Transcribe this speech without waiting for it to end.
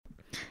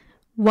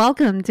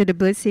Welcome to the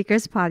Bliss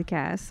Seekers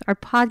podcast. Our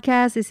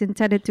podcast is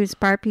intended to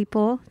inspire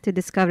people to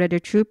discover their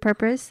true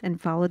purpose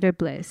and follow their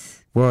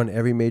bliss. We're on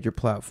every major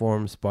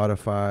platform,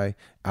 Spotify,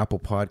 Apple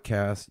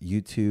Podcasts,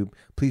 YouTube.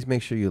 Please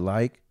make sure you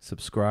like,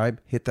 subscribe,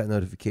 hit that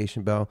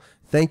notification bell.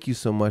 Thank you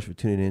so much for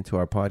tuning into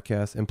our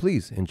podcast, and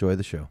please enjoy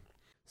the show.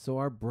 So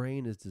our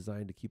brain is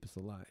designed to keep us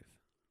alive,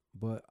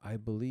 but I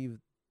believe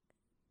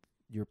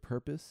your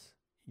purpose,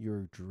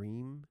 your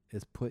dream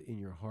is put in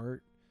your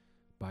heart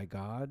by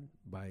God,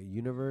 by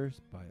universe,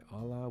 by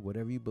Allah,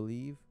 whatever you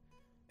believe,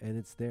 and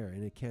it's there,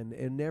 and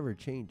it never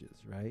changes,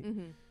 right?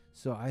 Mm-hmm.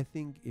 So I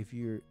think if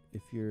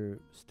you're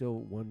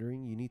still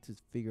wondering, you need to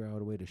figure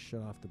out a way to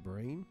shut off the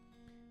brain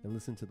and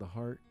listen to the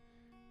heart,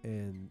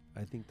 and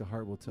I think the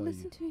heart will tell you.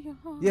 Listen to your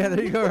heart. Yeah,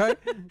 there you go, right?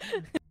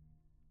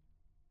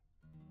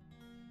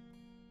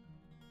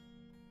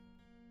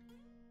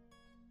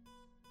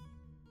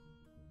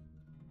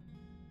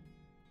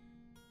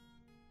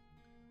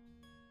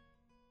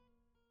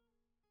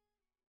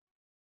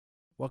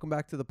 Welcome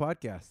back to the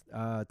podcast.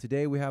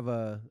 Today we have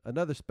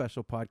another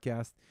special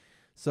podcast.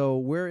 So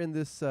we're in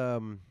this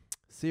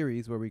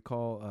series where we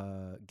call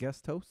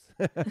guest hosts.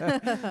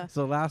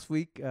 So last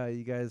week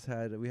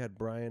we had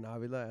Brian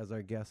Avila as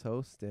our guest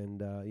host,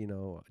 and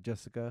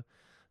Jessica,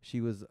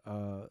 she was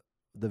the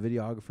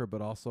videographer,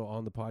 but also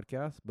on the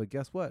podcast. But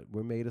guess what?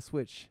 We made a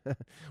switch.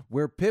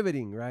 We're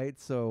pivoting, right?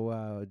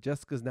 So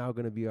Jessica's now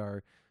going to be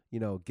our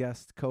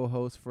guest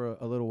co-host for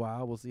a little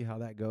while. We'll see how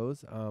that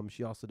goes.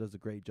 She also does a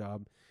great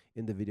job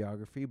in the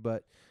videography,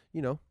 but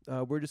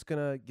we're just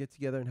gonna get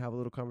together and have a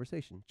little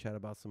conversation, chat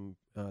about some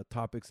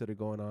topics that are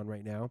going on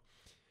right now.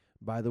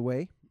 By the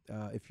way,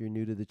 if you're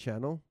new to the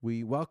channel,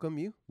 we welcome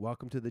you.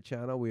 Welcome to the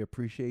channel. We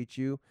appreciate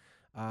you.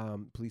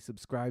 Please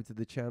subscribe to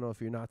the channel.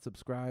 If you're not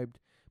subscribed,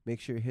 make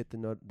sure you hit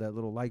that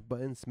little like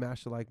button,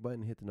 smash the like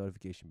button, hit the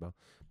notification bell.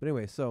 But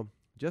anyway, so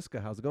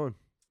Jessica, how's it going?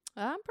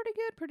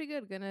 Pretty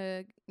good.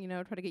 Gonna,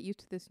 try to get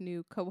used to this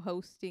new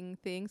co-hosting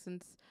thing,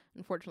 since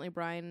unfortunately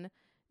Brian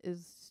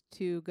is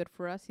too good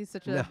for us. He's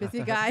such a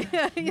busy guy.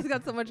 He's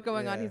got so much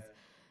going on.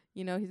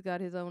 He's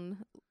got his own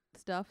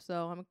stuff.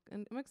 So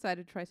I'm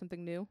excited to try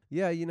something new.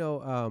 Yeah,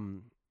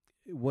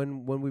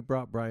 when we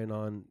brought Brian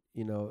on,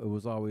 it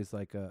was always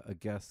like a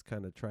guest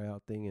kind of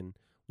tryout thing, and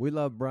we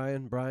love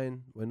Brian.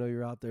 Brian, I know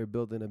you're out there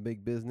building a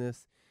big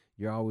business.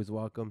 You're always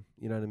welcome.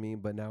 You know what I mean?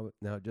 But now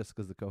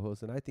Jessica's the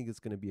co-host, and I think it's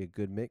going to be a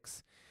good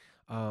mix.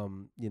 Tell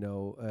them a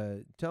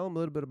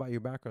little bit about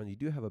your background. You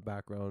do have a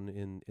background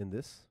in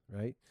this,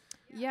 right?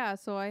 Yeah,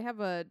 so I have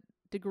a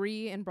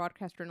degree in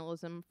broadcast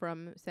journalism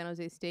from San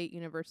Jose State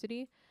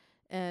University.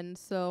 And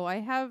so I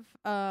have,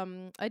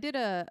 I did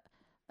a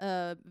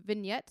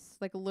vignettes,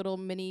 like a little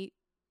mini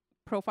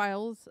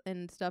profiles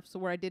and stuff. So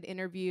where I did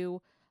interview,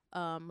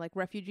 like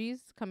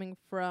refugees coming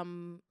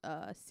from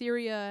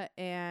Syria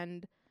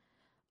and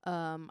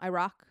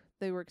Iraq.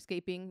 They were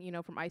escaping,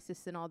 from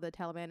ISIS and all the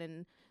Taliban.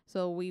 And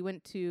so we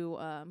went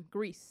to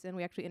Greece, and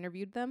we actually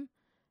interviewed them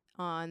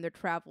on their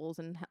travels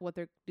and what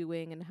they're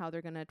doing and how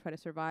they're going to try to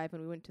survive.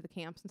 And we went to the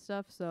camps and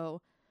stuff.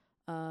 So,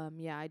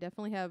 I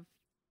definitely have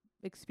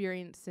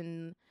experience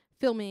in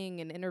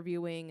filming and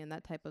interviewing and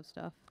that type of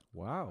stuff.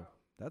 Wow,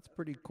 that's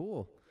pretty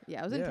cool.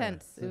 Yeah, it was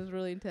intense. It was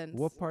really intense.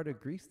 What part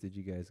of Greece did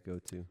you guys go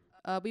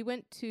to? We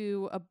went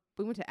to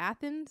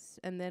Athens,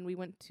 and then we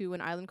went to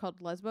an island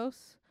called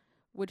Lesbos,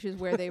 which is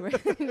where they were.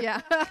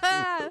 Yeah.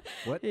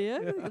 What? Yeah,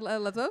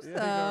 Lesbos.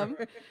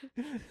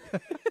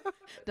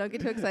 Don't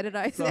get too excited,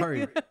 Isaac.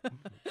 Sorry.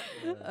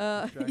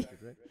 Distracted,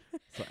 right?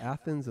 So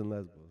Athens and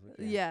Lesbos.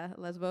 Okay. Yeah,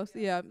 Lesbos.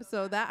 Yeah.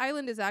 So that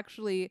island is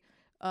actually,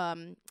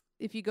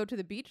 if you go to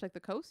the beach, like the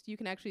coast, you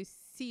can actually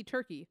see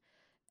Turkey.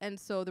 And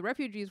so the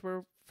refugees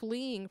were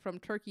fleeing from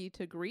Turkey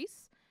to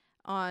Greece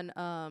on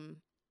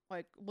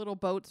like little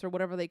boats or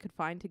whatever they could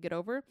find to get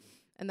over.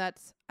 And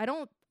I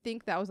don't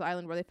think that was the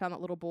island where they found that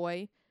little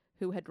boy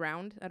who had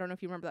drowned. I don't know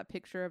if you remember that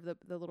picture of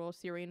the little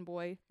Syrian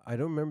boy. I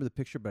don't remember the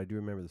picture, but I do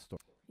remember the story.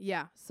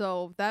 Yeah.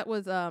 So that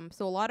was,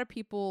 so a lot of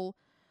people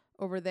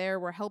over there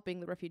were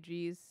helping the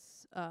refugees,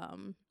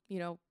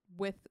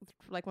 with,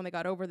 like, when they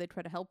got over, they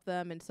tried to help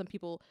them. And some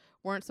people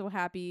weren't so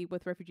happy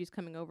with refugees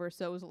coming over.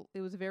 So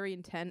it was a very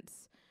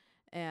intense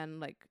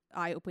and, like,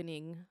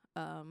 eye-opening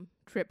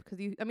trip. Because,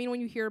 when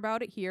you hear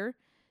about it here,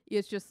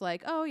 it's just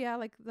like, oh, yeah,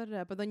 like,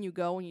 da-da-da. But then you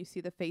go and you see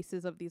the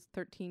faces of these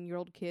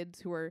 13-year-old kids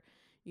who are,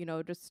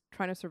 just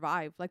trying to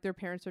survive. Like, their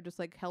parents are just,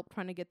 like,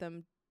 trying to get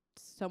them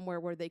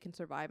somewhere where they can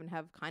survive and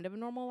have kind of a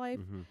normal life.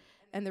 Mm-hmm.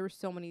 And there were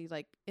so many,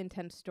 like,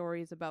 intense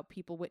stories about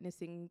people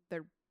witnessing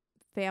their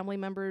family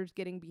members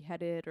getting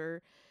beheaded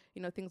or,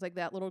 things like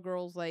that. Little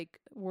girls, like,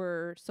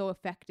 were so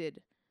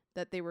affected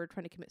that they were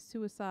trying to commit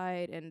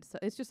suicide. And so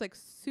it's just, like,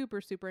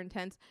 super, super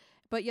intense.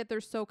 But yet they're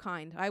so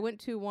kind. I went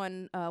to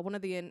one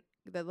of the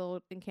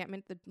little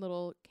encampment, the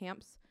little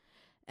camps.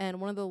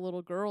 And one of the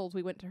little girls,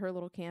 we went to her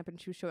little camp, and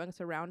she was showing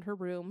us around her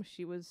room.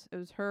 It was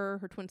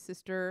her twin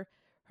sister,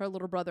 her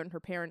little brother, and her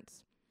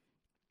parents.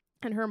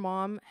 And her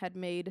mom had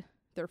made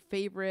their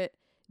favorite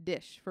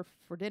dish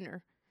for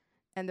dinner.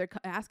 And they're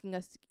asking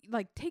us,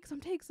 like, take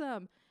some.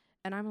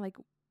 And I'm like,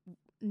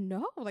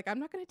 no, like I'm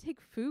not going to take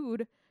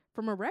food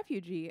from a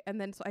refugee. And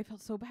then so I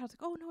felt so bad. I was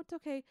like, oh no, it's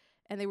okay.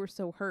 And they were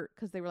so hurt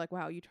because they were like,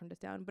 wow, you turned us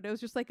down. But it was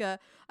just like I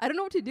don't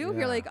know what to do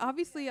here. Yeah. Like,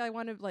 obviously I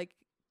want to like,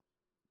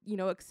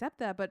 accept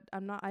that, but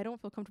I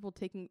don't feel comfortable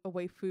taking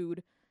away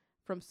food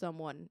from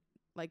someone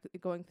like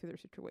going through their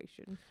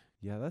situation.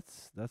 Yeah,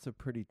 that's a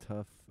pretty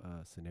tough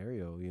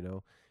scenario,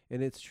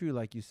 and it's true,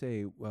 like you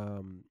say,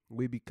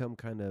 we become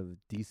kind of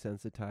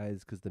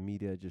desensitized because the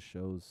media just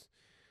shows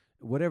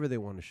whatever they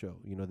want to show,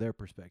 their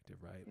perspective,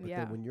 right? But Yeah.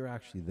 then when you're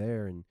actually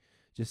there, and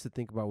just to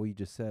think about what you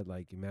just said,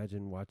 like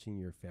imagine watching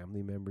your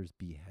family members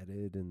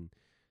beheaded and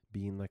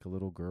being like a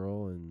little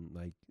girl and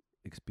like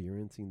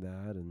experiencing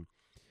that, and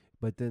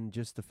but then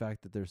just the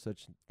fact that they're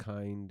such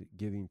kind,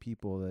 giving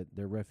people, that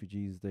they're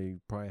refugees, they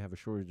probably have a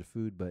shortage of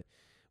food, but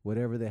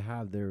whatever they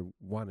have, they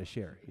want to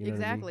share. You know what I mean?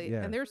 Exactly.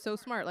 Yeah. And they're so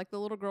smart. Like the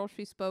little girl,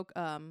 she spoke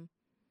what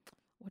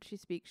did she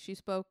speak? She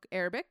spoke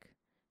Arabic,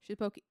 she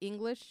spoke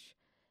English,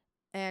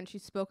 and she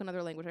spoke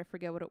another language. I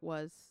forget what it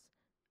was.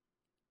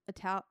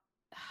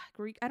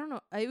 Greek. I don't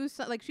know. It was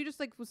like she just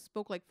like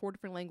spoke like 4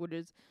 different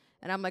languages,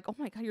 and I'm like, oh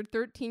my god, you're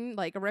 13,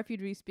 like a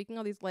refugee speaking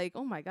all these, like,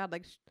 oh my god,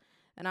 like,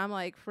 and I'm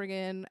like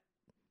friggin'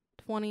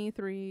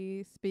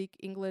 23, speak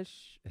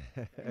English,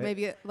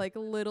 maybe like a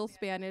little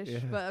Spanish, Yeah.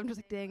 but I'm just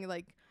like, dang,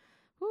 like,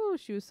 whoo,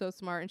 she was so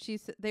smart. And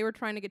they were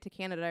trying to get to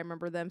Canada. I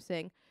remember them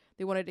saying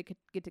they wanted to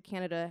get to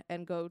Canada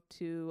and go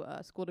to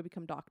school to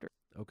become doctors.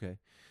 Okay,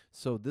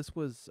 so this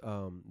was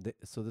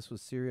this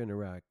was Syria and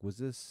Iraq. Was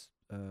this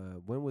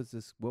when was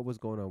this? What was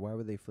going on? Why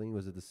were they fleeing?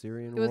 Was it the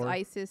Syrian It was war?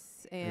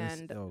 ISIS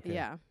and okay.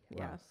 yeah, Wow.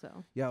 yeah.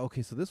 So Yeah.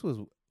 Okay, so this was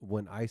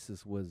when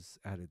ISIS was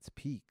at its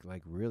peak,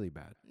 like really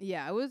bad.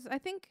 yeah, it was. I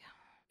think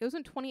it was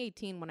in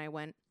 2018 when I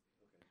went.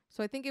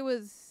 So I think it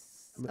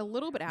was a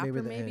little bit after,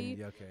 the maybe. end.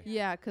 Yeah, okay.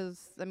 Yeah,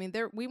 'cause I mean,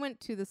 we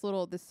went to this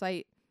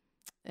site,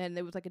 and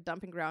it was like a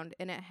dumping ground,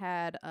 and it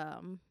had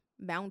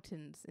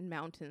mountains and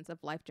mountains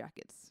of life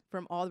jackets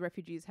from all the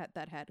refugees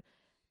that had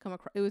come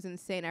across. It was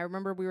insane. I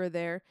remember we were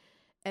there,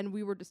 and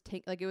we were just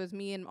it was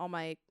me and all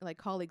my like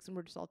colleagues, and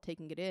we're just all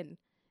taking it in,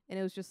 and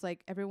it was just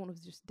like everyone was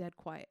just dead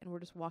quiet, and we're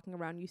just walking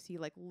around. You see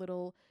like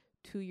little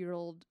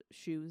 2-year-old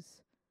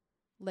shoes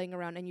laying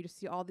around, and you just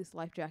see all these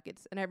life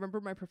jackets. And I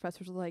remember my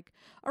professors were like,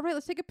 all right,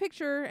 let's take a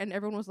picture, and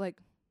everyone was like,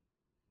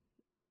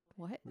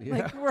 what? Yeah.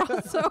 Like, we're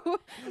all so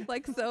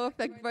so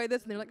affected by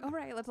this, and they're like, all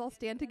right, let's all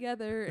stand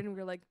together. And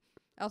we're like,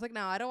 I was like,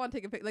 no, I don't want to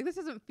take a picture. Like, this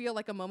doesn't feel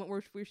like a moment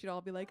where we should all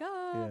be like,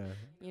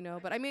 Yeah.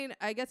 But I mean,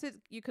 I guess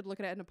you could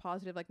look at it in a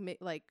positive, like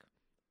like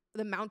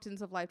the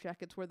mountains of life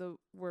jackets were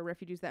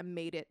refugees that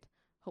made it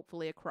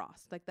hopefully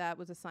across. Like, that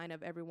was a sign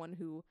of everyone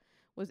who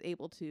was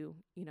able to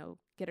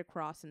get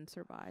across and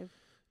survive.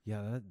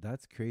 Yeah,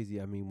 that's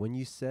crazy. I mean, when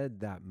you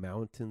said that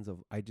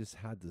I just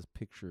had this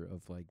picture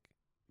of like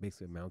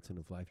basically a mountain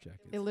of life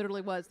jackets. It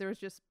literally was. There was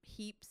just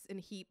heaps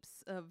and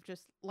heaps of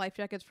just life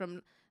jackets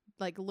from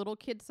like little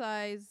kid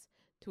size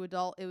to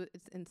adult.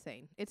 It's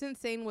insane. It's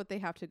insane what they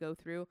have to go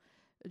through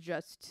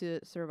just to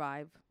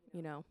survive,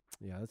 Yeah,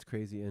 that's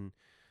crazy. And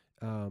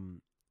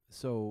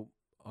so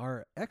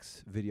our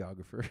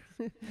ex-videographer,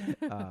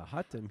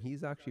 Hatem,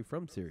 he's actually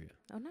from Syria.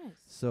 Oh,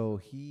 nice. So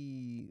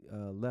he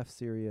left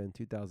Syria in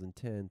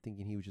 2010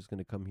 thinking he was just going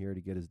to come here to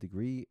get his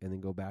degree and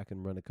then go back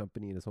and run a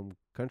company in his home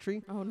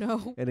country. Oh,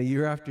 no. And a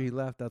year after he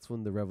left, that's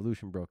when the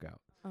revolution broke out.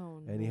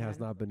 Oh, no. And he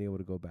has not been able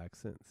to go back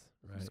since.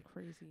 Right? That's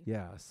crazy.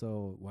 Yeah.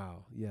 So,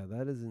 wow. Yeah,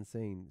 that is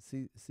insane.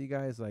 See,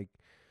 guys, like,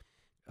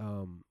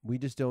 we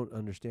just don't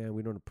understand.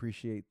 We don't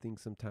appreciate things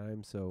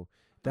sometimes. So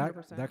that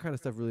 100%. kind of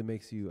stuff really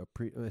makes you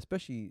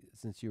especially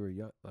since you were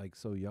young, like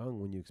so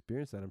young when you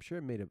experienced that. I'm sure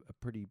it made a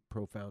pretty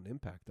profound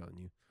impact on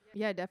you.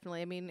 Yeah,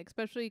 definitely. I mean,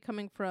 especially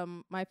coming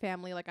from my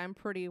family, like I'm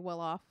pretty well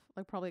off,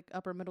 like probably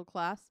upper middle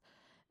class.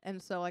 And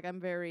so like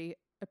I'm very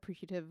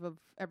appreciative of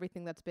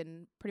everything that's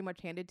been pretty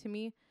much handed to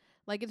me.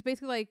 Like it's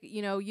basically like,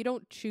 you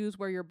don't choose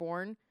where you're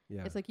born.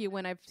 Yeah. It's like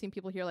when I've seen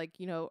people here like,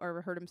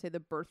 or heard them say the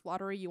birth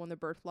lottery, you won the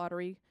birth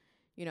lottery,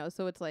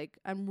 so it's like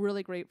I'm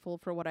really grateful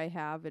for what I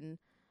have, and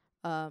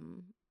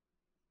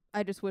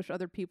I just wish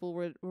other people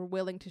were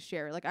willing to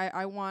share. Like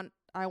I want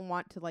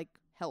to like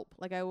help.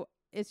 Like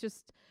it's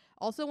just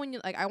also when you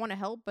like I want to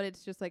help, but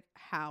it's just like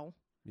how.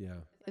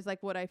 Yeah. It's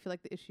like what I feel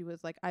like the issue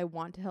is. Like I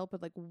want to help,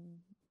 but like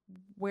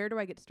where do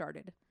I get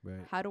started? Right.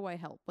 How do I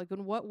help? Like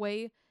in what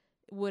way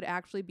would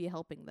actually be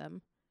helping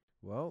them?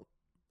 Well,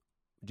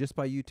 just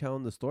by you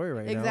telling the story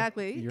right now,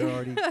 Exactly. you're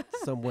already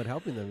somewhat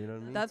helping them. You know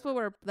what I mean?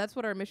 That's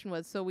what our mission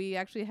was. So we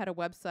actually had a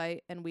website,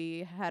 and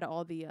we had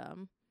all the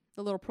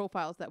little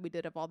profiles that we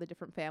did of all the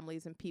different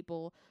families and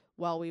people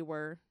while we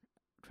were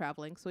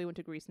traveling. So we went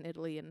to Greece and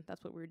Italy, and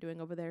that's what we were doing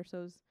over there. So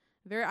it was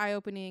very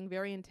eye-opening,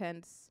 very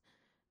intense,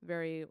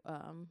 very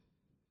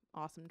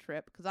awesome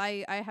trip, because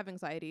I have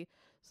anxiety.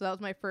 So that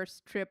was my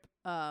first trip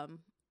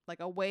like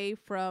away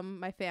from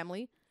my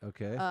family.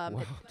 Okay.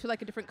 Wow. To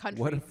like a different country.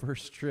 What a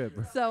first trip.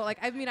 So like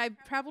I've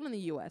traveled in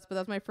the US, but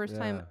that was my first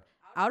time Yeah.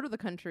 out of the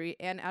country,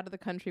 and out of the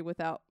country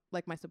without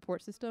like my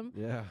support system.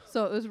 Yeah.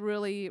 So it was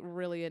really,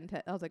 really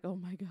intense. I was like, oh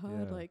my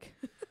God. Yeah. Like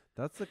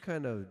That's the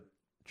kind of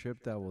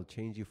trip that will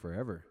change you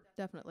forever.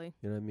 Definitely.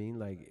 You know what I mean?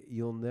 Like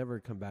you'll never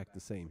come back the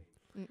same.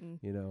 Mm-mm.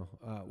 You know,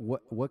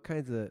 what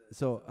kinds of,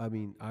 so I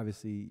mean,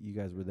 obviously you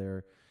guys were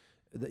there,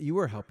 that you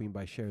were helping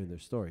by sharing their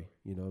story,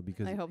 you know,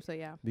 because I hope so.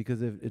 Yeah.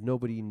 if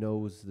nobody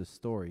knows the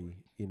story,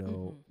 you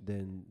know, Mhm.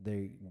 then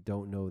they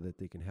don't know that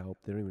they can help.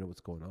 They don't even know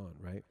what's going on,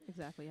 right?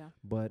 Exactly. Yeah.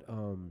 But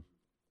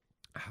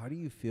how do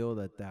you feel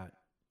that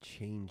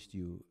changed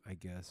you, I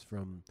guess,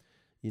 from,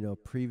 you know,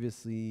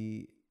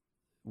 previously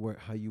where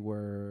how you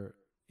were,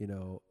 you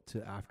know,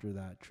 to after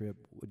that trip?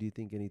 Do you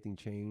think anything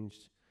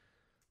changed?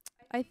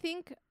 I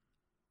think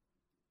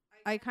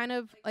I kind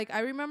of like, I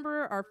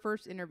remember our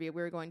first interview.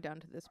 We were going down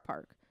to this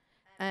park,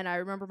 and I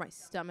remember my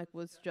stomach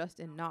was just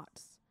in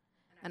knots.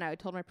 And I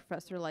told my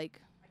professor, like,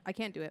 I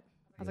can't do it.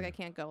 I was like, Yeah. I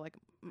can't go. Like,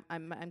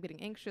 I'm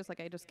getting anxious. Like,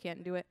 I just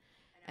can't do it.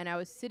 And I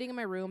was sitting in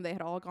my room. They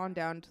had all gone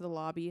down to the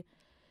lobby,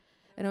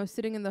 and I was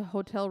sitting in the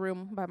hotel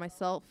room by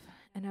myself.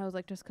 And I was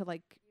like, Jessica,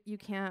 like, you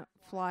can't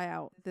fly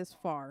out this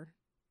far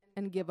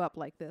and give up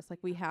like this. Like,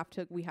 we have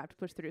to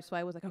push through. So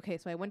I was like, okay.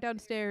 So I went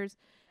downstairs,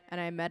 and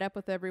I met up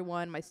with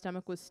everyone. My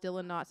stomach was still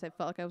in knots. I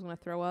felt like I was gonna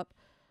throw up,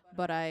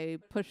 but I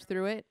pushed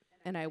through it,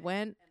 and I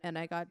went, and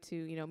I got to,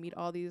 you know, meet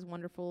all these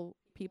wonderful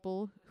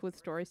people with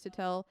stories to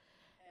tell.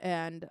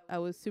 And I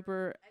was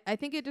super, I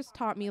think it just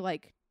taught me,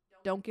 like,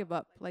 don't give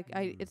up. Like,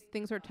 it's,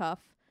 things are tough,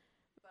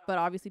 but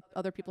obviously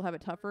other people have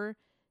it tougher.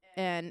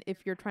 And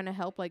if you're trying to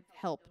help, like,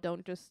 help.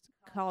 Don't just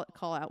call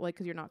out, like,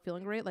 'cause you're not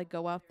feeling great. Like,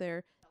 go out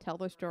there, tell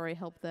their story,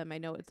 help them. I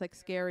know it's, like,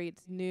 scary,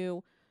 it's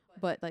new,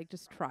 but, like,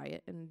 just try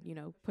it and, you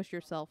know, push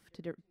yourself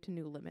to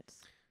new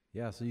limits.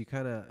 Yeah, so you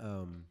kind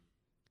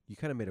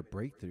of made a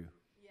breakthrough.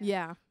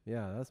 Yeah.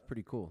 Yeah, that's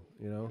pretty cool,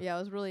 you know? Yeah, it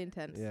was really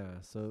intense.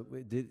 Yeah, so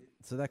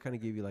so that kind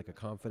of gave you like a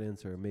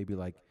confidence, or maybe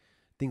like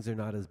things are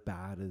not as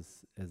bad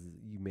as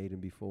you made them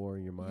before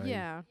in your mind.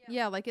 Yeah.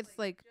 Yeah, like, it's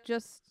like,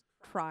 just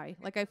try.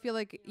 Like, I feel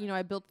like, you know,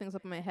 I built things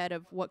up in my head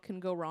of what can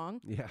go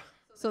wrong. Yeah.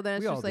 So then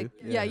it's We all just like,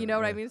 do. yeah, Yeah, you know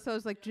what I yeah. mean? So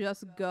it's like,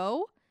 just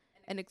go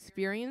and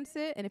experience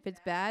it. And if it's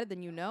bad,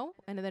 then you know.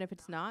 And then if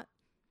it's not,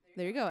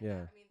 there you go.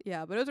 Yeah.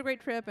 Yeah, but it was a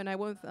great trip. And I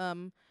went with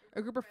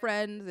a group of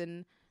friends.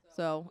 And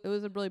so it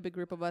was a really big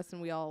group of us.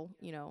 And we all,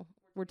 you know,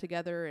 were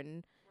together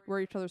and were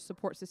each other's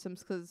support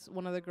systems. Because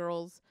one of the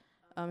girls,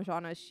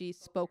 Shauna, she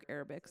spoke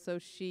Arabic. So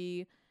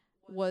she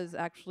was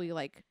actually,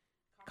 like,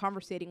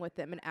 conversating with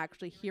them and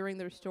actually hearing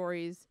their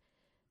stories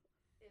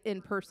in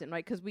person,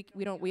 right? Because we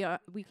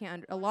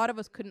can't. A lot of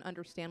us couldn't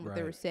understand what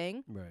they were Right.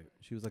 saying. Right.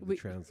 She was like the We-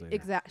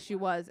 translator. She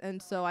was,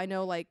 and so I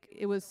know, like,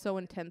 it was so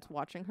intense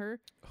watching her,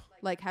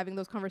 like, having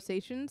those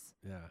conversations,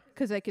 Yeah.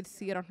 because I could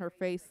see it on her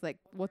face. Like,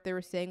 what they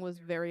were saying was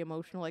very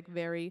emotional, like,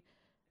 very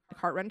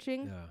heart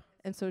wrenching, Yeah.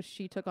 and so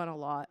she took on a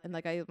lot. And,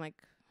 like, I'm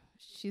like,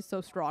 she's so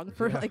strong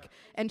for Yeah. like,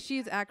 and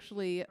she's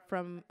actually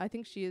from, I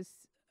think she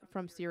is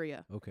from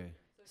Syria. Okay.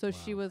 So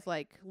she Wow. was,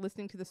 like,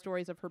 listening to the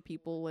stories of her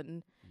people,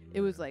 and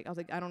it was like, I was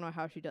like, I don't know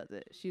how she does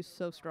it. She's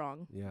so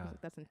strong. I Yeah. was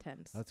like, that's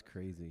intense. That's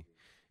crazy.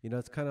 You know,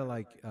 it's kind of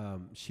like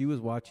she was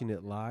watching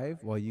it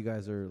live while you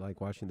guys are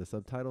like watching the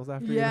subtitles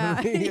after. You know Yeah,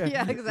 what I mean?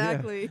 yeah,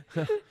 exactly.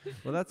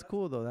 Well, that's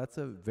cool though. That's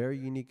a very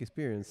unique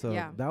experience. So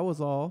Yeah. that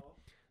was all.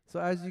 So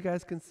as you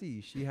guys can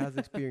see, she has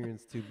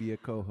experience to be a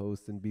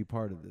co-host and be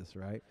part of this,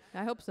 right?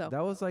 I hope so.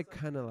 That was like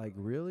kind of like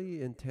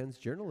really intense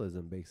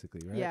journalism,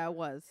 basically, right? Yeah, it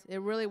was.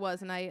 It really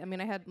was. And I mean,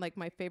 I had, like,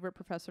 my favorite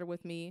professor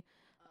with me,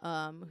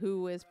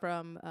 who is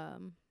from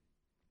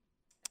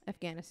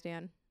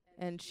Afghanistan,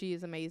 and she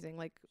is amazing.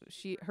 Like,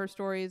 her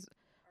stories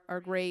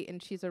are great,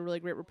 and she's a really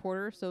great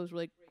reporter. So it was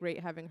really great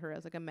having her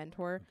as, like, a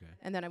mentor. Okay.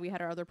 And then we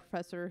had our other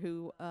professor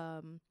who,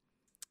 I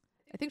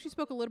think she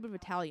spoke a little bit of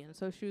Italian.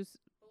 So she was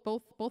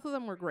both of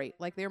them were great.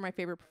 Like, they were my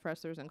favorite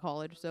professors in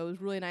college. So it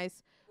was really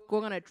nice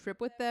going on a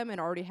trip with them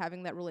and already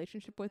having that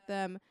relationship with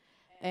them,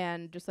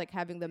 and just, like,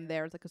 having them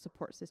there as, like, a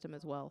support system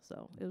as well.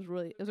 So it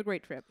was a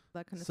great trip.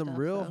 That kind of Some stuff.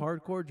 real so.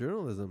 hardcore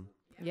journalism.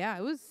 Yeah,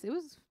 it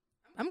was.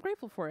 I'm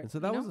grateful for it. And so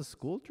you that know? was a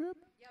school trip?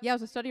 Yeah, it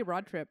was a study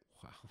abroad trip.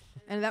 Wow.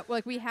 And that,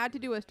 like, we had to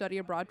do a study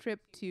abroad trip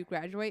to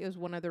graduate. It was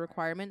one of the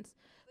requirements.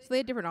 So they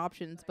had different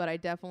options, but I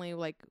definitely,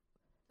 like,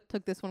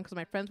 took this one because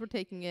my friends were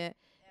taking it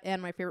and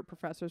my favorite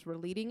professors were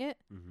leading it.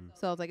 Mm-hmm.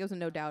 So I was like, it was a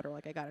no doubter.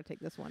 Like, I got to take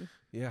this one.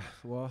 Yeah.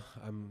 Well,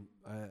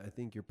 I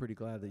think you're pretty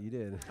glad that you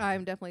did.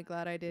 I'm definitely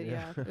glad I did.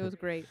 Yeah. Yeah, it was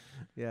great.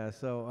 Yeah.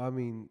 So I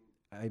mean,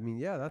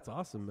 yeah, that's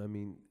awesome. I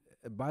mean,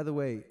 by the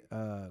way,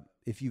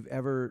 if you've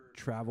ever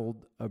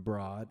traveled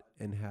abroad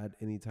and had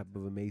any type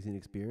of amazing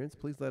experience,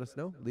 please let us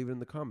know. Leave it in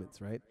the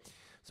comments, right?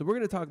 So we're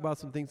going to talk about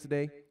some things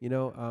today. You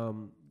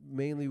know,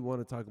 mainly we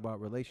want to talk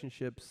about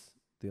relationships,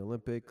 the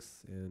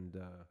Olympics, and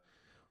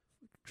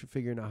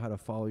figuring out how to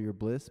follow your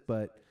bliss.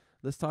 But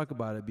let's talk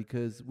about it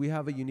because we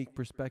have a unique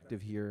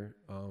perspective here.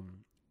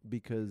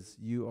 Because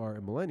you are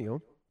a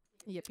millennial.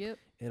 Yep.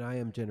 And I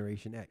am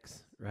Generation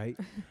X, right?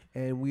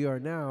 And we are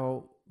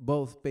now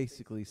both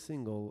basically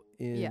single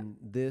in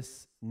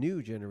this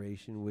new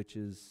generation, which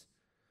is,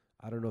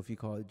 I don't know if you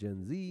call it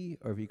Gen Z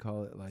or if you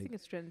call it I like, think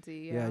it's Gen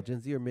Z. yeah,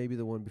 Gen Z, or maybe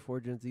the one before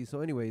Gen Z.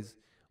 So anyways,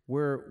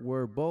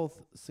 we're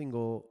both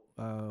single,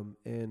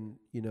 and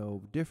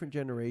different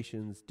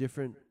generations,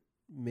 different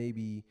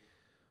maybe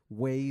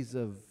ways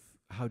of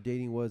how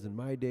dating was in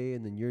my day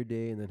and then your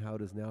day and then how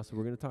it is now. So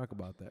we're going to talk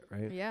about that,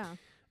 right? Yeah.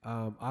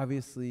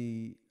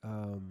 Obviously,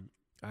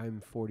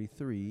 I'm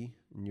 43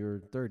 and you're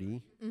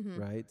 30,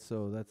 Mm-hmm. right?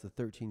 So that's a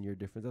 13-year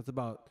difference. That's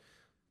about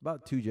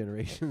two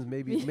generations,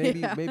 maybe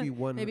Yeah. maybe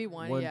one Maybe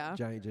one, one yeah.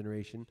 giant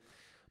generation.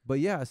 But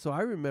yeah, so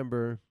I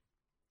remember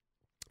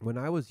when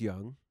I was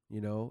young,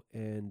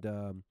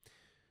 and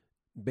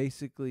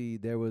basically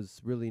there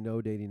was really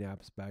no dating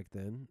apps back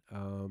then.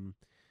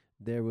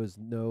 There was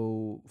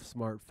no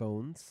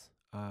smartphones.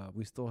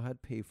 We still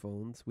had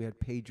payphones. We had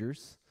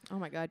pagers. Oh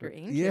my God, you're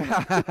ancient.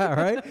 Yeah,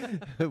 right.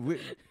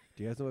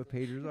 Do you guys know what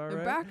pagers are?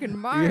 Right? Back in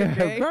my Yeah,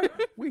 day.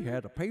 we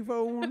had a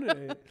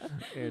payphone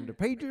and a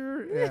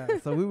pager. Yeah,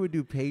 so we would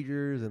do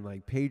pagers and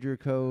like pager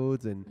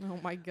codes, and Oh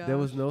my God. there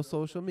was no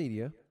social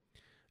media.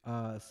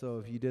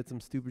 So if you did some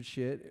stupid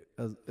shit,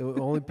 the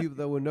only people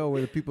that would know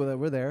were the people that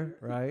were there,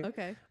 right?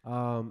 Okay.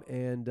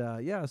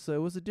 Yeah, so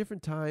it was a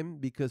different time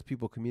because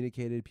people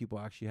communicated. People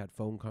actually had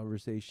phone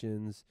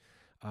conversations.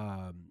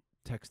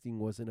 Texting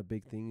wasn't a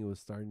big thing. It was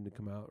starting to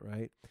come out,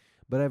 right?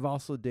 But I've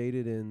also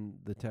dated in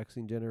the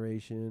texting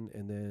generation,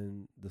 and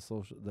then the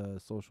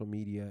social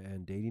media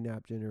and dating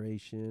app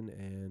generation.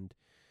 And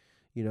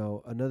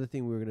another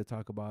thing we were going to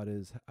talk about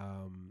is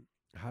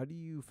how do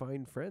you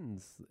find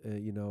friends,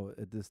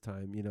 at this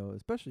time,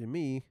 especially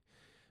me,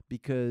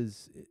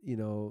 because, in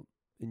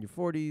your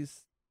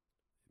 40s,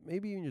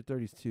 maybe in your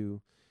 30s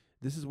too,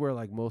 this is where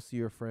like most of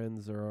your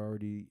friends are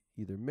already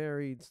either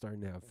married,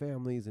 starting to have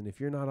families. And if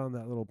you're not on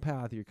that little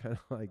path, you're kind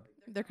of like,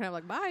 They're kind of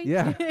like, bye.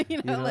 yeah,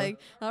 Like,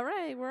 all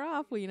right, we're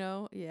off.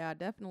 Yeah,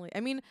 definitely.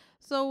 I mean,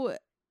 so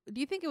do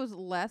you think it was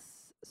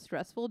less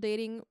stressful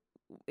dating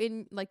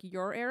in like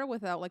your era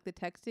without like the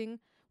texting,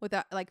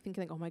 without like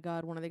thinking like, oh my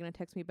God, when are they going to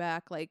text me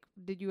back? Like,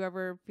 did you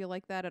ever feel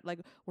like that at like,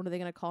 when are they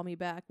going to call me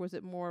back? Was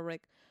it more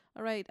like,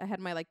 all right, I had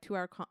my like 2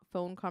 hour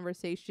phone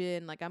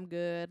conversation, like I'm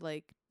good.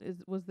 Like,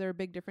 was there a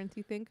big difference,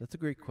 you think? that's a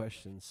great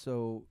question.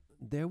 So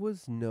there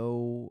was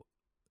no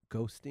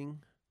ghosting.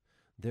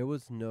 There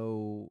was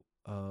no,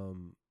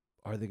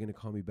 are they going to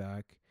call me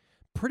back?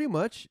 Pretty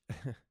much,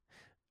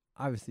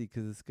 obviously,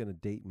 because it's going to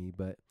date me.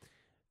 But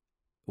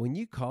when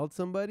you called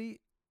somebody,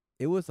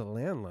 it was a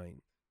landline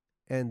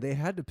and they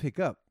had to pick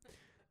up.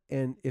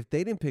 And if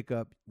they didn't pick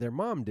up, their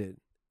mom did.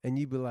 And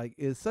you'd be like,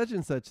 is such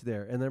and such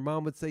there? And their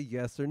mom would say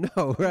yes or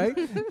no, right?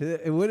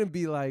 It wouldn't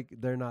be like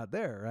they're not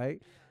there,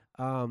 right?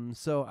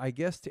 So I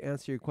guess to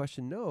answer your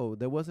question, no,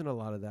 there wasn't a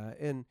lot of that.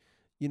 And,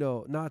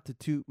 not to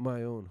toot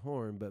my own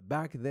horn, but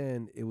back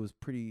then it was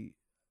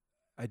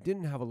I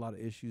didn't have a lot of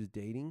issues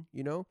dating,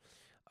 I don't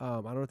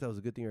know if that was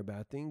a good thing or a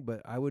bad thing,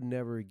 but I would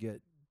never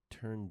get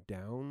turned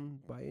down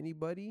by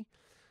anybody.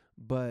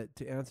 But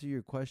to answer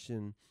your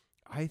question,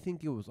 I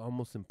think it was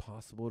almost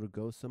impossible to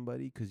ghost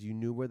somebody because you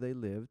knew where they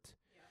lived.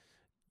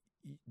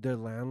 Their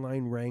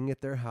landline rang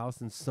at their house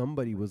and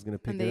somebody was going to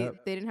pick And it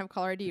up. they didn't have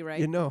caller ID, right?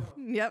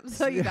 Yep.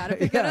 So you got to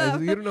pick it Yeah, up.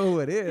 so you don't know who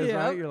it is, Yep.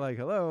 right? You're like,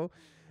 hello.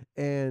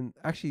 And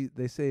actually,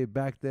 they say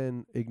back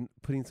then,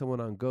 putting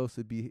someone on ghost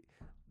would be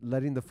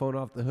letting the phone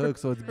off the hook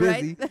so it's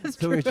busy. Right? That's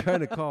So we're true. trying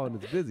to call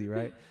and it's busy,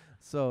 right?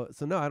 So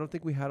no, I don't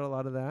think we had a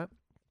lot of that.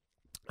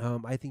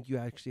 I think you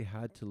actually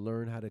had to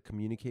learn how to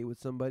communicate with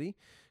somebody,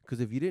 because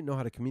if you didn't know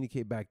how to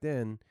communicate back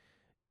then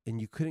and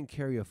you couldn't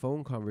carry a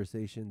phone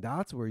conversation,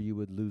 that's where you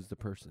would lose the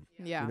person.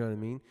 Yeah. You know what I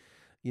mean?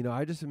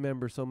 I just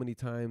remember so many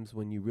times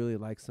when you really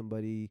like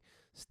somebody,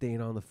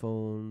 staying on the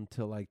phone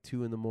till like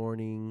 2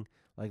 a.m,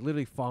 like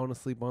literally falling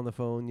asleep on the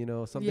phone,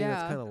 something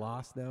that's Yeah. kind of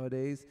lost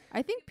nowadays.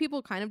 I think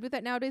people kind of do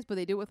that nowadays, but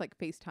they do it with like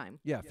FaceTime.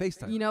 Yeah,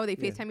 FaceTime. They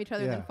Yeah. FaceTime each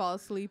other and Yeah. then fall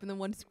asleep, and then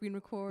one screen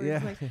records.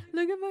 Yeah. Like,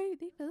 look at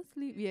they fell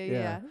asleep. Yeah.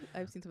 Yeah.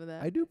 I've seen some of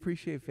that. I do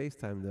appreciate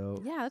FaceTime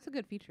though, Yeah, that's a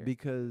good feature.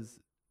 because,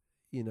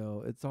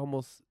 it's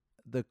almost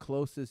the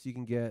closest you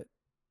can get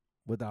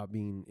without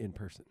being in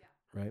person,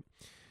 right?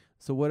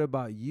 So what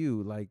about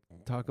you? Like,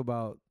 talk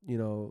about,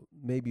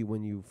 maybe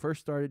when you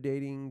first started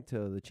dating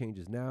to the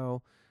changes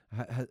now.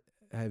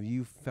 Have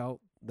you felt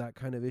that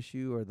kind of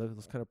issue or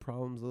those kind of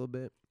problems a little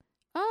bit?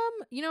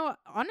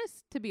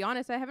 To be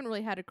honest, I haven't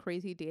really had a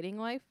crazy dating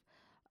life.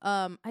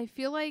 I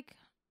feel like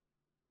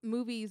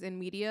movies and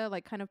media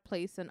like kind of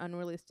place an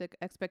unrealistic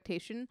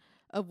expectation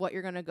of what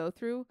you're gonna go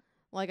through.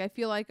 Like, I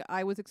feel like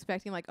I was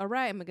expecting like, all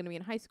right, I'm gonna be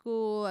in high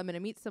school, I'm gonna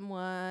meet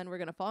someone, we're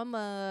gonna fall in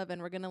love,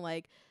 and we're gonna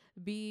like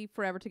be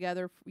forever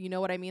together. You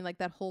know what I mean? Like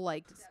that whole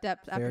like step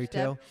after Fairy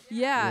step. tale?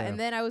 Yeah. Yeah. And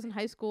then I was in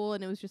high school,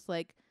 and it was just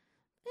like,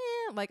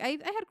 like I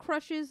had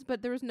crushes,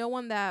 but there was no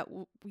one that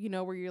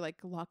where you're like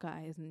lock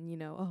eyes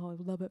and oh,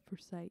 I love at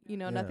first sight,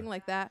 Yeah. nothing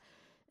like that.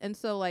 And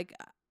so like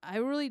I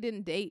really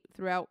didn't date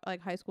throughout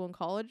like high school and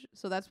college,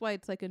 so that's why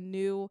it's like a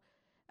new.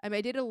 I mean,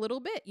 I did a little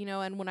bit,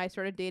 and when I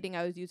started dating,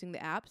 I was using the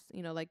apps,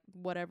 like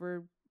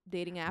whatever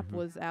dating app Mhm.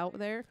 was out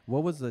there.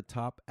 What was the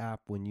top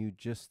app when you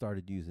just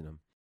started using them?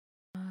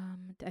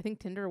 I think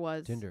Tinder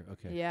was. Tinder,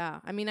 okay. Yeah.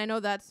 I mean, I know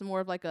that's more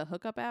of like a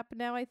hookup app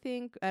now, I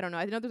think. I don't know.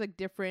 I know there's like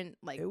different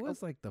like It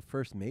was like the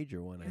first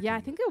major one,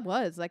 I think it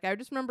was. Like I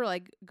just remember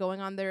like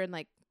going on there and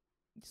like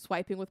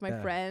swiping with my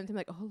Yeah. friends and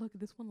like, oh look,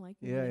 this one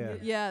liked me. Yeah, Like, yeah.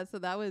 yeah, so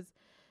that was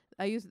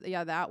I used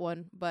that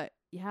one. But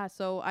yeah,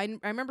 so I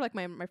remember like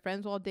my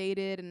friends all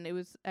dated, and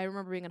I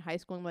remember being in high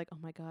school and I'm like, oh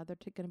my god, they're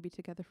gonna be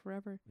together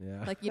forever.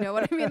 Yeah. Like, you know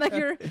what I mean? Like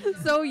you're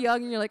so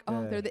young and you're like,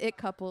 oh, Yeah. they're the it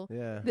couple.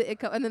 Yeah.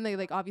 And then they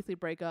like obviously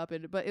break up,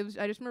 but it was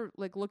I just remember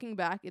like looking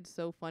back, it's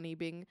so funny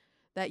being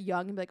that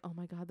young and be like, oh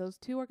my god, those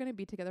two are gonna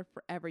be together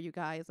forever, you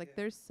guys. Like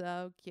they're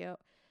so cute.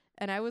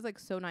 And I was like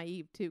so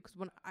naive too, because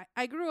when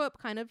I grew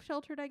up kind of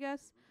sheltered, I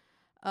guess.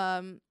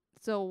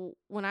 So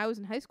when I was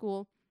in high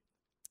school,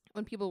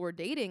 when people were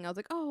dating, I was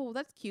like, oh,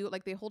 that's cute.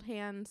 Like they hold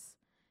hands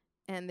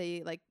and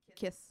they like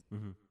kiss,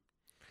 Mm-hmm.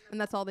 and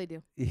that's all they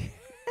do. Yeah.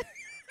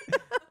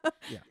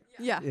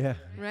 Yeah. Yeah.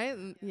 Right.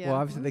 Yeah. Well,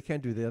 obviously they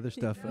can't do the other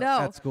stuff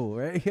No. at school,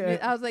 right? Yeah,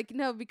 I was like,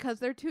 no, because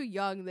they're too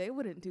young. They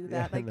wouldn't do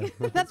that. Yeah, Like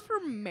no. that's for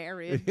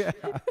marriage. Yeah.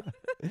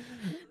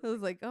 It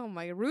was like, oh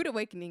my, rude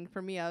awakening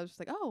for me. I was just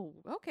like, oh,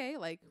 okay,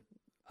 like,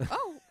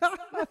 oh.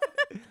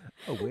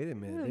 Oh, wait a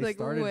minute. They Like,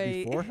 started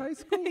wait. before high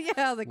school? Yeah,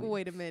 I was like,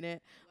 wait a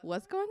minute,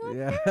 what's going on?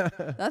 Yeah.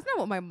 That's not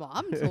what my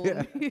mom told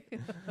Yeah. me.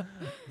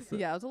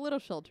 Yeah, I was a little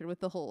sheltered with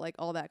the whole like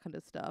all that kind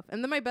of stuff.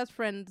 And then my best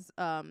friends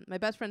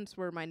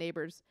were my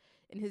neighbors,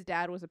 and his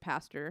dad was a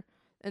pastor,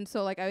 and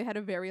so like I had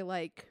a very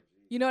like,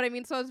 you know what I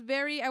mean. So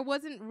I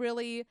wasn't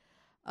really,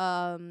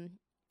 I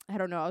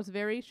don't know. I was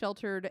very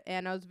sheltered,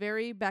 and I was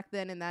very back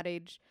then in that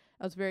age.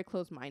 I was very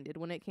close-minded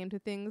when it came to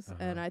things,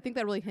 and I think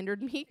that really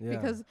hindered me Yeah.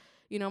 because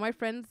you know my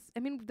friends. I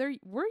mean,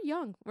 we're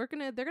young. They're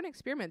gonna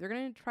experiment. They're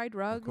gonna try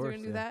drugs. course, They're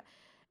gonna do yeah. that,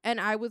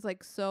 and I was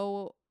like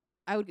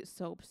I would get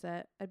so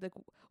upset. I'd be like,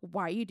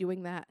 why are you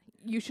doing that?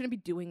 You shouldn't be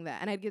doing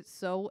that. And I'd get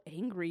so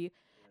angry.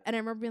 And I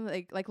remember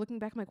being like looking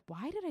back, I'm like,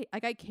 why did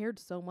I cared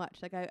so much?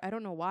 Like, I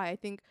don't know why. I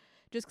think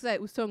just 'cause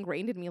it was so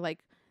ingrained in me,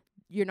 like,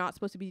 you're not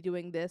supposed to be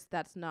doing this.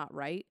 That's not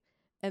right.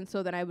 And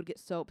so then I would get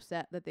so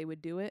upset that they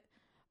would do it.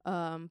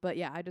 But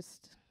yeah,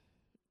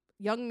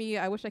 young me,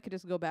 I wish I could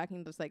just go back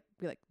and just like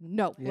be like,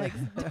 no, Yeah. like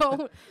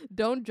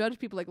don't judge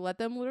people. Like let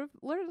them live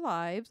their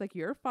lives. Like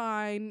you're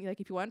fine. Like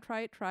if you want to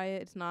try it, try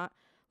it. It's not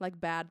like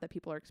bad that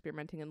people are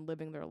experimenting and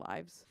living their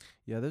lives.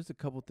 Yeah, there's a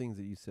couple things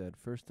that you said.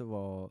 First of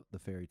all, the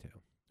fairy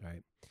tale,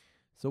 right?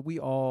 So we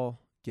all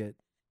get,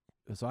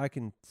 so I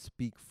can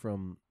speak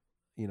from,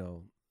 you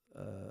know,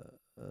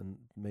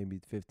 maybe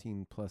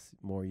 15 plus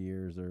more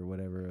years or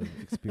whatever of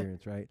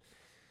experience, right?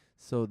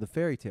 So the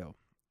fairy tale,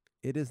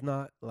 it is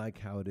not like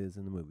how it is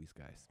in the movies,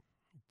 guys.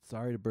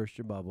 Sorry to burst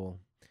your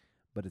bubble,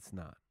 but it's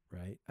not,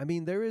 right? I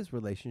mean, there is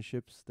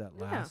relationships that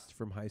Yeah. last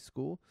from high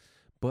school,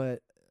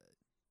 but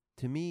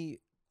to me,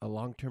 a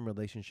long-term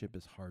relationship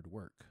is hard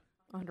work.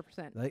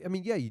 100%. Like, I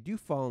mean, yeah, you do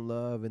fall in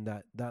love, and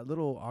that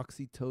little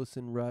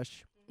oxytocin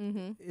rush,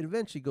 Mm-hmm. it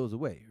eventually goes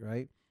away,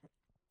 right?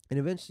 And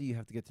eventually you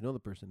have to get to know the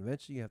person.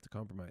 Eventually you have to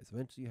compromise.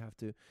 Eventually you have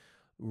to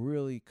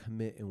really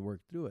commit and work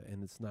through it,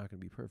 and it's not going to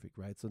be perfect,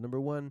 right? So number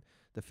one,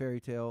 the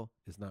fairy tale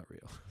is not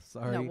real.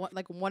 Sorry. No,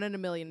 like 1 in a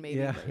million, maybe.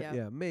 yeah, but yeah.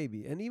 yeah,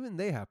 maybe. And even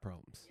they have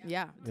problems.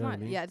 Yeah, it's You know what I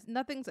not. mean? Yeah,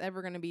 nothing's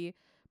ever gonna be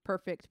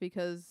perfect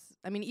because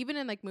I mean, even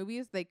in like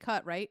movies, they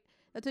cut right.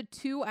 That's a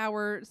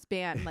 2-hour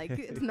span. Like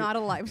it's not a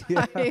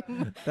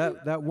lifetime.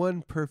 That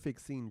one perfect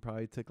scene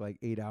probably took like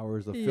 8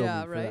 hours of filming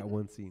Yeah, for right. that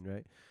one scene,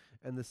 right?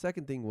 And the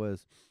second thing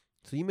was,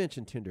 so you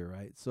mentioned Tinder,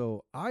 right?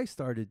 So I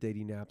started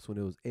dating apps when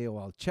it was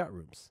AOL chat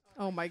rooms.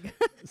 Oh my god.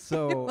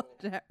 So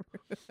Chat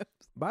rooms.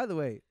 by the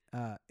way,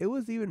 it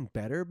was even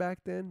better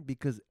back then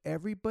because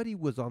everybody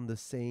was on the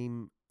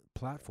same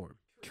platform.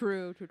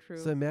 True.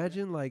 So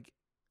imagine like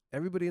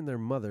everybody and their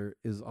mother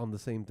is on the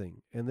same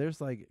thing, and there's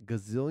like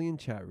gazillion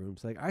chat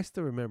rooms. Like I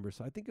still remember.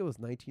 So I think it was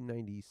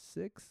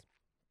 1996.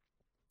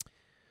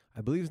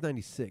 I believe it's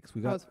 96.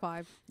 We I got was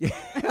 5.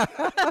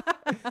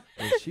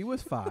 when she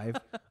was 5.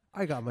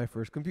 I got my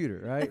first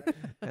computer, right?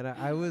 And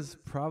I was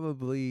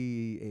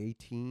probably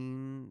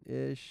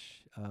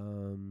 18-ish,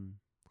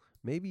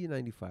 maybe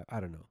 95. I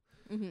don't know.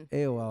 Mm-hmm.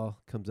 AOL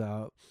comes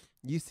out.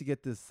 You used to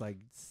get this like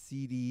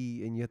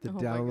CD and you have to Oh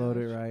my download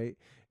it, gosh. right?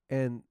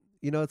 And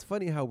you know, it's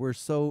funny how we're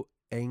so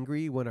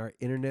angry when our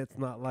internet's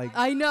not like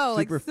I know,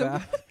 super like so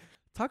fast.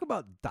 Talk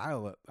about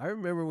dial-up. I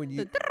remember when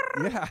you,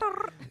 yeah,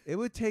 it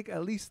would take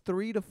at least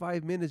 3 to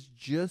 5 minutes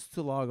just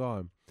to log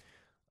on.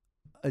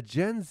 A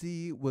Gen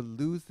Z would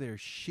lose their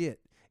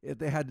shit if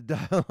they had to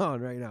dial on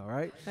right now,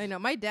 right? I know.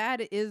 My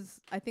dad is,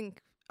 I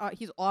think,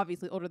 he's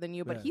obviously older than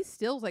you, but Yeah. he's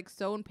still like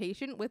so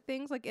impatient with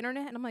things like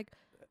internet. And I'm like,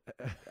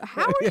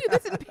 how are you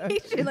this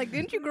impatient? Like,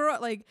 didn't you grow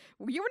up like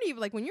you weren't even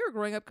like when you were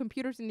growing up,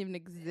 computers didn't even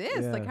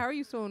exist. Like, Yeah. how are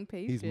you so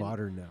impatient? He's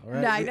modern now,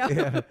 right? Yeah, I know.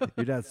 Yeah.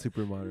 Your dad's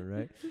super modern,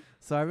 right?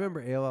 So I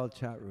remember AOL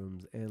chat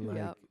rooms and like,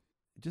 Yep.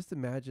 just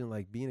imagine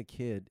like being a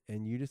kid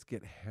and you just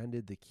get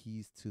handed the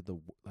keys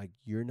to like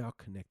you're now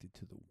connected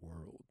to the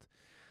world.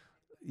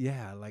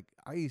 Yeah, like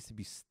I used to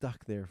be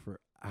stuck there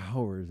for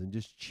hours and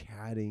just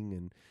chatting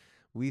and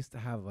we used to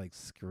have like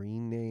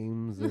screen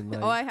names and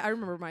like. Oh, I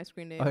remember my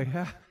screen name. Oh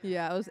yeah.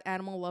 Yeah, it was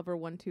Animal Lover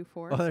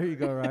 124. Oh, there you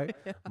go. Right.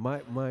 Yeah.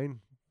 Mine.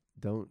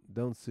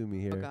 Don't sue me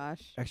Oh here.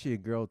 gosh. Actually, a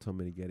girl told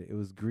me to get it. It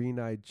was Green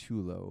Eyed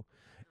Chulo.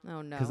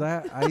 Oh no. Because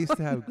I used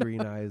to have green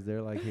eyes.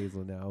 They're like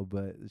hazel now,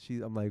 but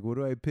I'm like, what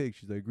do I pick?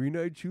 She's like, Green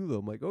Eyed Chulo.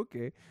 I'm like,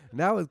 okay.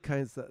 Now it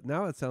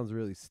sounds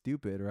really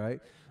stupid, right?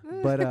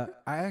 But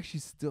I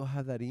actually still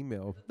have that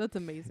email. That's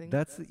amazing.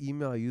 That's the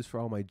email I use for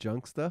all my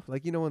junk stuff.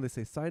 Like, when they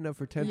say sign up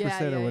for 10%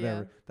 Yeah, or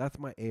whatever. yeah. That's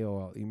my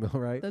AOL email,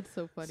 right? That's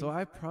so funny. So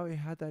I probably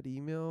had that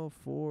email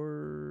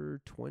for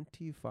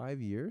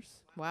 25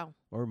 years Wow.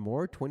 or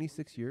more,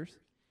 26 years.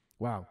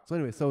 Wow. So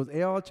anyway, so it was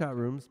AOL chat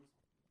rooms.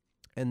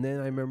 And then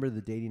I remember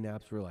the dating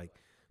apps were like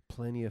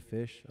Plenty of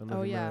Fish. I don't know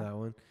Oh, if you yeah. remember that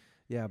one.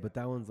 Yeah, but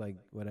that one's like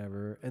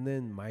whatever. And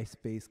then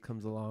MySpace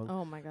comes along.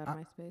 Oh my God, I-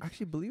 MySpace.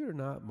 Actually, believe it or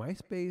not,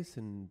 MySpace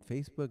and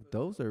Facebook,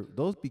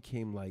 those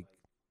became like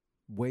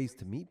ways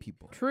to meet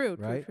people. True,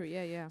 right? true.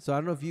 Yeah, yeah. So I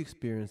don't know if you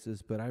experienced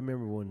this, but I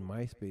remember when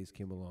MySpace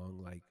came along,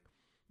 like,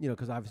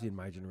 because obviously in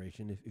my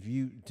generation, if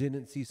you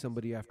didn't see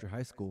somebody after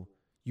high school,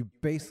 you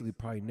basically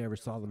probably never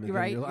saw them again You're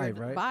right. in your life,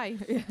 right? Bye.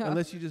 Yeah.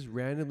 Unless you just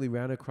randomly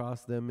ran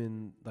across them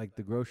in like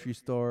the grocery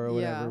store or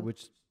whatever, Yeah.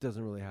 which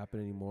doesn't really happen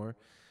anymore.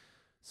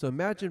 So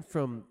imagine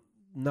from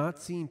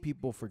not seeing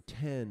people for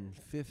 10,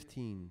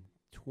 15,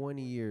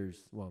 20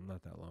 years. Well,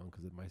 not that long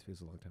because MySpace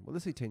is a long time. Well,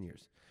 let's say 10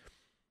 years.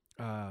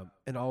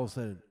 And all of a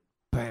sudden,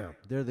 bam,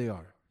 there they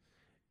are.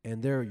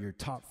 And they're your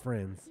top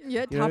friends.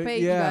 Yeah, You know, top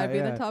 8. yeah, You gotta be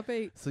in yeah. the top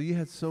 8. So you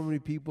had so many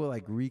people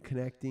like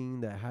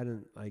reconnecting that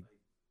hadn't like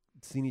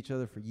seen each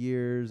other for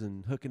years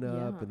and hooking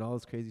up Yeah. and all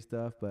this crazy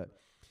stuff. But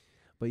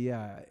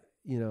yeah,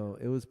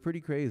 it was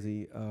pretty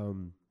crazy.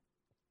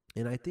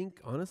 And I think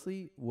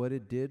honestly, what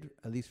it did,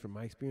 at least from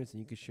my experience, and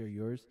you could share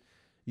yours,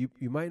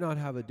 you might not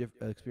have a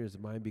different experience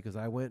of mine because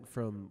I went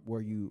from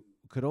where you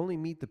could only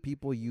meet the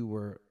people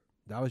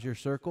that was your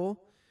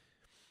circle,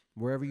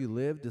 wherever you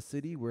lived, the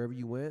city, wherever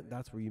you went,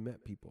 that's where you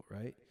met people,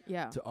 right?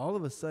 Yeah. To all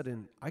of a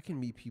sudden, I can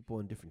meet people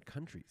in different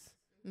countries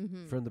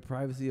Mm-hmm. from the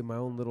privacy of my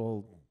own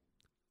little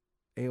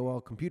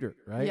AOL computer,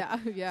 right? Yeah,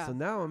 yeah. So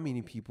now I'm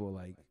meeting people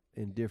like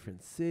in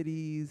different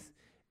cities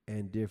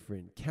and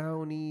different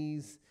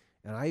counties.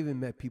 And I even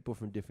met people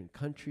from different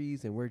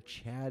countries, and we're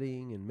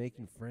chatting and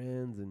making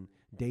friends and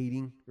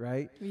dating,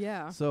 right?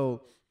 Yeah.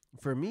 So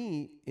for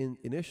me,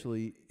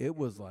 initially, it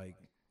was like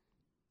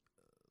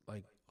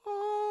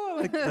oh,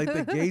 like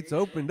the gates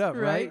opened up,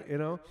 right?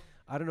 Right.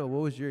 I don't know.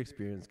 What was your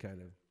experience,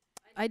 kind of?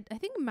 I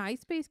think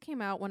MySpace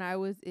came out when I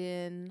was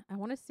in, I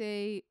want to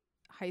say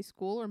high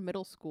school or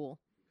middle school.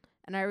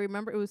 And I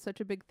remember it was such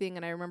a big thing.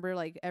 And I remember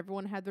like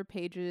everyone had their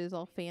pages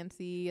all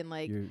fancy and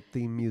like, Your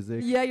theme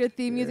music. yeah, your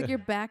theme music, Yeah. your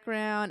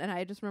background. And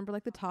I just remember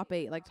like the top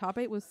 8. Like top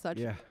 8 was such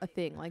Yeah. a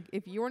thing. Like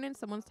if you weren't in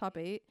someone's top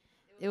 8,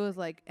 it was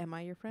like, am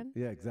I your friend?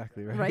 Yeah,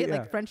 exactly. Right. Right? Yeah.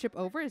 Like friendship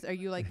over? Are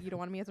you like, you don't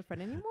want me as a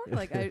friend anymore?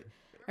 Like I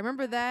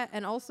remember that.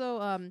 And also,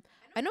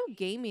 I know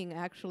gaming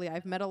actually.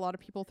 I've met a lot of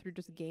people through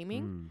just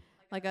gaming. Mm.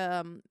 Like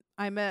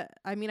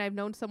I've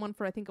known someone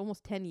for I think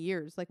almost 10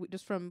 years. Like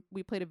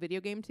we played a video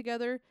game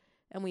together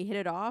and we hit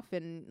it off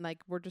and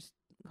like we're just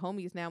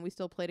homies now and we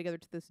still play together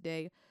to this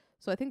day.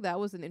 So I think that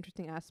was an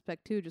interesting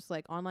aspect too, just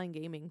like online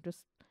gaming,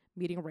 just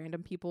meeting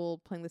random people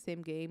playing the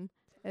same game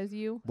as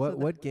you.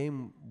 What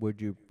game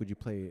would you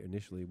play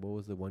initially? What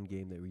was the one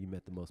game that you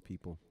met the most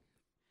people?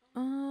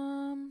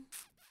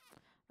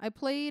 I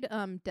played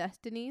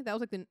Destiny. That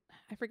was like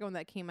I forget when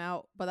that came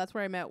out, but that's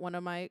where I met one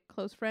of my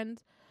close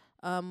friends.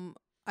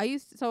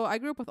 I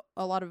grew up with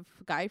a lot of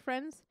guy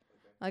friends.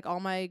 Like all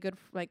my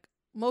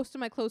most of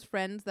my close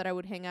friends that I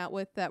would hang out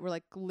with that were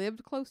like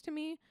lived close to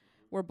me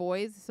were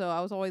boys. So I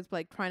was always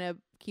like trying to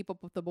keep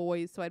up with the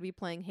boys. So I'd be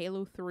playing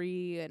Halo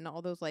 3 and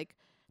all those like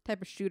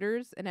type of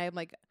shooters. And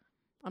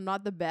I'm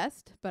not the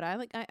best, but I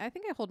think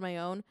I hold my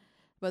own.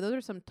 But those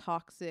are some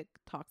toxic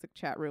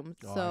chat rooms.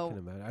 Oh, So I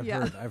can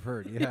imagine. I've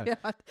heard. Yeah.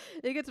 yeah,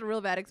 it gets real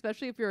bad,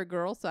 especially if you're a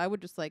girl. So I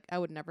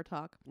would never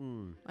talk.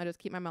 Mm. I just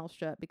keep my mouth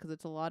shut because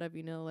it's a lot of,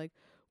 like,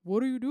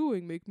 what are you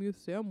doing? Make me a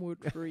sandwich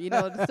or,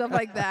 stuff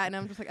like that. And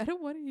I'm just like, I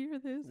don't want to hear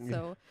this.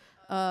 So,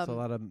 So a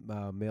lot of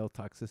male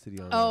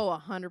toxicity on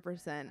oh,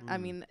 100%. I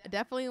Mm. mean,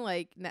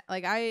 definitely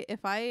if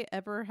I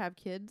ever have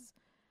kids,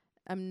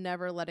 I'm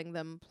never letting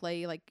them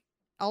play. Like,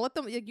 I'll let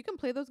them, you can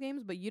play those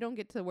games, but you don't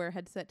get to wear a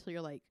headset till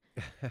you're like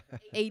that.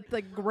 8,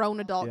 like grown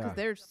adult, because Yeah.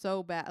 they're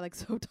so bad, like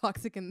so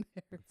toxic in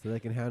there. So they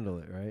can handle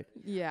it, right?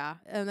 Yeah.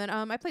 And then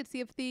I played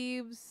Sea of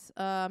Thieves.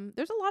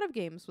 There's a lot of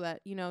games that,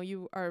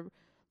 you are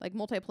like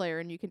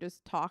multiplayer and you can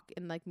just talk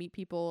and like meet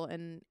people.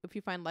 And if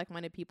you find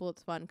like-minded people,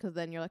 it's fun because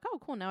then you're like, oh,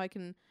 cool. Now I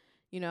can,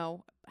 I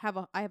have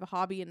a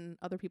hobby and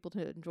other people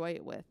to enjoy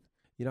it with.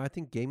 I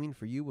think gaming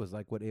for you was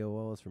like what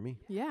AOL is for me.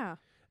 Yeah.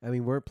 I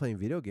mean, we weren't playing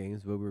video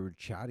games, but we were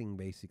chatting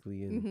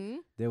basically, and Mm-hmm.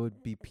 there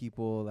would be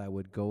people that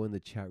would go in the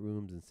chat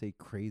rooms and say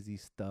crazy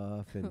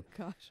stuff, and Oh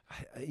gosh.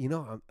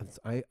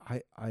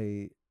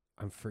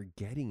 I'm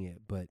forgetting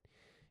it, but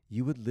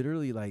you would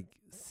literally like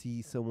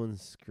see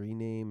someone's screen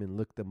name and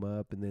look them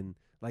up, and then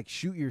like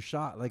shoot your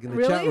shot, like in the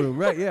Really? chat room,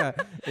 right? Yeah.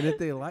 And if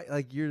they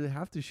like you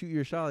have to shoot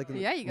your shot, like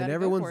Yeah, you when gotta go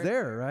everyone's for it.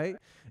 there, right?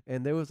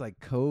 And there was like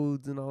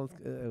codes and all.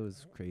 It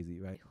was crazy,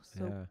 right?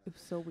 It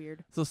was so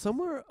weird. So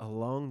somewhere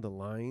along the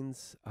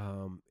lines,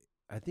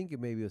 I think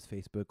maybe it was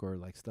Facebook or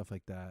like stuff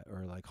like that,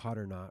 or like Hot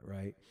or Not,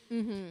 right?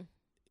 Mm-hmm.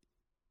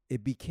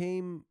 It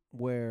became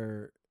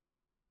where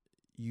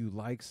you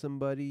like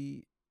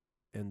somebody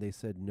and they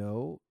said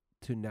no,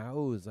 to now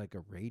it was like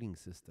a rating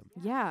system.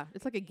 Yeah,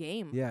 it's like a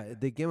game. Yeah,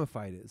 they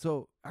gamified it.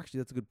 So actually,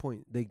 that's a good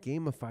point. They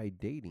gamified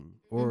dating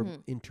or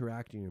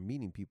interacting or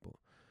meeting people,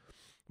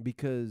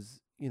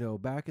 because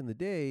back in the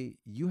day,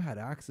 you had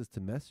access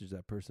to message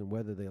that person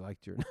whether they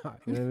liked you or not.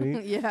 You know what I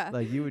mean? Yeah.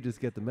 Like you would just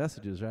get the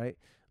messages, right?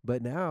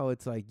 But now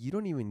it's like you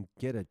don't even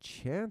get a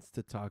chance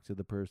to talk to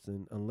the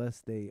person unless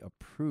they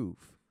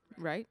approve,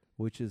 Right.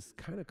 which is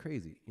kind of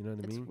crazy. You know what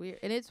I It's mean? weird.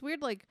 And it's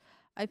weird, like,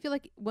 I feel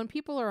like when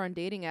people are on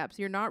dating apps,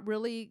 you're not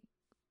really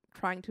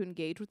trying to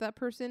engage with that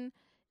person.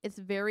 It's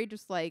very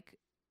just like,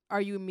 are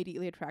you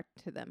immediately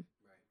attracted to them?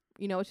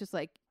 Right. It's just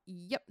like,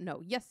 yep,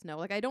 no, yes, no.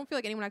 Like, I don't feel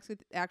like anyone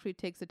actually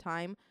takes the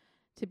time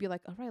to be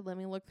like, all right, let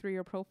me look through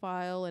your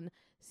profile and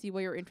see what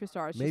your interests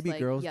are. It's Maybe just like,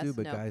 girls yes, do,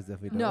 but no. guys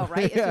definitely No, don't.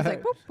 right? It's just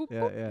like, boop, boop,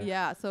 Yeah, boop.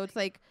 yeah. So it's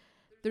like,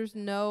 there's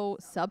no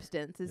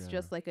substance. It's Yeah.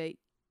 just like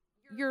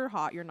you're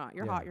hot, you're not.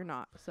 You're Yeah. hot, you're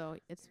not. So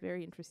it's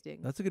very interesting.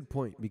 That's a good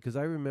point, because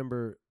I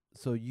remember.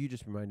 So you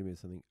just reminded me of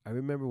something. I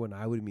remember when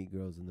I would meet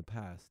girls in the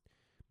past,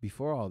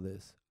 before all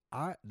this,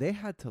 they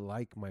had to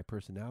like my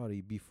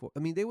personality before. I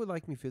mean, they would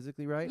like me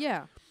physically, right?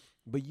 Yeah.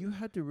 But you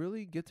had to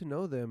really get to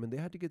know them, and they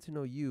had to get to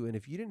know you. And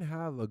if you didn't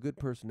have a good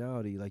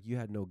personality, like, you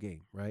had no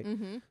game, right?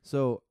 Mm-hmm.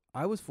 So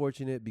I was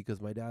fortunate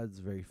because my dad's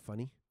very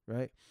funny,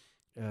 right?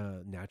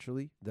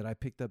 Naturally, that I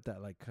picked up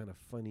that like kind of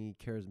funny,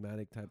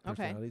 charismatic type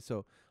personality.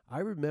 So I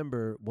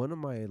remember one of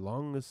my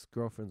longest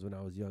girlfriends when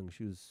I was young.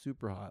 She was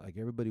super hot, like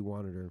everybody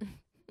wanted her.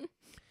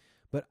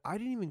 But I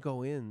didn't even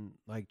go in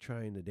like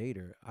trying to date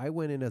her. I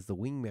went in as the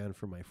wingman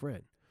for my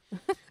friend.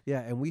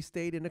 Yeah, and we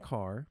stayed in a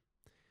car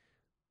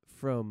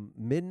from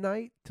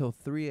midnight till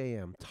 3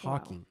 a.m.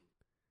 talking. Wow.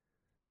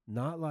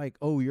 Not like,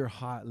 oh, you're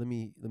hot, let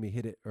me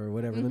hit it or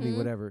whatever, let me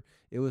whatever.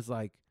 It was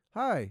like,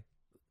 hi,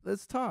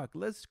 let's talk,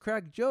 let's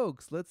crack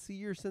jokes, let's see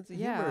your sense of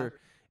humor.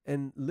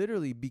 And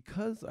literally,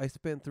 because I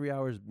spent 3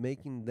 hours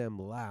making them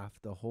laugh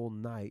the whole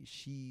night,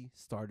 she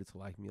started to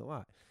like me a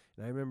lot.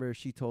 And I remember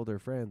she told her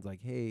friends,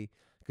 like, hey,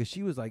 because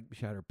she was like,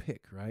 she had her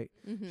pick, right?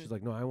 Mm-hmm. She's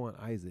like, no, I want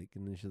Isaac.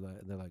 And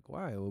then they're like,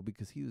 why? Well,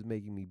 because he was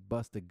making me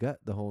bust a gut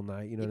the whole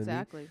night. You know what I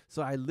mean? Exactly.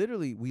 So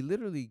we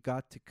literally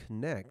got to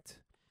connect,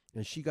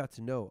 and she got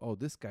to know, oh,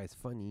 this guy's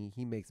funny,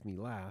 he makes me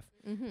laugh,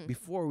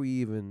 before we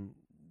even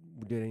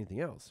did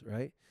anything else,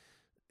 right?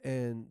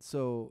 And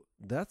so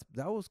that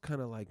was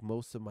kind of like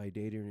most of my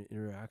dating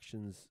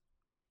interactions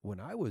when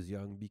I was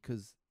young,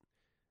 because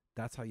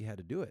that's how you had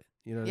to do it.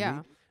 You know what I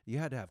mean? You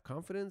had to have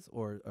confidence,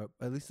 or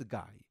at least a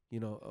guy,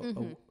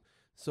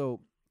 so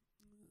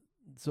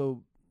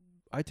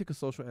I took a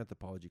social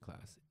anthropology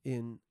class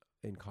in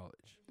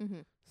college.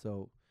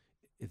 So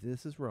if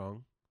this is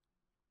wrong,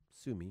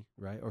 sue me,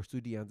 right? Or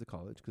sue De Anza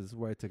College, because this is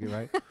where I took it,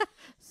 right?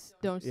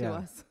 Don't sue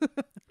us.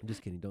 I'm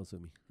just kidding. Don't sue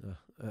me.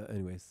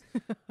 Anyways,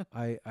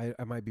 I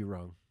might be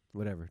wrong.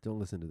 Whatever. Don't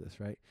listen to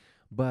this, right?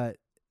 But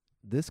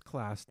this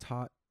class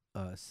taught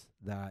us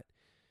that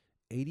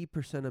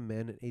 80% of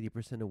men and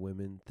 80% of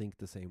women think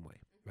the same way,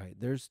 right?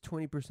 There's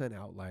 20%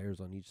 outliers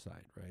on each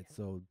side, right?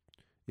 So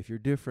if you're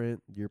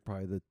different, you're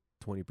probably the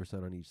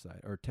 20% on each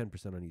side, or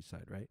 10% on each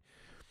side, right?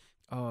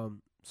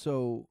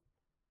 So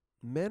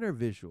men are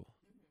visual,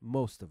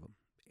 most of them.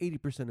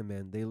 80% of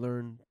men, they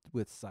learn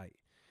with sight.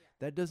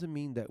 That doesn't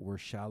mean that we're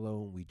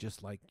shallow and we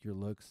just like your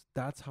looks.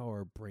 That's how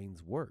our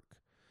brains work.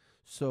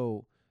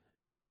 So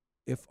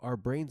if our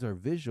brains are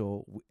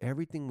visual,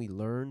 everything we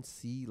learn,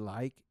 see,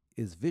 like,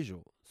 is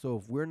visual. So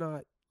if we're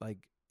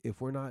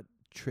not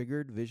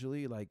triggered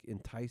visually, like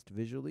enticed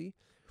visually,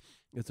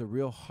 it's a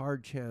real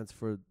hard chance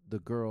for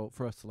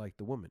us to like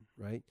the woman,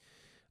 right?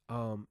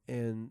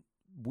 And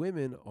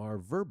women are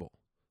verbal.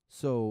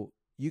 So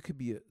you could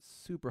be a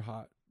super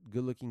hot,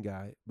 good-looking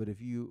guy, but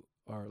if you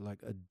are like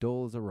a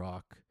dull as a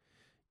rock,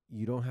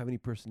 you don't have any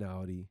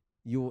personality,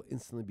 you will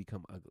instantly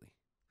become ugly.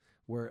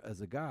 Whereas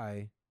a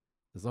guy,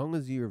 as long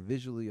as you're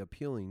visually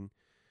appealing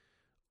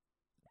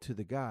to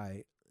the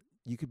guy,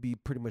 you could be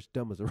pretty much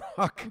dumb as a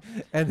rock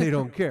and they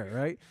don't care,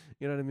 right?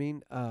 You know what I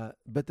mean?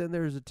 But then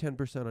there's a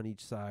 10% on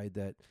each side,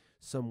 that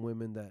some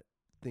women that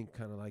think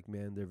kind of like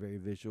men, they're very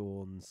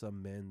visual, and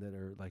some men that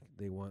are like,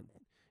 they want,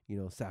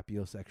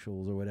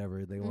 sapiosexuals or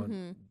whatever, they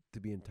want to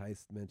be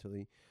enticed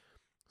mentally.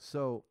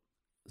 So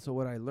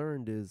what I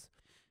learned is,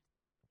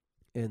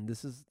 and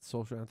this is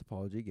social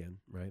anthropology again,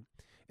 right?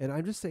 And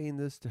I'm just saying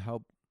this to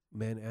help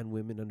men and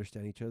women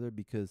understand each other,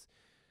 because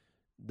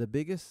the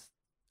biggest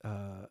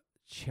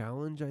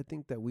challenge I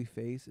think that we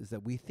face is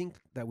that we think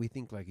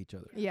like each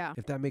other. Yeah.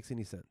 If that makes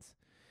any sense.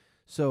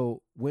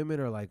 So women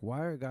are like,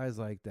 why are guys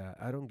like that?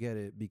 I don't get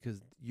it,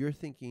 because you're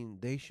thinking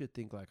they should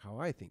think like how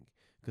I think,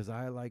 because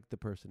I like the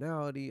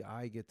personality,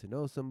 I get to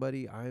know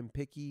somebody, I'm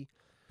picky.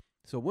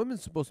 So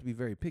women's supposed to be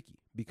very picky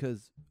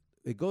because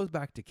it goes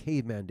back to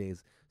caveman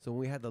days. So when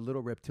we had the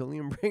little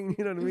reptilian brain,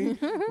 you know what I mean,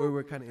 where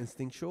we're kind of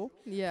instinctual.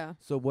 Yeah.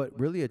 So what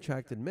really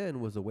attracted men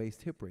was a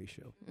waist hip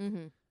ratio,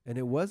 Mm-hmm. and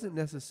it wasn't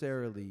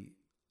necessarily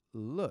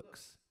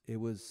looks. It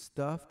was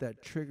stuff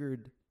that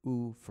triggered,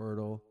 ooh,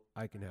 fertile.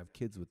 I can have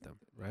kids with them,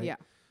 right? Yeah.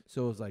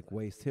 So it was like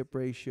waist hip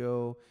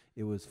ratio.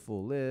 It was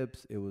full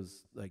lips. It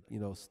was like,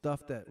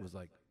 stuff that was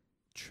like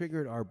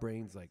triggered our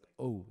brains like,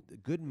 oh, the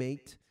good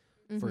mate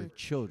for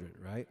children,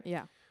 right?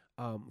 Yeah.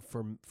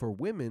 For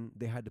women,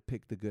 they had to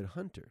pick the good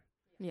hunter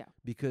Yeah.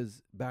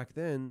 because back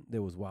then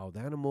there was wild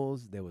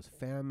animals, there was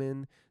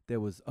famine, there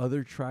was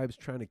other tribes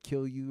trying to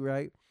kill you,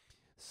 right?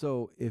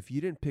 So if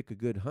you didn't pick a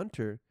good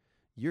hunter,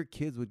 your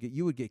kids would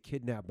get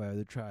kidnapped by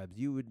other tribes.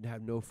 You would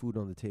have no food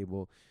on the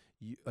table.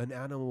 An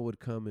animal would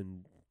come,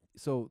 and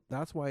so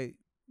that's why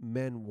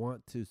men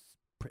want to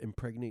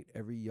impregnate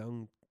every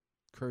young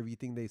curvy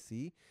thing they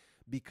see,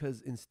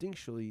 because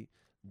instinctually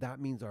that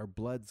means our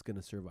blood's going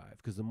to survive,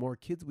 because the more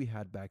kids we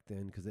had back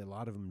then, because a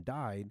lot of them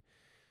died,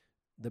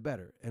 the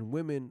better. And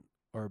women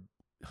are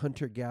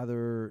hunter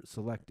gatherer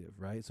selective,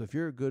 right? So if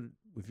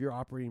you're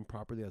operating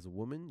properly as a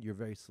woman, you're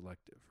very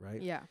selective,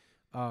 right? Yeah.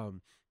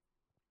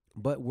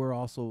 But we're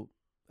also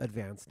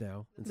advanced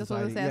now in That's what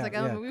I was society. saying.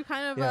 It's like, we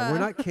kind of, we're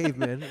not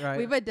cavemen, right?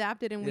 we've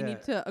adapted and we Yeah.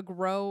 need to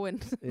grow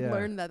and Yeah.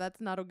 learn that that's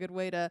not a good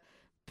way to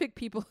pick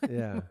people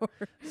Yeah.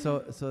 anymore. So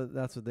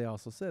that's what they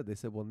also said. They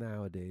said, well,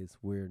 nowadays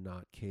we're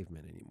not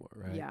cavemen anymore,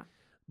 right? Yeah.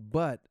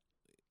 But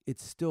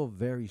it's still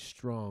very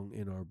strong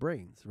in our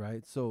brains,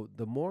 right? So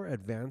the more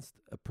advanced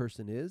a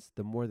person is,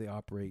 the more they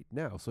operate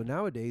now. So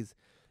nowadays,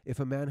 if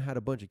a man had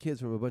a bunch of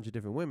kids from a bunch of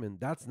different women,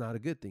 that's not a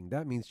good thing.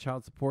 That means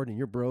child support and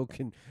you're broke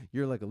and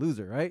you're like a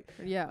loser, right?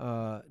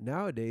 Yeah.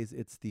 Nowadays,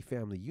 it's the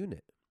family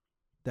unit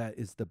that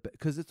is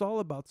because it's all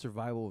about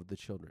survival of the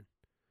children.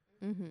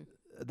 Mm-hmm.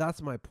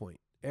 That's my point.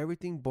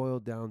 Everything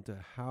boiled down to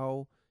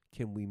how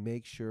can we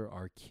make sure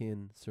our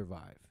kin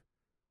survive,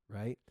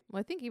 right? Well,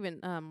 I think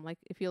even like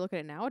if you look at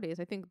it nowadays,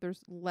 I think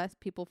there's less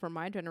people from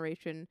my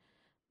generation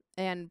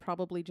and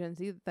probably Gen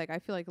Z. Like I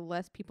feel like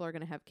less people are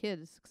going to have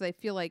kids, because I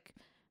feel like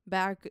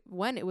back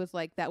when it was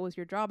like that was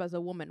your job as a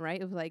woman, right?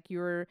 It was like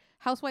you're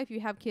housewife, you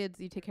have kids,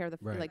 you take care of the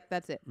Right. like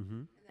that's it.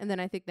 Mm-hmm. And then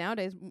I think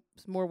nowadays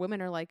more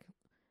women are like,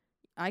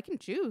 I can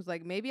choose.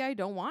 Like maybe I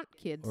don't want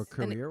kids. Or And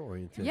career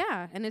oriented.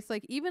 yeah, and it's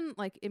like even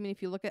like I mean,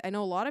 if you look at, I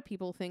know a lot of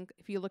people think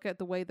if you look at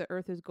the way the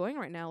Earth is going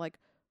right now, like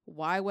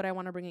why would I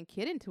want to bring a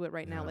kid into it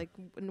right now? Yeah. Like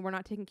we're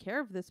not taking care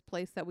of this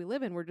place that we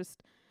live in. We're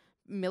just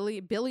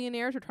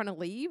billionaires are trying to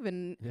leave,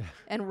 and Yeah.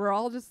 and we're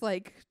all just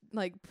like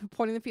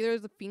pointing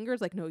the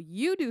fingers like, no,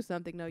 you do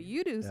something, no,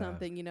 you do Yeah.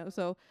 something, you know.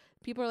 So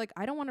people are like,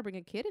 I don't want to bring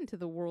a kid into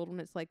the world when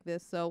it's like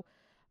this. So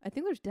I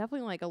think there's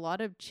definitely like a lot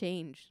of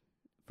change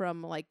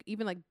from like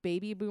even like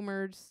baby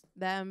boomers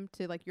them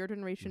to like your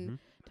generation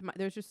Mhm. to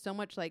there's just so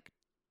much like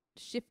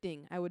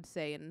shifting, I would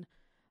say.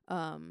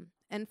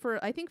 And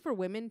for I think for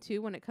women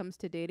too, when it comes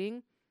to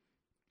dating,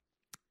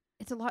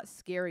 it's a lot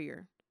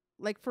scarier.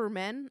 Like for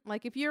men,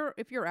 like if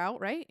you're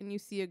out, right, and you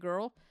see a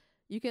girl,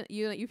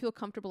 you feel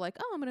comfortable like,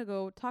 oh, I'm gonna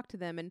go talk to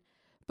them. And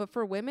but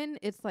for women,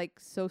 it's like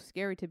so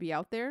scary to be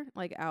out there,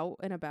 like out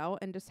and about,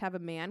 and just have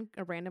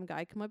a random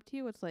guy come up to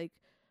you. It's like,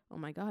 oh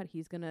my God,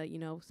 he's gonna,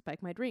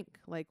 spike my drink.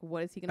 Like,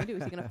 what is he gonna do?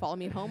 Is he gonna follow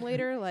me home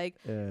later? Like,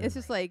 it's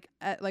just like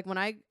when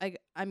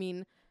I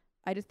mean,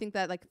 I just think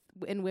that like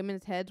in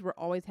women's heads, we're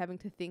always having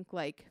to think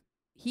like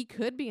he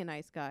could be a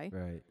nice guy.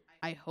 Right.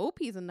 I hope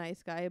he's a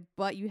nice guy,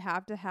 but you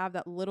have to have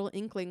that little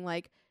inkling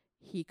like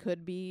he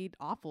could be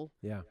awful.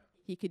 Yeah.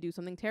 He could do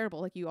something terrible.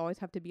 Like you always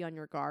have to be on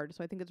your guard.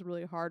 So I think it's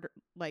really hard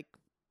like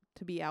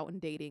to be out and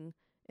dating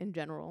in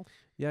general.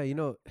 Yeah,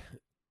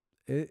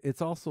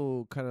 it's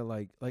also kind of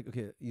like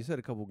okay, you said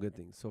a couple good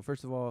things. So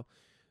first of all,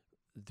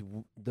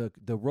 the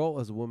role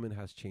as a woman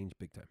has changed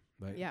big time,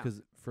 right? Yeah.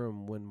 Because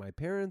from when my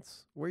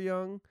parents were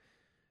young,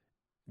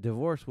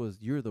 divorce was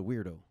you're the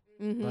weirdo.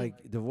 Mm-hmm.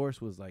 Like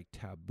divorce was like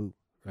taboo,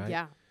 right?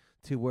 Yeah.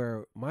 To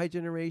where my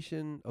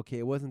generation, okay,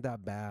 it wasn't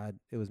that bad.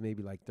 It was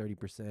maybe like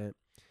 30%.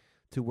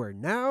 To where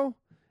now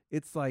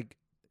it's like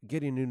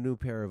getting a new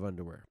pair of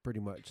underwear, pretty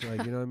much.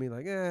 Like, you know what I mean?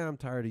 Like, I'm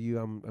tired of you.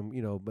 I'm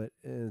but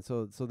and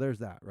so there's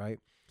that, right?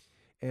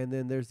 And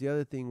then there's the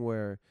other thing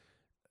where,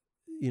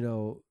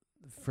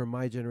 from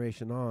my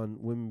generation on,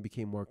 women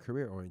became more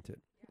career oriented.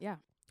 Yeah.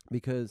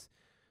 Because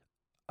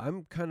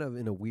I'm kind of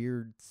in a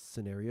weird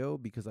scenario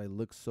because I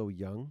look so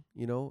young,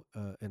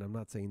 and I'm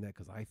not saying that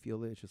because I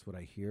feel it. It's just what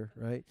I hear,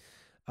 right?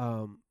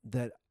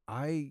 That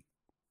I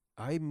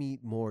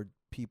meet more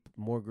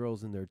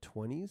girls in their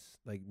 20s,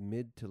 like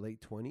mid to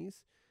late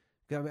 20s.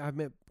 I mean, I've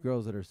met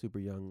girls that are super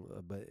young,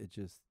 but it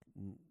just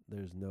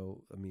there's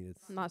no. I mean,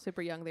 it's Not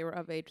super young. They were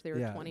of age. They were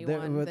yeah.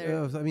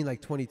 21. I mean,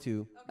 like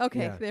 22. Okay,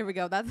 yeah. there we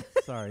go. That's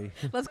Sorry.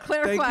 let's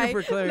clarify. Thank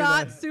you for clarifying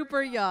Not that.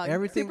 super young.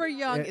 Everything- super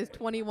young is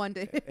 21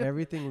 to him.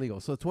 Everything legal.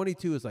 So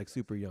 22 is like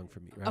super young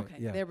for me, right? Okay,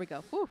 Yeah. there we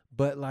go. Whew.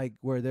 But like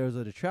where there's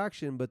an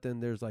attraction, but then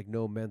there's like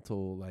no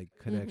mental like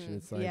connection. Mhm,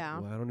 It's like, yeah.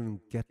 well, I don't even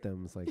get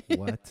them. It's like,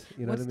 what?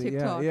 You know What's what I mean?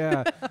 TikTok?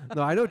 Yeah, yeah.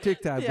 No, I know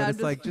TikTok, Yeah, but I'm it's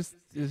just like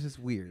it's just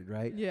weird,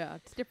 right? Yeah,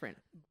 it's different.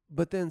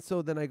 But then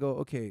I go,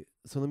 okay,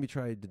 so let me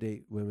try to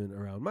date women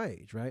around my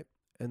age, right?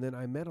 And then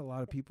I met a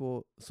lot of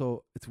people.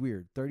 So it's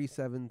weird.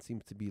 37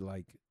 seems to be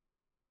like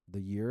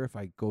the year if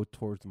I go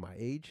towards my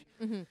age,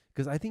 Mm-hmm.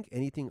 because I think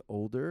anything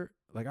older,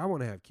 like I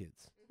want to have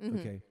kids, Mm-hmm.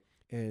 okay?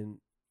 And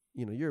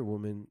you know, you're a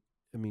woman.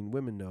 I mean,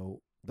 women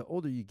know the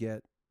older you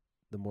get,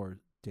 the more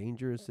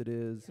dangerous it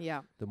is.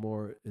 Yeah, The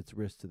more it's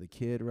risk to the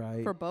kid,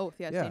 right? for both.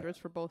 Yeah, it's Yeah. dangerous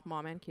for both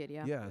mom and kid.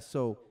 Yeah. Yeah.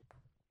 So,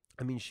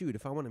 I mean, shoot,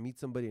 if I want to meet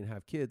somebody and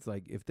have kids,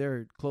 like if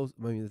they're close,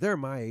 I mean, if they're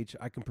my age,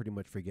 I can pretty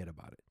much forget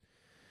about it.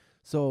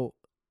 So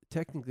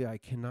technically, I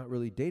cannot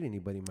really date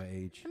anybody my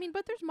age. I mean,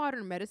 but there's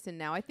modern medicine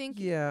now. I think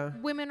Yeah,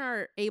 women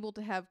are able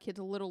to have kids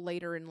a little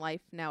later in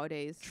life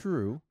nowadays.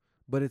 true,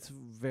 but it's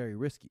very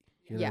risky.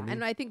 You know Yeah, what I mean?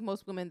 and I think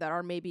most women that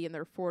are maybe in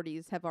their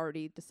 40s have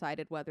already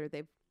decided whether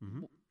they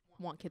Mhm.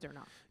 want kids or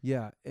not.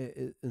 Yeah,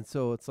 and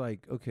so it's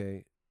like,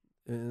 okay,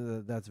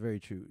 that's very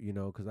true, you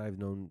know, because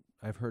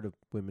I've heard of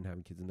women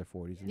having kids in their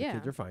 40s and the Yeah.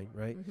 kids are fine,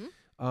 right?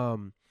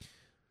 Mm-hmm.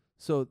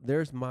 So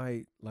there's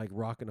my like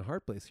rock and a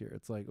hard place here.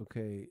 It's like,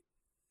 okay,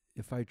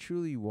 if I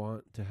truly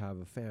want to have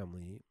a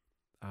family,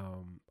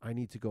 I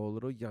need to go a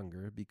little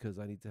younger because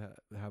I need to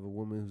have a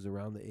woman who's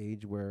around the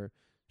age where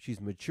she's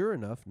mature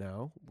enough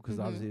now, because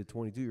Mhm. obviously a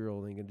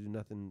 22-year-old ain't gonna do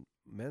nothing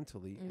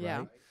mentally, Yeah.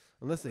 right?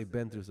 Unless they've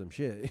been through some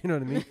shit, you know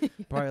what I mean?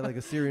 Probably like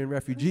a Syrian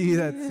refugee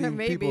that's seen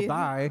people Maybe.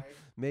 die.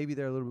 Maybe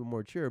they're a little bit more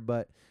mature,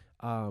 but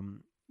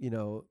you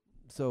know,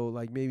 so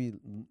like maybe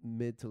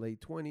mid to late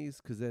 20s,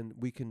 because then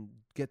we can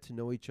get to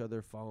know each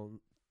other, fall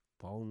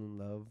in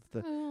love,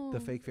 the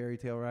fake fairy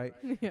tale, right?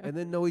 Yeah. And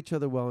then know each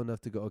other well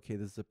enough to go, okay,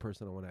 this is a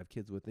person I want to have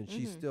kids with, and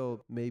she's Mhm.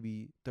 still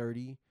maybe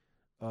 30,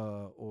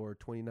 or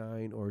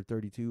 29 or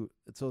 32,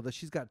 so that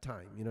she's got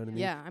time. You know what I mean?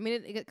 Yeah, I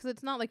mean, because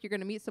it's not like you're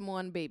gonna meet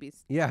someone,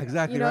 babies. Yeah,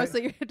 exactly. You know, right? so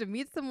you have to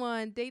meet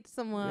someone, date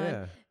someone,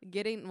 Yeah.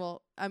 getting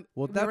Well, we've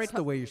already that's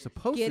the way you're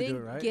supposed to do it,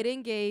 right? get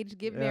engaged,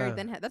 get Yeah. married.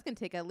 Then that's gonna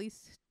take at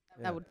least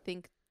Yeah. I would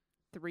think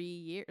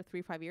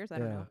 5 years. I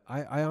don't know.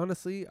 I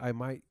honestly, I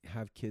might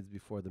have kids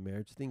before the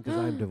marriage thing because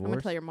I'm I'm gonna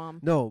divorced. tell your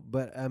mom. No,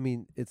 but I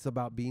mean, it's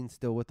about being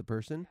still with the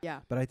person. Yeah.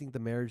 But I think the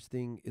marriage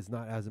thing is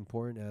not as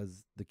important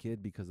as the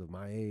kid because of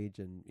my age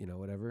and, you know,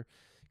 whatever.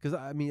 Because,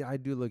 I mean, I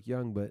do look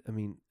young, but, I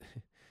mean,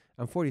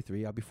 I'm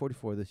 43. I'll be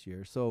 44 this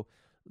year. So,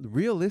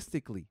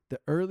 realistically, the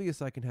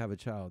earliest I can have a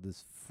child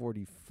is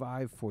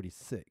 45,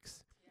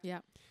 46.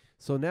 Yeah.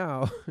 So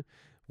now,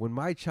 when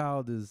my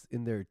child is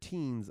in their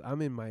teens,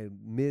 I'm in my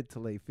mid to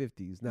late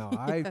 50s. Now,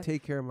 I Yeah.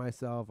 take care of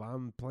myself.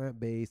 I'm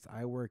plant-based.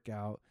 I work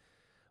out.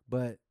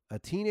 But a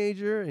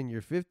teenager in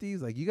your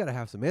 50s, like, you got to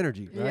have some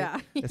energy, right?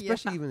 Yeah.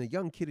 Especially even a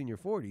young kid in your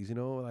 40s, you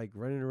know, like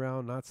running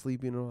around, not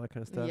sleeping and all that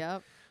kind of stuff.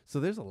 Yep. So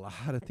there's a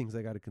lot of things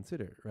I got to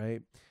consider,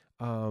 right?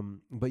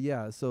 But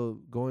yeah,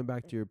 so going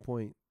back to your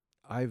point,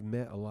 I've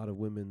met a lot of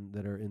women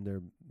that are in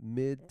their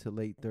mid to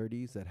late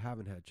 30s that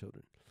haven't had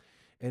children.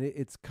 And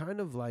it's kind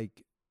of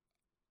like,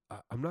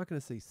 I'm not going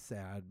to say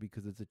sad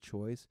because it's a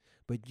choice,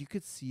 but you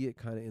could see it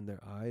kind of in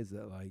their eyes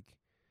that like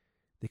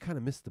they kind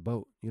of missed the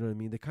boat. You know what I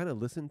mean? They kind of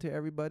listened to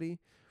everybody.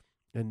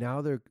 And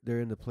now they're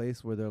in the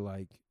place where they're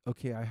like,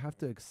 okay, I have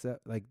to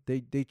accept, like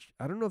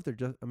I don't know if they're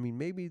just, I mean,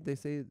 maybe they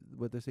say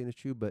what they're saying is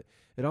true, but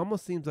it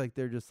almost seems like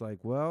they're just like,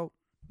 well,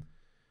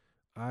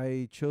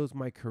 I chose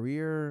my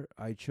career.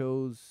 I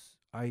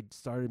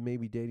started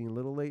maybe dating a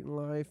little late in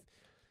life.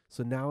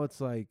 So now it's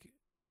like,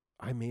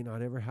 I may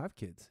not ever have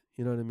kids.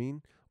 You know what I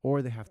mean?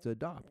 Or they have to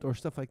adopt or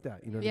stuff like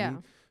that. You know what I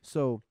mean?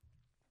 So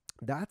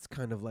that's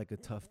kind of like a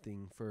tough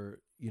thing for,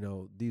 you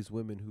know, these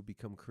women who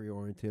become career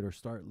oriented or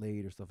start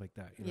late or stuff like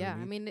that. You know what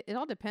I mean? it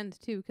all depends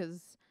too,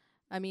 because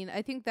I mean,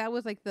 I think that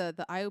was like the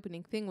eye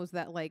opening thing was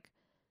that like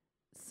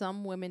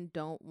some women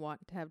don't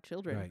want to have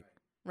children, Right.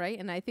 right?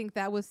 And I think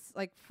that was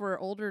like for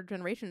older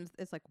generations,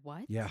 it's like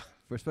what? Yeah.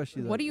 For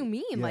especially What do you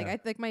mean? Like yeah. I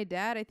think my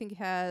dad, I think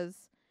he has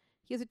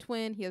a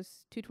twin. He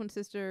has 2 twin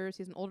sisters.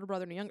 He has an older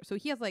brother and a younger. So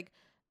he has like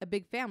a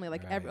big family.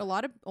 Like Right. a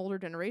lot of older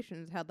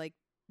generations had like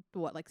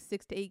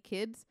 6 to 8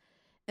 kids.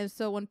 And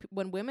so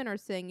when women are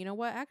saying, you know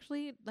what,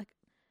 actually, like,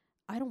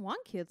 I don't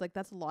want kids, like,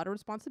 that's a lot of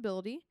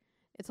responsibility.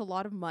 It's a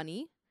lot of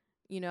money,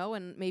 you know,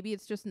 and maybe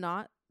it's just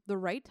not the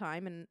right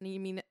time. And I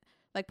mean,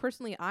 like,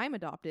 personally, I'm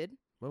adopted.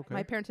 Okay.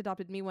 My parents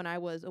adopted me when I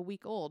was a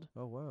week old.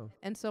 Oh, wow.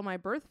 And so my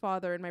birth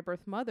father and my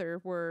birth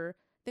mother I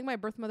think my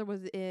birth mother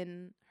was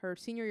in her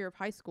senior year of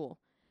high school,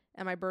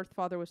 and my birth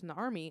father was in the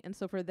army. And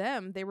so for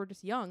them, they were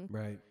just young.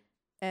 Right.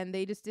 And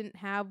they just didn't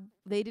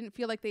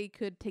feel like they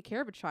could take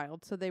care of a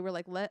child. So they were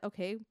like,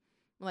 okay,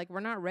 like,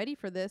 we're not ready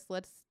for this.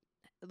 Let's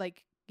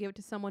like give it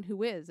to someone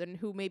who is, and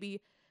who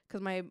maybe,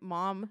 because my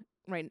mom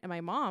right, and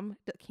my mom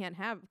can't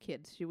have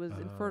kids. She was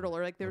infertile,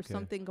 or like there was okay.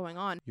 something going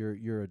on.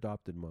 Your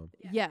adopted mom.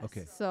 Yes.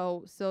 Okay.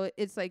 So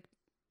it's like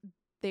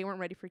they weren't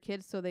ready for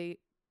kids, so they,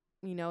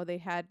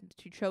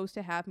 she chose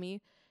to have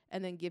me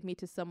and then give me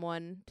to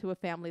a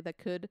family that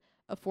could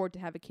afford to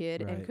have a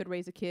kid and Right. could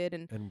raise a kid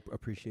And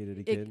appreciated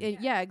a kid.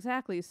 yeah,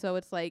 exactly. So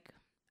it's like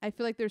I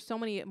feel like there's so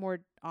many more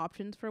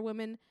options for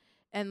women,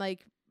 and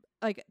like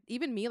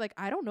even me, like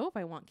I don't know if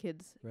I want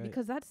kids Right.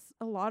 because that's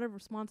a lot of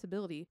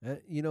responsibility.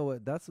 You know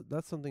what? That's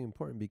something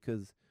important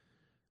because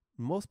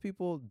most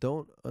people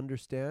don't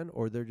understand,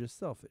 or they're just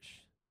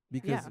selfish.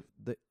 Because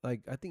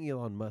like I think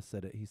Elon Musk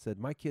said it. He said,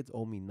 "My kids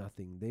owe me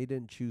nothing. They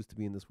didn't choose to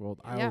be in this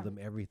world. I owe them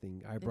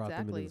everything. I brought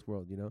them into this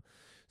world." You know,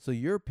 so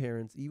your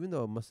parents, even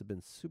though it must have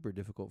been super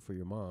difficult for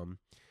your mom,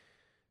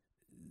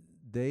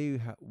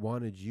 they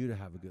wanted you to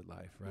have a good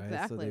life, right?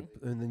 Exactly.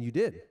 So and then you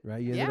did,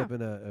 right? You ended up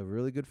in a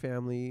really good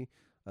family,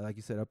 like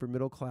you said, upper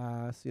middle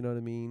class. You know what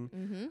I mean?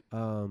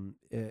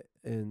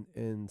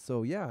 And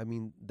so yeah, I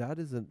mean that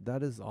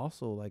is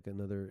also like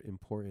another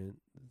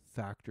important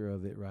factor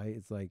of it, right?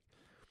 It's like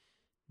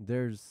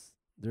there's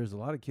a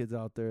lot of kids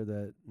out there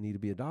that need to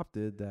be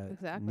adopted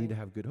that need to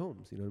have good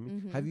homes. You know what I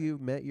mean? Have you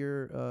met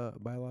your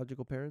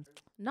biological parents?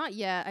 Not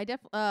yet.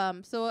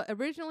 So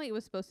originally it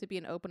was supposed to be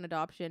an open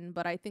adoption,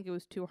 but I think it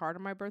was too hard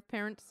on my birth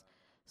parents,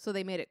 so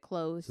they made it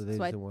closed. So they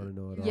didn't want to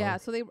know at all. Yeah,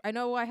 so I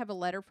know I have a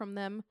letter from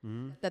them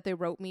Mm-hmm. that they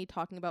wrote me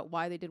talking about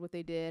why they did what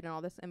they did and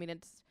all this. I mean,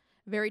 it's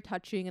very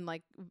touching, and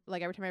like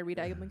every time I read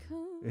it, I'm like,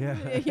 oh.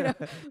 Yeah.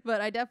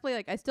 But I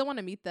definitely I still want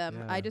to meet them.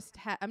 Yeah. I just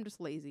I'm just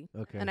lazy,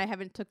 Okay. and I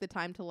haven't took the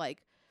time to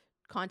like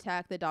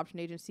contact the adoption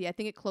agency. I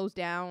think it closed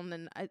down,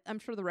 and I'm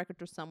sure the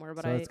records are somewhere.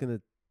 But so it's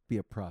gonna be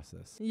a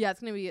process. Yeah,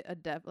 it's gonna be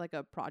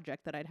a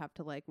project that I'd have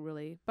to like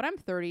really. But I'm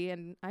 30,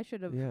 and I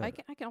should have. Yeah. I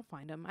can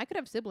find them. I could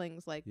have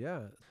siblings. Like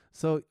Yeah.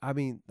 So I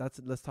mean,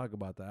 let's talk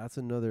about that. That's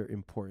another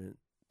important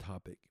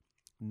topic.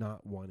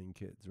 Not wanting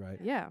kids, right?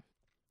 yeah,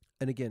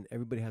 And again,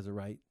 everybody has a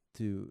right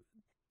to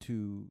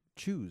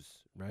choose,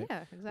 right?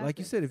 yeah, exactly. Like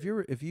you said, if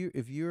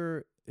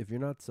you're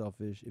not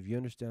selfish, if you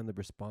understand the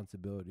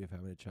responsibility of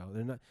having a child,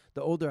 and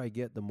the older I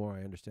get, the more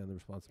I understand the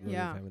responsibility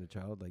of having a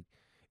child. Like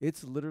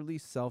it's literally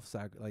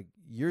self-sacrifice. Like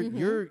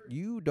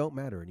you don't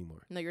matter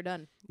anymore. No, you're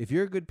done. If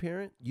you're a good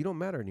parent, you don't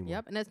matter anymore.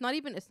 Yep, and it's not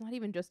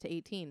even just to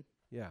 18.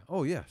 Yeah.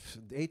 Oh yeah.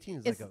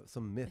 18 is like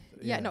some myth.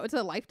 Yeah, no, it's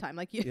a lifetime.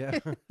 Like you. Yeah.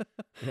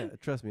 Yeah.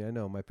 Trust me, I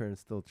know. My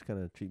parents still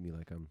kind of treat me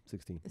like I'm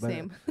 16. But,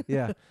 Same.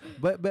 yeah.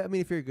 But I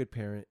mean, if you're a good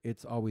parent,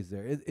 it's always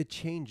there. It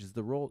changes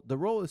the role. The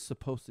role is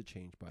supposed to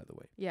change, by the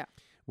way. Yeah.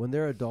 When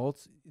they're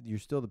adults, you're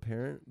still the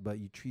parent, but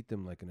you treat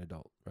them like an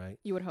adult, right?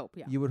 You would hope.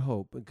 Yeah. You would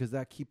hope, because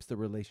that keeps the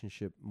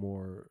relationship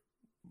more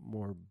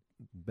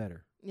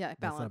better. Yeah.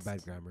 Balanced. That's not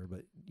bad grammar,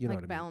 but you know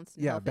like what balanced. I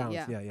mean. Yeah, Healthy,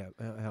 balanced.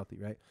 Yeah. Healthy,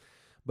 right?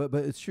 But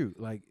it's true.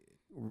 Like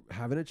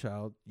having a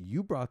child,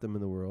 you brought them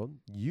in the world.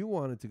 You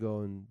wanted to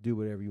go and do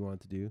whatever you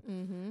wanted to do.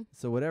 Mm-hmm.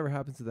 So whatever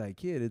happens to that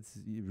kid, it's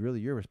really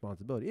your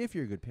responsibility if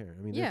you're a good parent.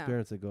 I mean, there's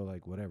parents that go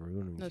like, whatever, we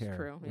don't even That's care,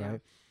 true, right? yeah.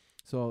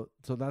 So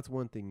that's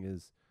one thing,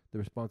 is the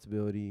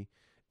responsibility.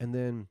 And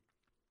then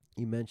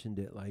you mentioned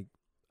it, like,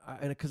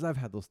 and because I've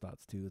had those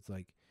thoughts too. It's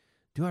like,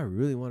 do I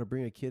really want to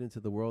bring a kid into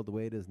the world the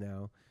way it is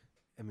now?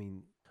 I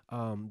mean,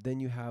 then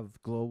you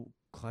have global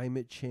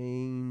climate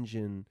change,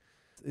 and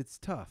it's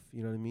tough.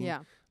 You know what I mean?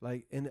 Yeah.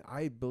 Like, and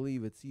I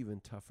believe it's even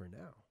tougher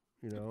now.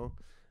 You know?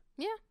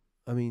 Yeah.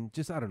 I mean,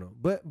 just I don't know.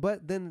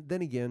 But then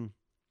again,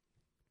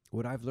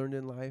 what I've learned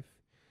in life,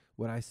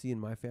 what I see in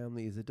my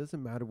family, is it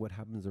doesn't matter what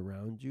happens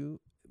around you.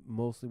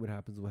 Mostly what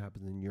happens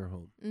in your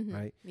home,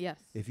 right? Yes.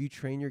 If you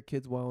train your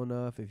kids well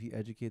enough, if you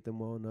educate them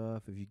well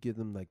enough, if you give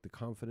them like the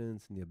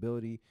confidence and the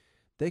ability,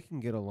 they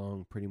can get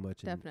along pretty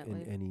much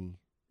in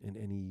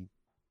any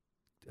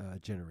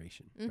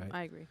generation, right?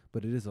 I agree.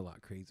 But it is a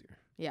lot crazier.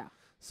 Yeah.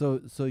 So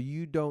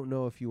you don't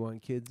know if you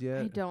want kids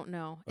yet? I don't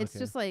know. It's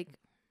Okay. just like,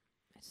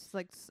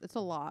 it's a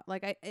lot.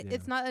 Like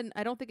it's not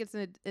I don't think it's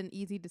an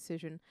easy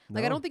decision.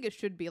 Like I No? don't think it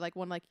should be like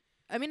one, like,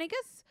 I mean, I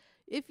guess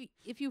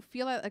if you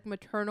feel like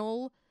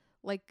maternal,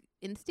 like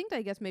instinct,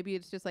 I guess maybe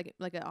it's just like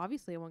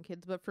obviously I want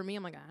kids, but for me,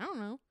 I'm like, I don't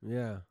know.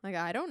 Yeah. Like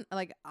I don't,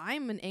 like,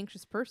 I'm an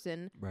anxious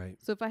person. Right.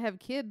 So if I have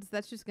kids,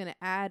 that's just going to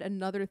add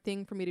another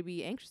thing for me to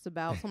be anxious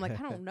about. So I'm like,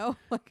 I don't know.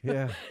 Like,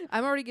 Yeah.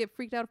 I'm already get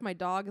freaked out if my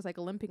dog is like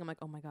limping. I'm like,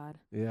 oh my God.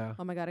 Yeah.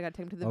 Oh my God, I got to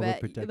take him to the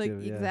vet. Like,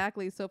 Overprotective, yeah.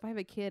 exactly. So if I have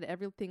a kid,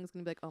 everything's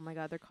going to be like, oh my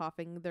God, they're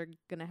coughing. They're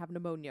going to have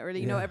pneumonia. Or,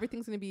 you know, Yeah.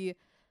 everything's going to be,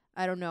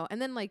 I don't know.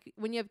 And then like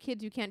when you have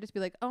kids, you can't just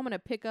be like, oh, I'm going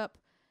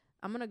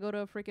to go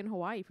to freaking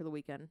Hawaii for the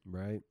weekend.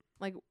 Right.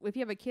 Like if you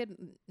have a kid,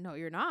 no,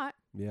 you're not.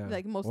 Yeah.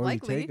 Like most or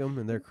likely. you take them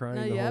and they're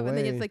crying the yeah, whole but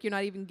way. then it's like you're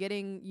not even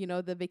getting, you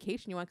know, the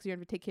vacation you want because you're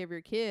going to take care of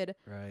your kid.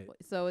 Right.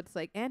 So it's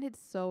like, and it's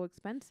so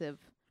expensive.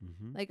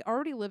 Mm-hmm. Like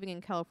already living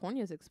in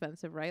California is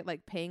expensive, right?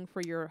 Like paying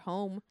for your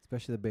home.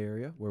 Especially the Bay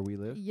Area where we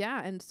live.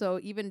 Yeah, and so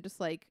even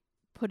just like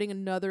putting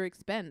another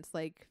expense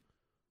like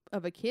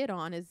of a kid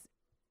on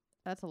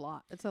that's a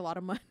lot. It's a lot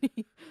of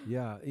money.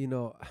 Yeah, you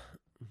know,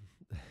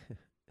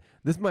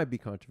 this might be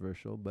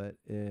controversial, but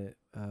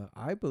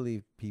I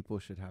believe people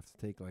should have to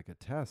take like a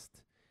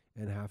test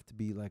and have to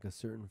be like a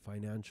certain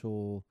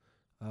financial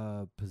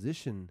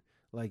position.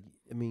 Like,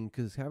 I mean,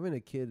 because having a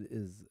kid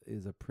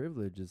is a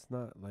privilege. It's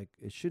not like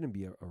it shouldn't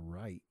be a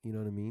right. You know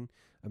what I mean?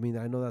 I mean,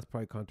 I know that's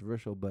probably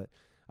controversial, but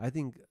I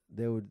think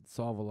they would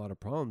solve a lot of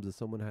problems if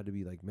someone had to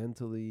be like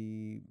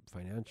mentally,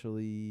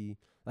 financially.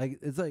 Like,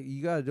 it's like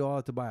you got to do all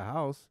that to buy a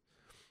house.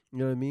 You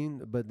know what I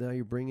mean? But now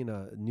you're bringing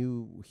a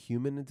new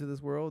human into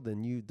this world,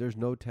 and there's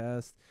no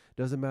test.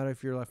 Doesn't matter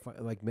if you're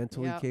like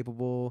mentally Yep.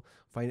 capable.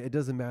 It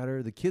doesn't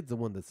matter. The kid's the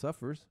one that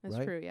suffers, That's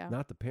right? true, yeah.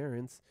 Not the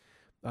parents.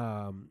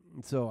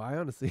 So I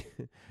honestly,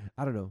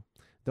 I don't know.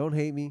 Don't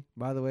hate me,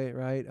 by the way,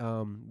 right?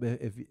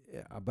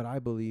 But I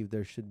believe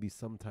there should be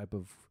some type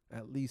of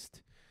at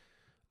least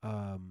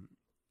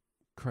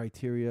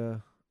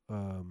criteria,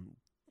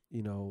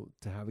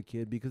 to have a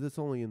kid, because it's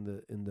only in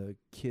the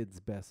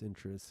kid's best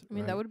interest. I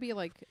mean, right? that would be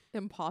like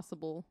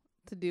impossible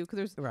to do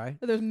because right.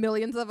 there's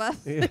millions of us.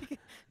 Yeah. Like,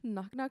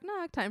 knock, knock,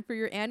 knock. Time for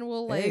your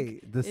annual like. Hey,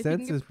 the if you can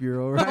Census get-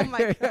 Bureau, right? Oh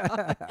my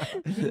god!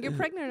 You can get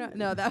pregnant or not?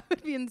 No, that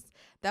would be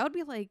that would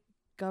be like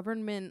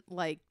government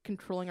like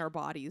controlling our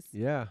bodies.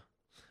 Yeah.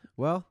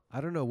 Well,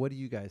 I don't know. What do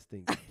you guys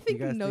think? I think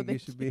you guys no, think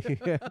it thank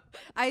should you. be?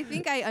 I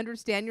think I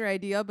understand your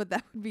idea, but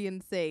that would be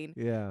insane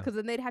Yeah. because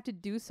then they'd have to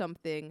do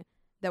something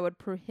that would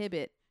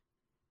prohibit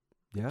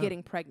Yeah. getting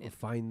Or pregnant.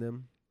 fine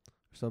them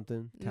or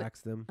something. N-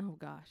 Tax them. Oh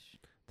gosh.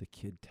 The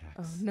kid tax.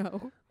 Oh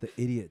no. The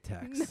idiot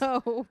tax.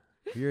 No.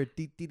 If you're a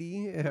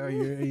TTD or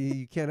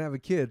you can't have a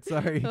kid.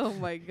 Sorry. Oh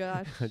my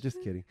gosh.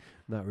 Just kidding.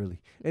 Not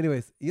really.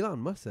 Anyways, Elon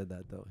Musk said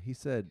that though. He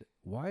said,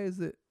 "Why is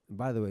it?"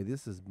 By the way,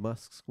 this is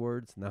Musk's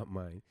words, not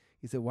mine.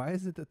 He said, "Why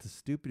is it that the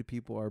stupid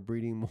people are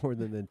breeding more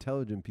than the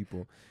intelligent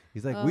people?"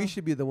 He's like, "We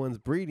should be the ones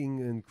breeding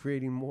and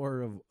creating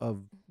more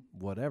of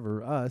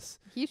whatever us."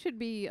 He should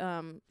be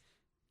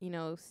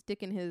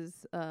sticking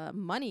his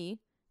money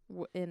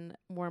in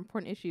more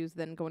important issues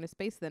than going to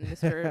space then,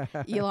 Mr.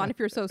 Elon. If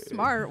you're so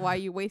smart, why are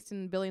you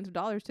wasting billions of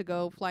dollars to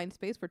go fly in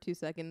space for 2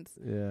 seconds?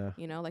 Yeah.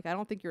 Like I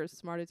don't think you're as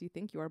smart as you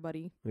think you are,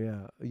 buddy.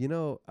 Yeah.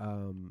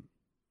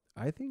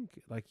 I think,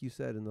 like you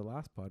said in the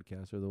last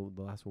podcast or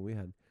the last one we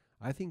had,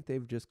 I think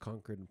they've just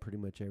conquered pretty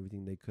much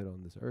everything they could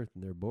on this earth,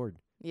 and they're bored.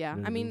 Yeah. You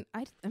know what I I mean,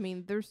 I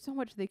mean, there's so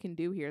much they can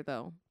do here,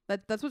 though.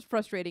 That's what's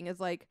frustrating is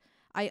like,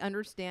 I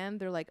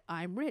understand they're like,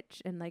 I'm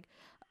rich and like,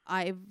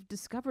 I've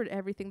discovered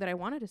everything that I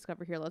want to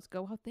discover here. Let's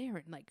go out there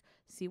and like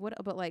see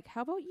but like,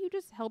 how about you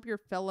just help your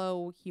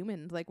fellow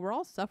humans? Like, we're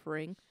all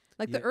suffering.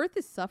 Like, the Yeah. earth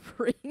is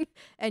suffering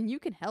and you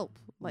can help.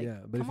 Like, yeah,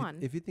 but come on.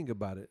 if you think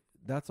about it,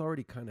 that's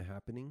already kind of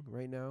happening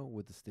right now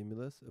with the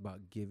stimulus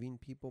about giving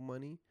people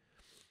money.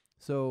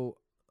 So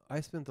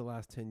I spent the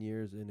last 10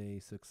 years in a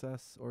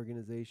success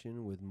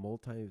organization with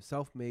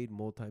self-made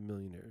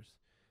multimillionaires,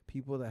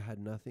 people that had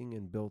nothing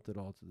and built it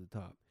all to the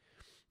top.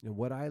 And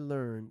what I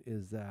learned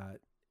is that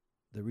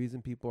the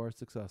reason people are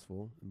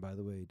successful, and by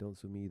the way, don't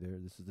sue me either,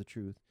 this is the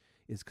truth,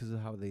 is because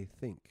of how they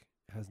think.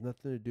 It has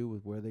nothing to do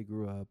with where they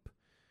grew up,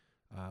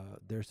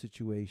 their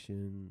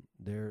situation,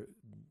 the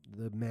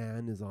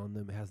man is on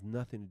them. It has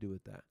nothing to do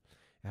with that.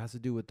 It has to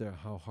do with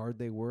how hard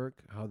they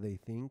work, how they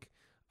think.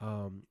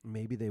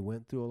 Maybe they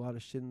went through a lot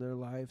of shit in their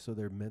life, so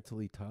they're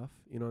mentally tough.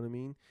 You know what I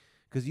mean?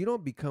 Because you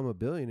don't become a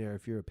billionaire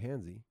if you're a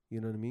pansy.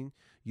 You know what I mean?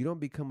 You don't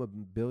become a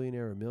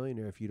billionaire or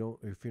millionaire if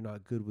you're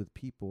not good with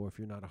people, or if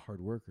you're not a hard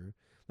worker.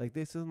 Like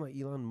they said, like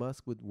Elon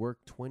Musk would work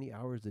 20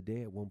 hours a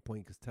day at one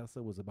point because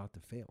Tesla was about to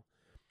fail.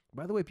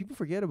 By the way, people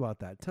forget about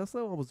that.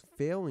 Tesla was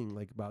failing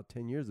like about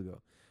 10 years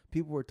ago.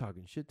 People were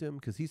talking shit to him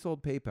because he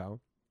sold PayPal,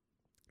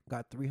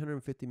 got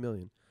 $350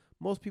 million.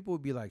 Most people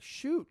would be like,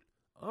 shoot,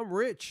 I'm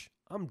rich.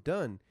 I'm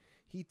done.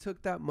 He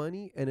took that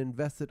money and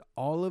invested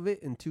all of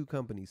it in two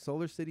companies,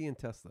 Solar City and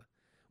Tesla.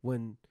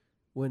 When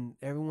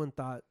everyone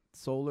thought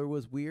solar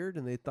was weird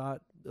and they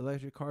thought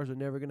electric cars are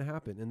never going to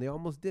happen, and they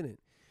almost didn't.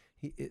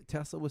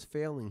 Tesla was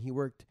failing. He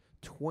worked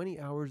 20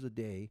 hours a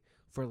day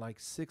for like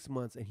 6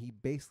 months, and he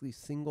basically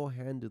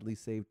single-handedly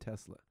saved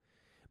Tesla.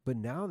 But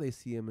now they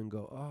see him and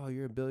go, oh,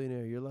 you're a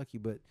billionaire, you're lucky.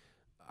 But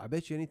I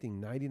bet you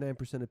anything,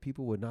 99% of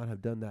people would not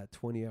have done that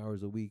 20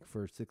 hours a week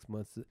for 6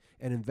 months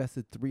and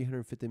invested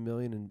 $350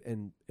 million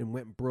and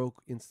went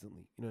broke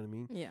instantly. You know what I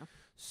mean? Yeah.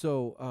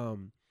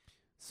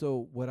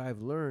 So what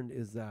I've learned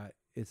is that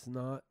it's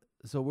not,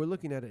 so we're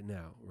looking at it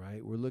now,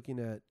 right? We're looking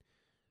at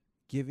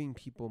giving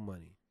people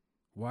money.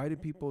 Why do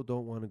people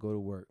don't want to go to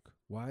work?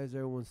 Why is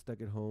everyone stuck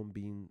at home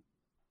being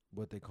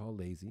what they call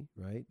lazy,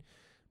 right?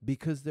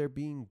 Because they're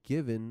being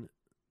given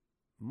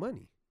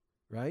money,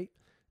 right?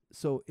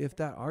 So if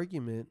that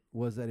argument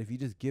was that if you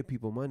just give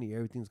people money,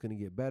 everything's going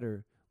to get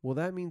better, well,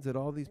 that means that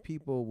all these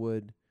people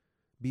would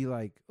be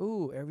like,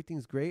 oh,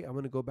 everything's great. I'm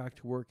going to go back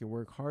to work and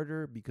work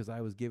harder because I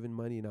was given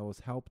money and I was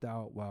helped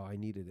out while I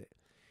needed it.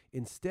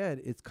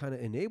 Instead, it's kind of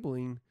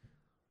enabling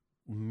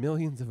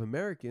millions of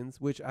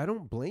Americans, which I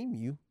don't blame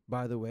you,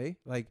 by the way.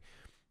 Like,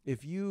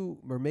 if you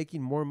are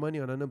making more money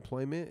on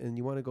unemployment and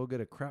you want to go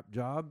get a crap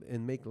job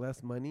and make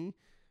less money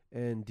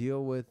and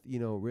deal with,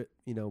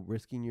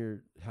 risking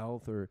your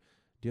health or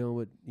dealing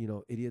with,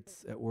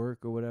 idiots at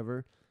work or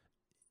whatever,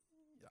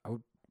 I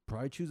would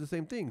probably choose the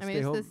same thing. I Stay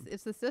mean, home.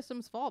 it's the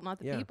system's fault, not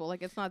the Yeah. people.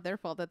 Like, it's not their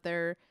fault that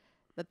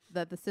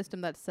that the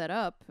system that's set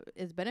up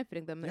is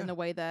benefiting them Yeah. in the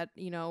way that,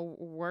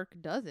 work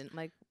doesn't.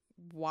 Like,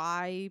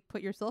 why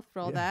put yourself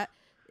through all Yeah. that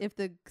if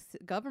the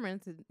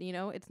government,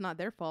 it's not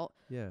their fault.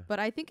 Yeah. But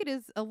I think it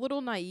is a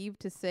little naive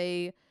to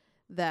say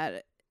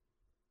that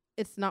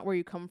it's not where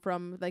you come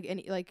from.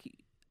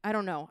 I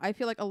don't know. I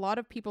feel like a lot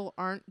of people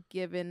aren't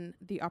given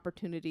the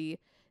opportunity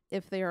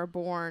if they are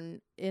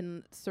born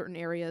in certain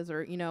areas,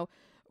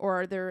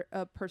 or they're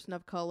a person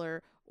of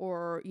color,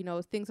 or,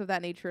 things of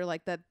that nature,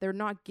 like that. They're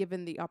not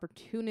given the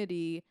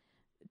opportunity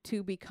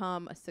to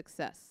become a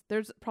success.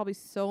 There's probably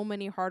so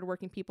many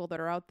hardworking people that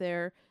are out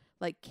there,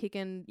 like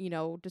kicking,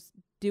 just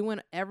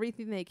doing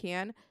everything they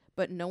can,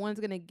 but no one's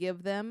going to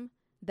give them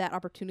that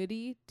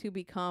opportunity to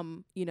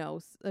become,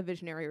 a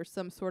visionary or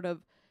some sort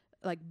of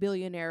like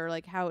billionaire,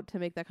 like how to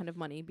make that kind of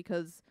money.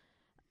 Because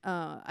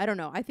I don't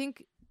know. I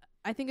think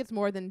it's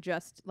more than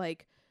just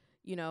like,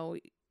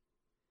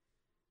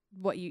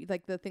 what you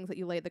like, the things that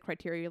you laid, the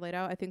criteria you laid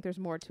out. I think there's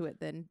more to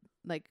it than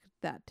like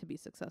that to be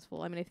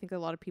successful. I mean, I think a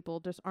lot of people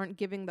just aren't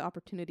giving the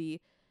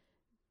opportunity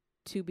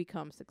to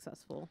become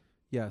successful.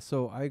 Yeah,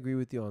 so I agree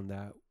with you on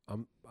that.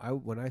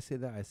 When I say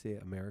that, I say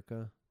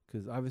America,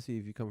 because obviously,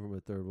 if you come from a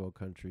third world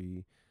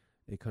country,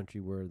 a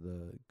country where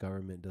the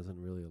government doesn't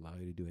really allow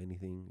you to do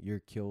anything, you're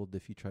killed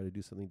if you try to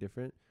do something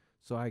different.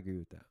 So I agree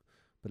with that.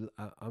 But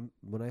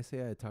when I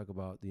say, I talk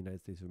about the United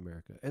States of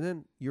America, and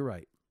then you're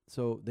right.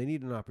 So they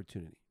need an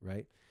opportunity,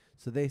 right?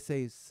 So they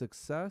say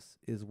success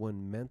is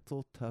when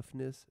mental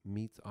toughness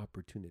meets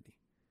opportunity.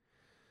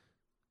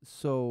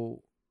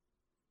 So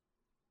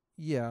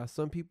yeah,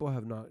 some people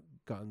have not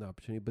gotten the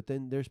opportunity, but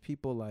then there's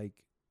people like,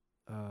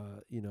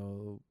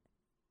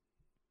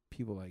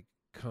 people like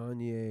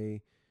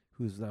Kanye,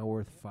 who's now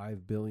worth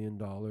 $5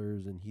 billion,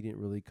 and he didn't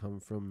really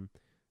come from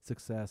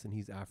success, and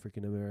he's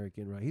African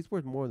American, right? He's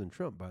worth more than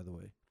Trump, by the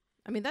way.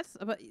 I mean,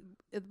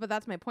 but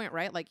that's my point,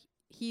 right? Like,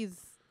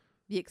 he's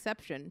the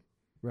exception.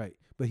 Right,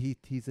 but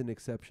he's an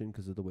exception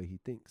because of the way he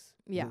thinks.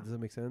 Yeah. Does that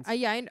make sense?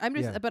 I'm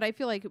just, Yeah. but I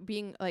feel like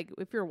being like,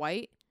 if you're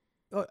white,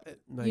 Oh,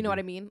 no, you know what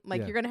I mean?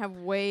 Like, Yeah. you're gonna have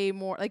way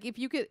more. Like, if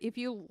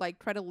you like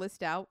try to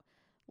list out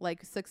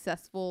like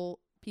successful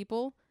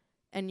people,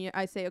 and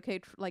I say, okay,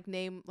 like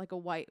name like a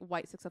white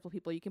successful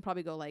people, you can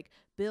probably go like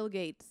Bill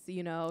Gates,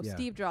 Yeah.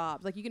 Steve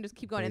Jobs. Like, you can just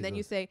keep going, and then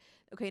you Bezos. say,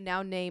 okay,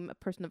 now name a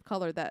person of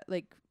color that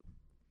like.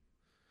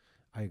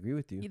 I agree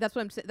with you. That's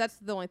what I'm saying. That's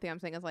the only thing I'm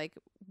saying is like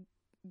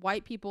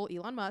white people,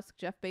 Elon Musk,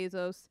 Jeff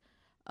Bezos,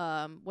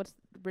 what's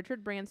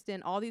Richard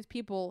Branson, all these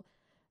people.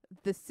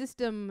 The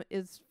system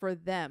is for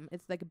them.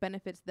 It's like it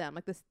benefits them.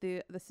 Like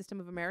the system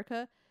of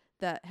America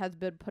that has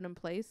been put in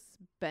place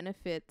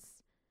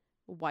benefits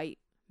white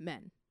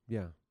men.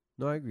 Yeah.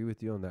 No, I agree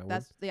with you on that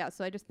one.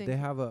 So I just think They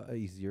have a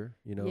easier,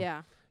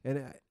 Yeah.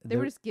 and They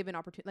were just given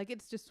opportunity. Like,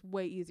 it's just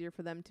way easier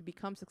for them to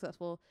become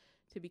successful,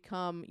 to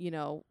become,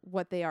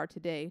 what they are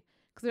today.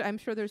 Because I'm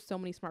sure there's so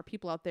many smart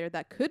people out there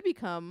that could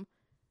become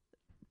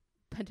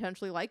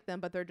potentially like them,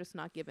 but they're just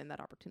not given that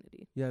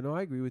opportunity. Yeah, no,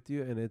 I agree with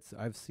you, and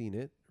I've seen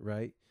it,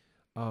 right?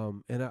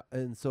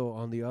 And so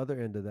on the other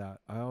end of that,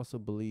 I also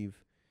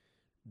believe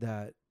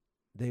that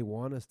they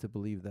want us to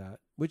believe that,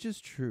 which is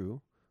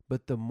true.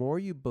 But the more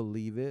you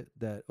believe it,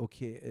 that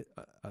okay,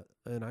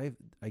 and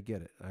I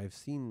get it. I've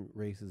seen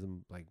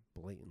racism like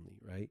blatantly,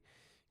 right?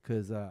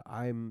 Because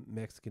I'm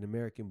Mexican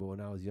American, but when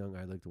I was young,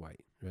 I looked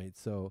white, right?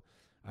 So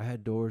I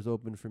had doors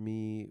open for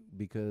me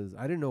because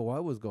I didn't know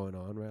what was going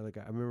on, right? Like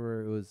I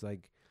remember it was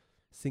like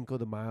Cinco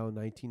de Mayo,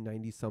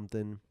 1990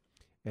 something,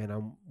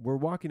 and we're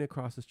walking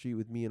across the street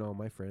with me and all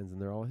my friends, and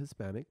they're all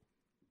Hispanic,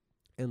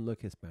 and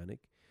look Hispanic,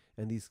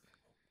 and these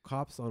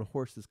cops on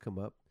horses come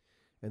up,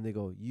 and they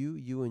go,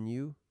 you, and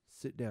you,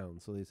 sit down.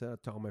 So they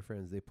said to all my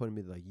friends, they pointed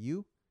me like,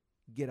 you,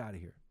 get out of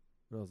here.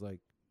 And I was like,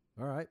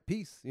 all right,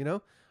 peace.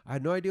 I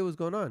had no idea what was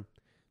going on.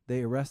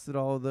 They arrested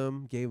all of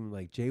them, gave them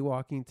like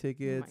jaywalking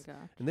tickets. Oh my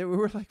God. And we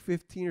were like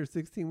 15 or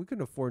 16. We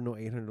couldn't afford no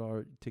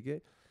 $800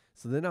 ticket.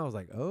 So then I was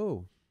like,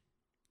 oh,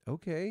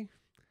 okay.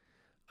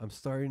 I'm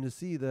starting to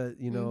see that,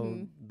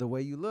 the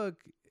way you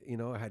look,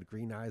 I had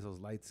green eyes. I was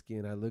light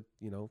skinned. I looked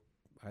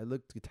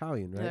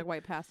Italian, right? Like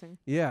white passing.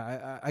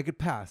 Yeah, I could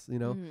pass,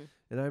 Mhm.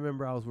 And I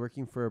remember I was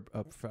working for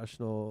a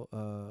professional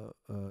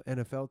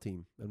NFL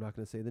team. I'm not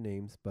going to say the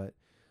names, but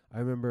I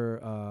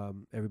remember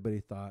everybody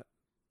thought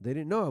they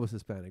didn't know I was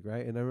Hispanic,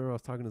 right? And I remember I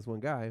was talking to this one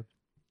guy,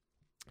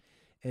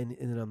 and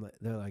then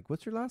they're like,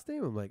 "What's your last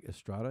name?" I'm like,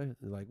 "Estrada."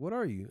 They're like, "What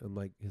are you?" I'm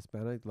like,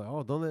 "Hispanic." Like,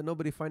 "Oh, don't let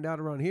nobody find out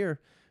around here."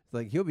 It's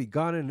like he'll be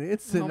gone in an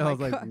instant. Oh And I my was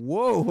like, God.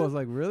 "Whoa!" I was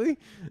like, "Really?"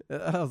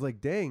 I was like,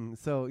 "Dang!"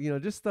 So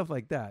just stuff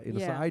like that. So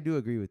Yeah. I do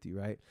agree with you,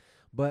 right?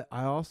 But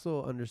I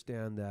also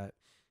understand that,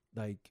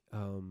 like,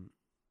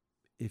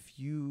 if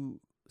you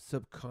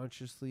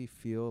subconsciously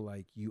feel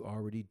like you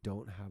already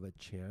don't have a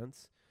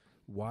chance,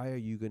 why are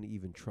you going to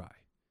even try?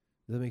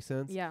 Does that make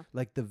sense? Yeah.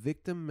 Like the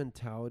victim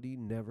mentality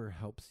never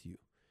helps you.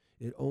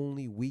 It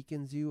only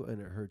weakens you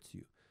and it hurts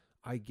you.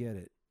 I get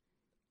it.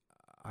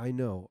 I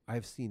know.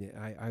 I've seen it.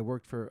 I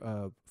worked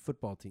for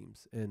football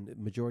teams and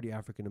majority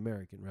African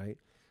American, right?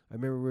 I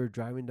remember we were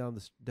driving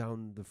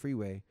down the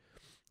freeway,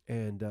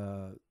 and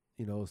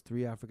you know, it was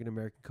 3 African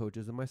American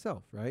coaches and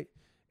myself, right?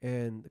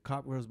 And the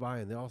cop goes by,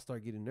 and they all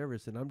start getting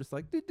nervous, and I'm just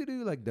like,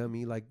 do like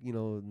dummy, like, you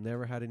know,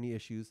 never had any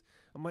issues.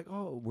 I'm like,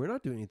 oh, we're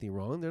not doing anything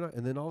wrong. They're not.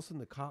 And then all of a sudden,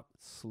 the cop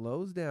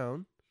slows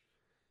down,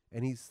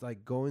 and he's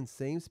like going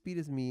same speed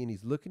as me, and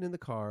he's looking in the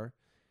car,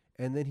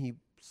 and then he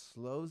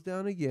slows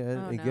down again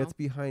and gets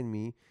behind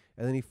me,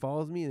 and then he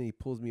follows me and he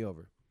pulls me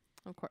over.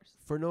 Of course.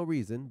 For no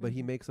reason, but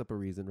he makes up a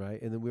reason,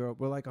 right? And then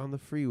we're like on the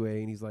freeway,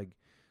 and he's like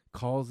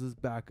calls us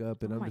back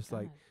up, and I'm just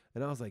like,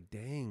 and I was like,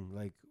 dang,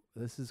 like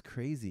this is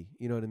crazy.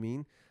 You know what I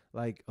mean?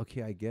 Like,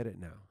 okay, I get it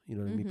now. You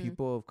know what I mean?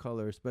 People of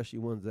color, especially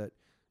ones that,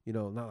 you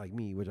know, not like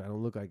me, which I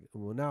don't look like.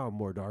 Well, now I'm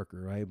more darker,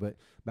 right? But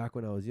back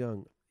when I was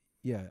young,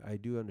 yeah, I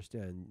do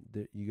understand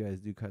that you guys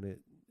do kind of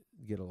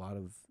get a lot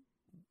of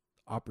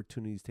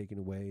opportunities taken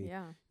away.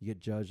 Yeah. You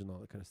get judged and all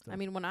that kind of stuff. I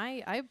mean, when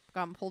I've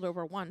gotten pulled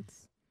over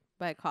once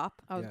by a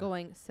cop, I was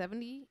going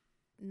 79,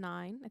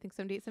 I think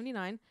 78,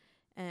 79.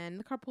 And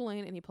the car pulled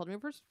in, and he pulled me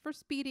over for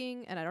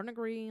speeding, and I don't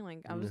agree.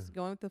 Like, I was just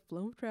going with the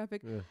flow of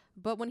traffic. Yeah.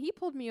 But when he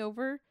pulled me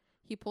over,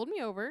 he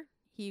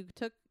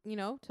took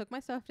my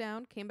stuff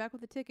down, came back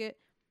with a ticket,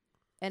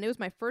 and it was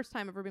my first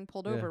time ever being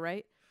pulled over,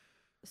 right?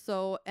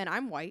 So, and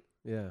I'm white.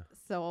 Yeah.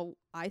 So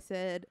I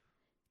said,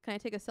 can I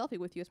take a selfie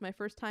with you? It's my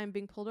first time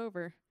being pulled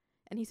over.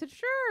 And he said,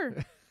 sure.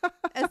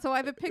 And so I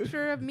have a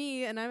picture of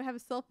me, and I have a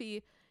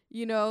selfie,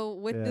 you know,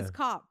 with this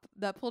cop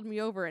that pulled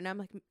me over. And I'm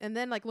like, and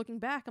then like looking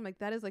back, I'm like,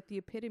 that is like the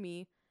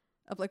epitome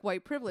of like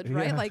white privilege,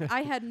 right? Yeah. Like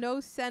I had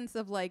no sense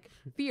of like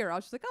fear. I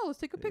was just like, oh, let's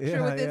take a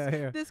picture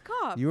with this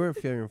cop. You weren't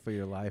fearing for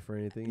your life or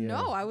anything.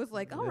 No, I was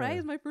like, all right,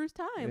 it's my first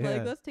time.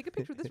 Like, let's take a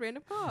picture with this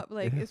random cop.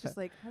 Like, it's just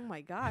like, oh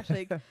my gosh,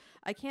 like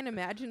I can't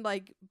imagine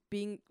like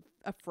being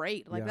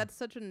afraid. Like that's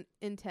such an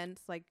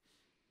intense, like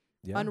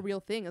unreal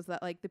thing, is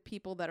that like the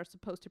people that are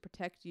supposed to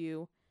protect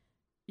you,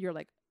 you're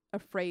like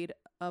afraid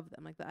of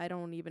them. Like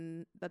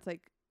that's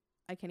like,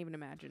 I can't even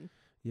imagine.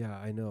 Yeah,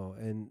 I know.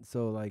 And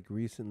so like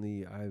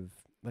recently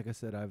like I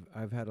said,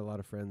 I've had a lot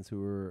of friends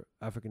who are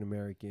African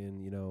American.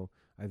 You know,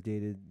 I've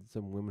dated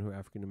some women who are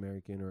African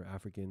American or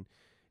African,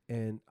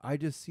 and I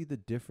just see the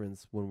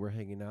difference when we're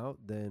hanging out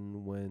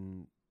than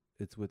when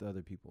it's with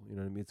other people. You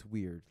know what I mean? It's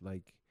weird.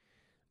 Like,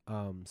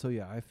 so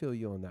yeah, I feel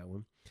you on that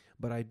one.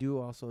 But I do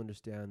also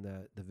understand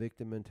that the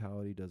victim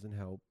mentality doesn't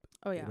help.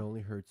 Oh yeah. It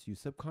only hurts you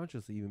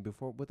subconsciously, even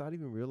without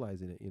even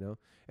realizing it, you know?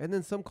 And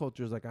then some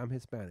cultures, like I'm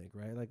Hispanic,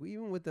 right? Like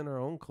even within our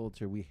own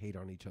culture, we hate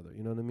on each other.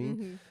 You know what I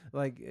mean?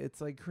 Like,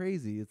 it's like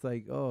crazy. It's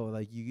like, oh,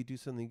 like you could do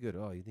something good.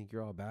 Oh, you think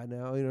you're all bad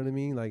now? You know what I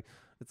mean? Like,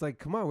 it's like,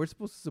 come on, we're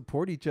supposed to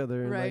support each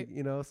other. And like,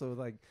 you know, so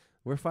like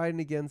we're fighting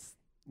against,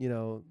 you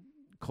know,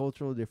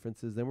 cultural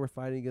differences, then we're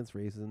fighting against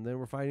racism, then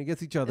we're fighting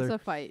against each other. It's a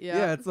fight,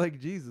 yeah. It's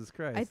like, Jesus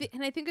Christ. I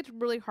think it's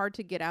really hard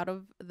to get out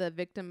of the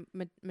victim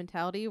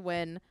mentality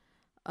when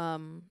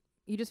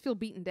you just feel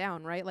beaten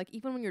down, right? Like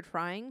even when you're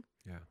trying,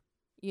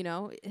 you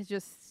know, it's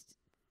just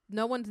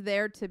no one's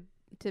there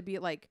to be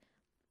like,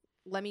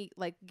 let me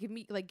like give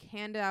me like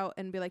hand out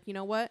and be like, you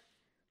know what,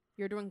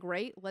 you're doing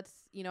great. Let's,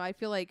 you know, I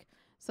feel like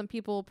some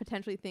people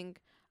potentially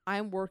think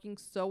I'm working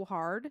so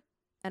hard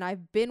and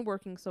I've been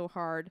working so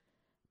hard,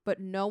 but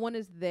no one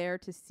is there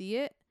to see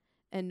it,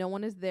 and no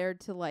one is there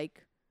to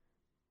like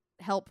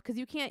help, because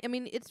you can't. I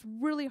mean, it's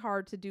really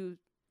hard to do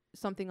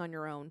something on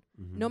your own,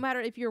 no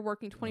matter if you're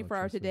working 24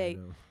 hours a day.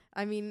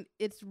 I mean,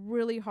 it's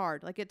really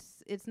hard. Like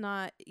it's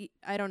not.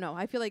 I don't know.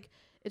 I feel like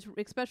it's,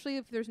 especially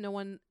if there's no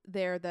one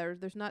there.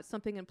 There's not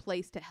something in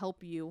place to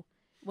help you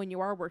when you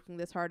are working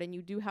this hard and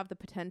you do have the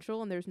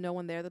potential, and there's no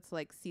one there that's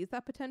like sees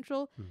that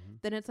potential.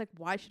 Then it's like,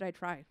 why should I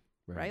try?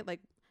 Right?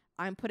 Like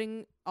I'm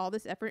putting all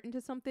this effort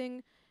into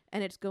something,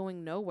 and it's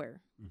going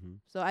nowhere.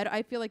 So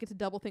I feel like it's a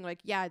double thing. Like,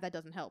 yeah, that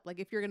doesn't help. Like,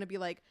 if you're going to be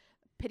like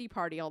pity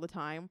party all the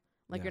time,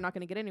 like you're not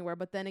going to get anywhere.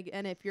 But then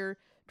again, if you're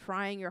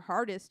trying your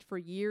hardest for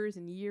years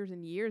and years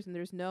and years and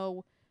there's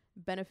no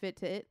benefit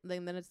to it,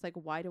 then it's like,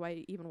 why do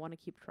I even want to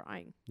keep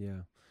trying?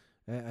 Yeah,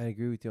 I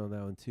agree with you on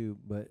that one too.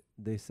 But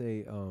they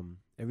say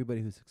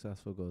everybody who's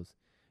successful goes,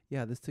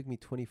 yeah, this took me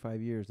 25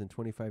 years, and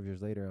 25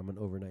 years later, I'm an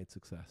overnight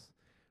success,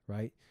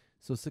 right?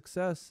 So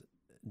success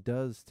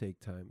does take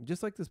time,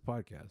 just like this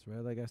podcast,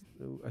 right? Like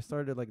I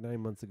started like 9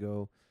 months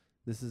ago.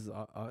 This is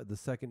the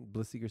second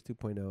Bliss Seekers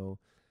 2.0.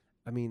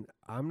 I mean,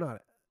 I'm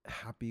not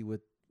happy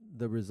with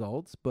the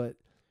results, but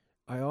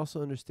I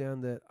also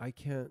understand that I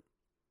can't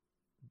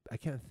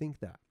think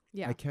that.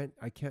 Yeah. I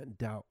can't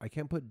doubt. I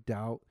can't put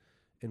doubt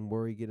and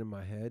worry get in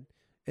my head.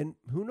 And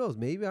who knows,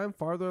 maybe I'm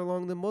farther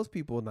along than most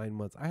people in 9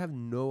 months. I have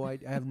no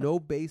idea. I have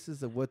no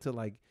basis of what to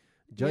like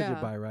judge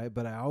it by, right?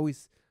 But I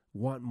always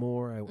want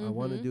more. I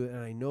want to do it,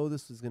 and I know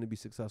this is going to be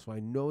successful. I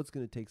know it's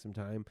going to take some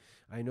time.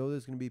 I know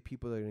there's going to be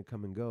people that are going to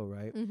come and go,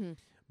 right?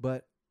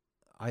 But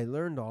I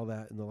learned all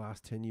that in the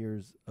last 10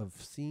 years of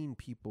seeing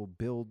people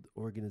build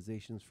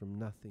organizations from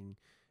nothing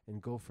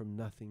and go from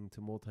nothing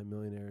to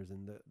multimillionaires,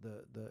 and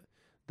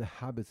the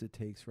habits it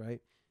takes,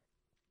 right?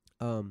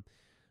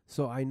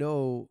 So I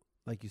know,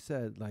 like you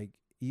said, like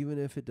even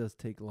if it does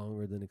take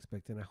longer than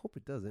expected, and I hope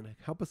it doesn't.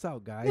 Help us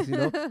out, guys.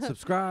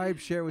 Subscribe,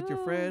 share with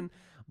your friend.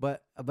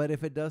 But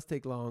if it does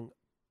take long,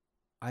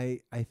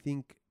 I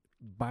think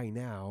by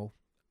now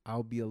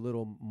I'll be a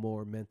little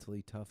more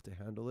mentally tough to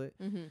handle it.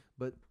 Mm-hmm.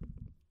 But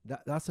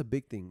that's a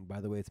big thing,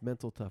 by the way. It's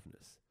mental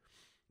toughness.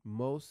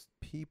 Most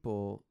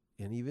people,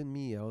 and even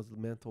me, I was a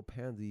mental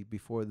pansy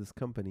before this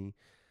company.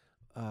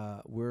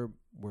 We're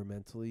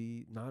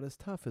mentally not as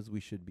tough as we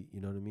should be.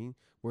 You know what I mean?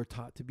 We're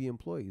taught to be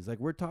employees. Like,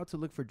 we're taught to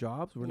look for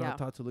jobs. We're not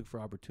taught to look for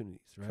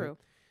opportunities, right? True.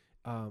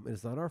 And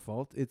it's not our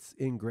fault. It's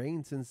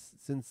ingrained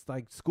since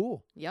like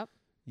school. Yep.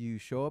 You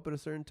show up at a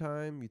certain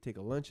time. You take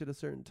a lunch at a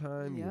certain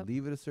time. Yep. You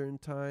leave at a certain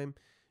time.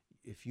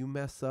 If you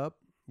mess up,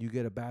 you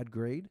get a bad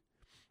grade.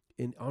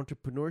 In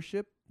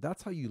entrepreneurship,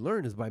 that's how you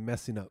learn, is by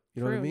messing up.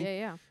 You know what I mean?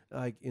 Yeah.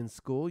 Like in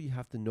school, you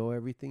have to know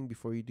everything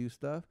before you do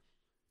stuff.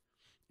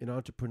 In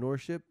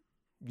entrepreneurship,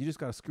 you just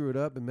got to screw it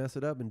up and mess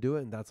it up and do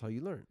it. And that's how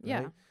you learn. Yeah.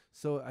 Right?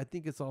 So I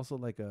think it's also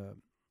like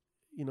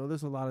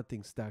there's a lot of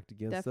things stacked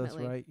against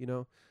Definitely. us, right?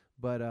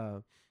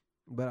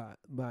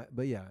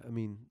 But yeah, I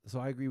mean, so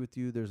I agree with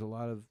you. There's a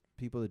lot of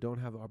people that don't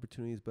have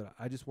opportunities, but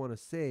I just want to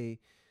say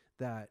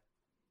that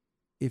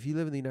if you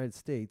live in the United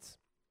States,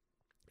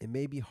 it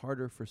may be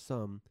harder for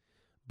some,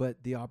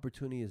 but the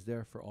opportunity is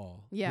there for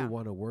all who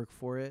want to work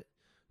for it,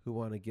 who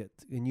want to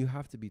and you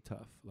have to be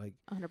tough, like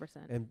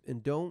 100%.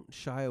 and don't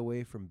shy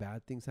away from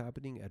bad things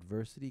happening,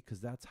 adversity, because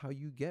that's how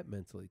you get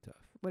mentally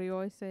tough. What do you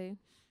always say?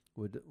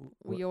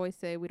 We always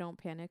say we don't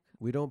panic.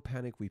 We don't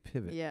panic, we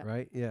pivot. Yeah.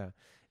 Right? Yeah.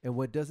 And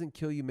what doesn't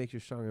kill you makes you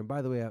stronger. And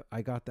by the way,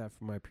 I got that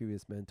from my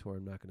previous mentor.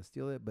 I'm not going to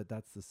steal it, but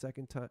that's the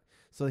second time.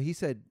 So he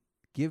said,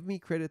 give me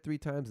credit 3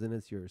 times, then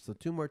it's yours. So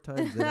 2 more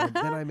times, then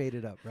I made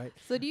it up, right?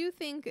 So do you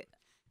think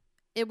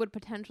it would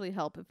potentially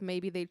help if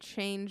maybe they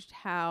changed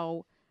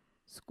how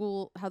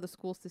the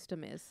school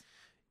system is?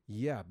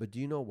 Yeah, but do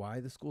you know why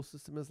the school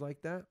system is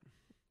like that?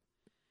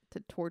 To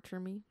torture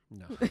me?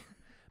 No.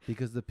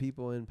 Because the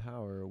people in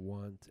power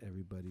want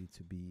everybody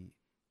to be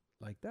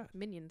like that.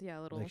 Minions, yeah,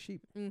 little. Like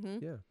sheep.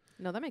 Mm-hmm. Yeah.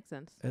 No, that makes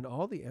sense. And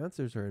all the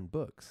answers are in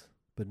books,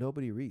 but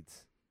nobody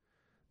reads.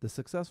 The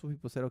successful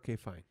people said, okay,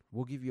 fine,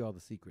 we'll give you all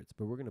the secrets,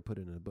 but we're going to put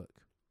it in a book.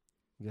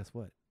 Guess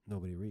what?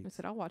 Nobody reads. I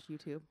said, I'll watch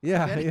YouTube.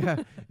 Yeah,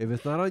 yeah. If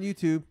it's not on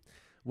YouTube,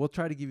 we'll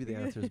try to give you the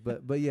answers.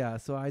 But yeah,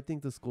 so I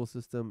think the school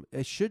system,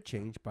 it should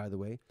change, by the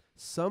way.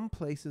 Some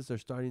places are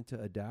starting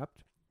to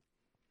adapt.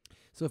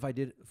 So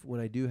when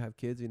I do have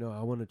kids,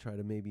 I want to try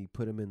to maybe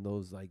put them in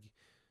those like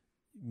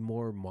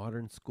more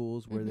modern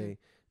schools where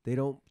they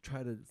don't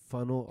try to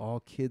funnel all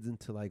kids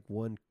into like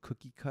one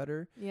cookie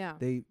cutter. Yeah.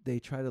 They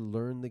try to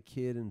learn the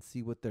kid and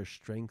see what their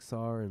strengths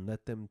are and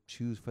let them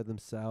choose for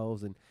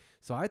themselves. And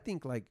so I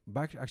think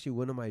actually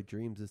one of my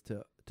dreams is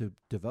to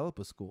develop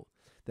a school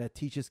that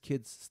teaches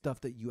kids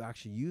stuff that you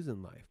actually use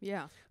in life.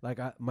 Yeah. Like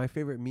my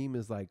favorite meme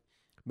is like,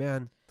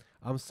 man,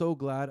 I'm so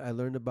glad I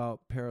learned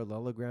about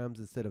parallelograms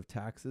instead of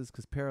taxes,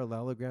 because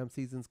parallelogram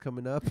season's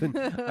coming up and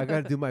I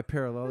got to do my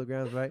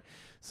parallelograms, right?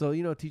 So,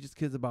 teaches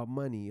kids about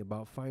money,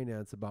 about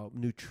finance, about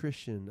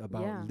nutrition,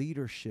 about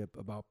leadership,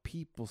 about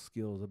people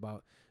skills,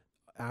 about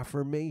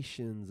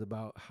affirmations,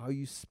 about how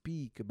you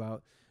speak,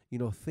 about,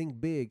 think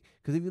big.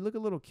 Because if you look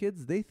at little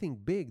kids, they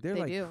think big. They're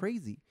like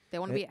crazy. They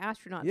want to be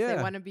astronauts. Yeah.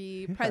 They want to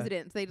be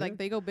presidents. They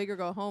they go big or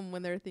go home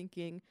when they're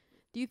thinking.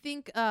 Do you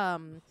think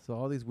so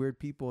all these weird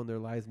people in their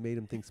lives made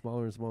them think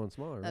smaller and smaller and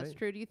smaller, right? That's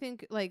true. Do you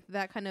think like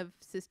that kind of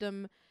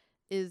system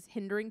is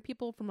hindering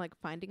people from like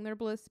finding their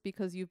bliss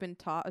because you've been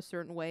taught a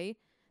certain way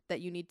that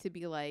you need to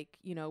be like,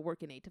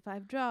 work an 8 to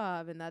 5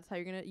 job and that's how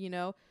you're going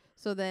to,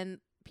 so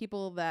then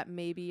people that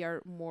maybe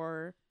are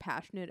more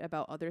passionate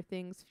about other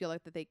things feel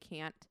like that they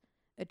can't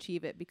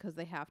achieve it because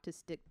they have to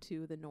stick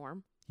to the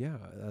norm? Yeah,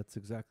 that's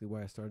exactly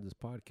why I started this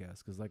podcast,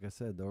 because like I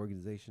said, the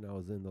organization I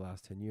was in the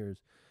last 10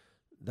 years,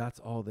 that's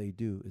all they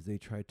do is they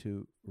try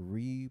to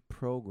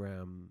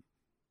reprogram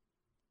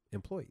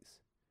employees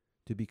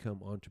to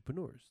become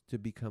entrepreneurs, to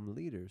become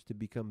leaders, to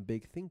become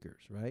big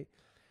thinkers, right?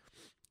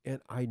 And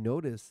I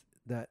noticed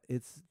that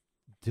it's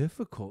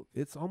difficult.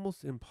 It's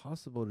almost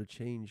impossible to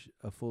change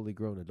a fully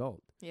grown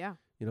adult. Yeah.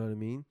 You know what I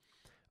mean?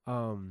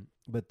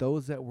 But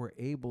those that were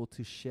able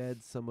to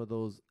shed some of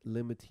those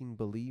limiting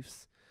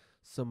beliefs,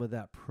 some of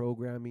that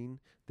programming,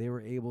 they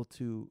were able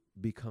to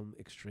become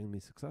extremely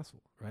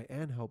successful, right?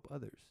 And help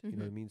others. You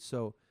know what I mean?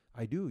 So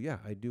I do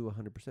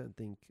 100%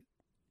 think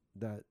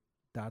that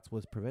that's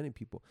what's preventing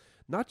people.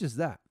 Not just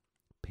that,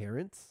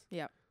 parents,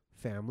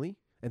 family,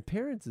 and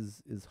parents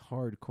is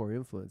hardcore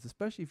influence,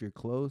 especially if you're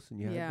close and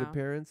you have good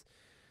parents.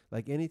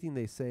 Like anything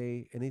they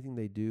say, anything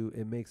they do,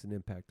 it makes an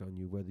impact on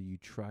you, whether you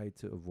try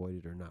to avoid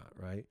it or not,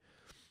 right?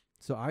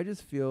 So I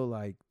just feel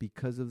like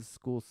because of the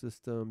school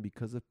system,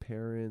 because of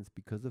parents,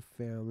 because of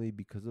family,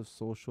 because of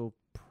social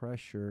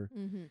pressure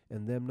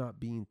and them not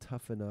being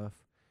tough enough,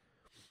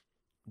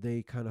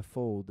 they kind of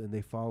fold and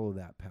they follow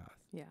that path.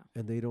 Yeah.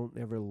 And they don't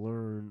ever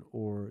learn,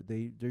 or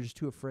they're just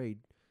too afraid,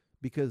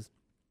 because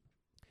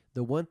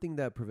the one thing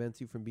that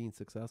prevents you from being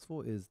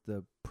successful is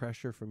the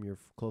pressure from your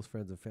close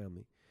friends and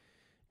family.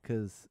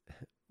 Because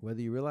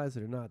whether you realize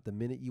it or not, the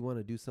minute you want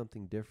to do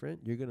something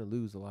different, you're going to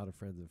lose a lot of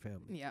friends and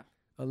family. Yeah.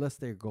 Unless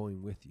they're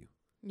going with you.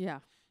 Yeah.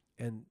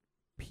 And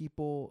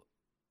people,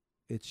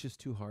 it's just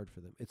too hard for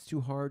them. It's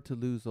too hard to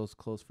lose those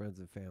close friends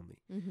and family.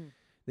 Mm-hmm.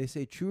 They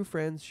say true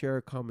friends share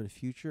a common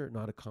future,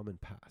 not a common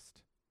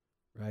past.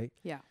 Right?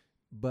 Yeah.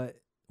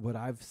 But what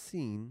I've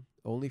seen,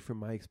 only from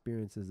my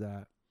experience, is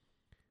that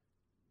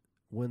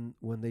when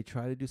they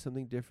try to do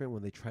something different,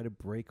 when they try to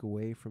break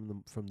away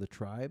from the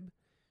tribe,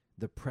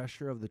 the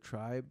pressure of the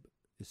tribe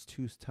is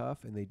too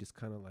tough, and they just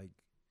kind of like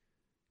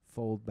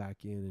fold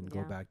back in and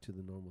go back to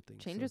the normal thing.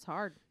 Change is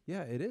hard.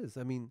 Yeah, it is.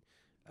 I mean,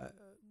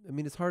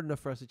 it's hard enough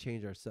for us to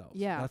change ourselves.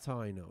 Yeah. That's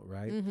how I know,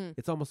 right? Mm-hmm.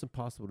 It's almost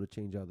impossible to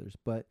change others.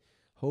 But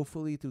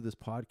hopefully through this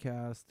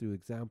podcast, through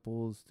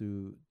examples,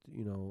 through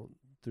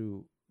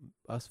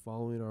us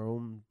following our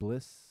own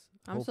bliss.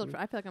 I feel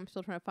like I'm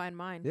still trying to find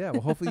mine. Yeah,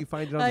 well, hopefully you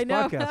find it on this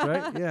podcast,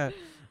 right?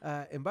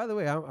 Yeah. And by the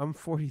way, I'm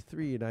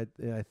 43, and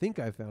I think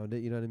I found it.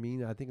 You know what I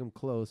mean? I think I'm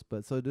close,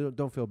 but so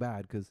don't feel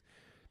bad, because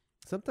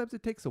sometimes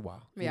it takes a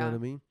while. You know what I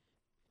mean?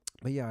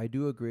 But yeah, I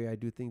do agree. I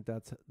do think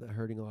that's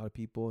hurting a lot of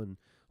people, and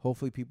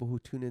hopefully people who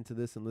tune into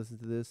this and listen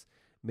to this,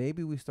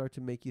 maybe we start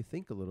to make you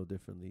think a little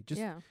differently.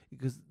 Just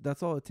because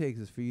that's all it takes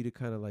is for you to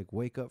kind of like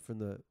wake up from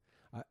the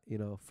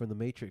from the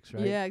matrix,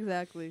 right? Yeah,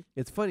 exactly.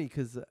 It's funny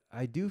because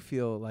I do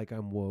feel like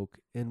I'm woke,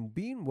 and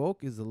being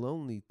woke is a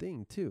lonely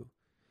thing too.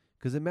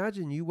 Because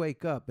imagine you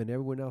wake up and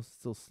everyone else is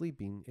still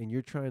sleeping, and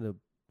you're trying to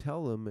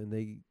tell them, and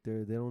they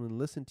don't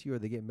listen to you, or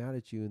they get mad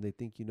at you, and they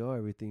think you know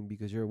everything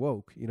because you're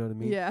woke. You know what I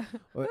mean? Yeah.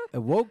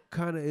 Woke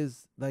kind of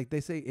is like they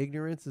say,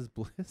 ignorance is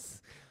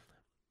bliss.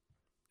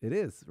 It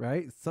is,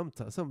 right?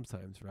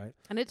 Sometimes, right?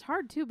 And it's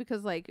hard too,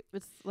 because like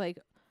it's like,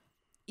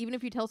 even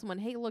if you tell someone,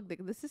 hey, look,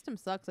 the system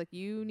sucks. Like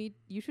you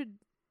should,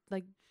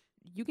 like,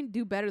 you can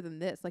do better than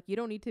this. Like you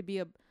don't need to be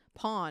a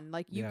pawn.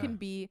 Like you can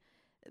be,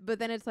 but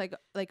then it's like,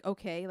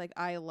 okay, like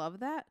I love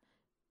that.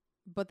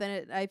 But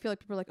then I feel like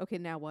people are like, okay,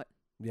 now what?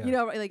 Yeah. You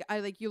know,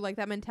 like you like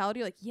that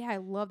mentality. Like, yeah, I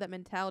love that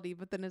mentality.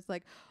 But then it's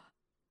like,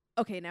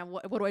 okay, now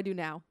what do I do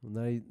now?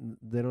 Now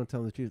they don't tell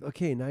them the truth.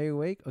 Okay, now you're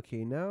awake.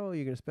 Okay, now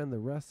you're going to spend the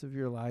rest of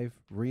your life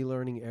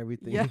relearning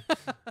everything. Yeah.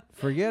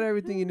 Forget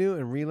everything you knew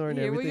and relearn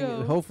Here we everything. go.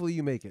 And hopefully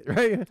you make it,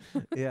 right?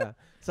 Yeah.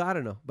 So I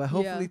don't know. But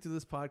hopefully through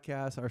this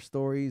podcast, our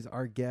stories,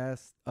 our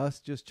guests, us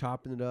just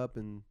chopping it up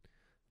and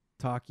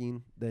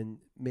talking, then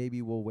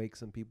maybe we'll wake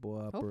some people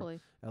up.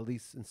 Hopefully. Or at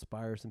least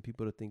inspire some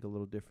people to think a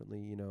little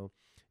differently, you know.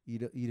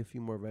 Eat a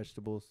few more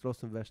vegetables. Throw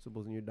some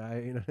vegetables in your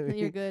diet. You know what I mean?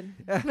 You're good.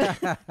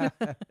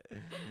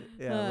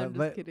 Yeah, I'm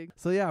just kidding.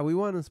 So yeah, we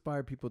want to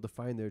inspire people to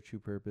find their true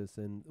purpose,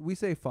 and we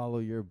say follow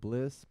your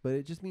bliss, but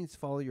it just means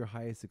follow your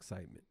highest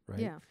excitement, right?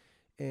 Yeah.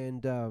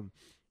 And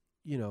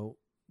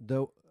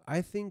though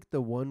I think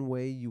the one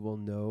way you will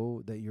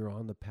know that you're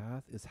on the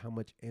path is how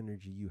much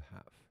energy you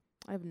have.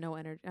 I have no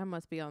energy. I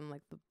must be on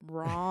like the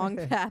wrong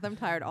path. I'm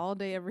tired all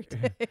day, every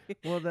day.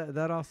 Well,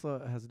 that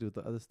also has to do with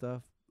the other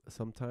stuff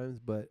sometimes,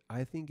 but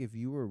I think if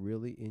you were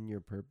really in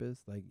your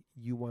purpose, like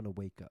you want to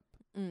wake up.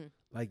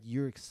 Like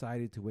you're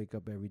excited to wake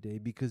up every day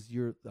because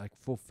you're like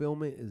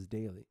fulfillment is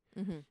daily.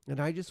 And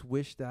I just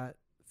wish that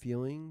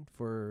feeling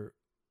for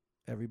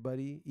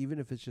everybody, even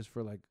if it's just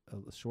for like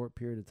a short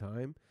period of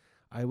time.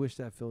 I wish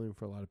that feeling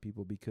for a lot of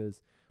people,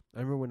 because I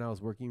remember when I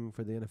was working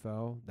for the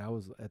NFL, that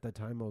was at that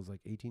time I was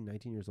like 18,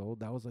 19 years old.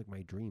 That was like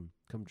my dream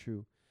come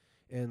true.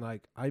 And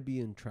like I'd be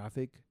in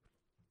traffic,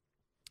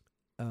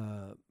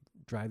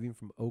 driving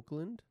from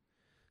Oakland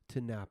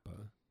to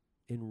Napa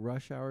in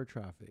rush hour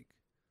traffic.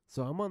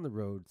 So I'm on the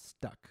road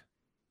stuck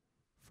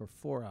for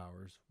 4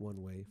 hours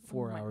one way,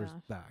 4 hours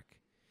back.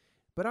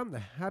 But I'm the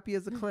happy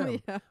as a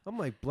clown. Yeah. I'm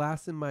like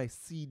blasting my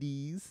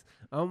CDs.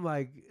 I'm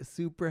like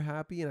super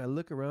happy. And I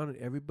look around and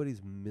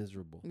everybody's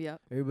miserable. Yeah.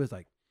 Everybody's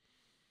like,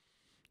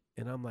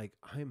 and I'm like,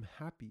 I'm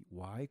happy.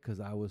 Why? Because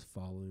I was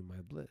following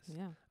my bliss.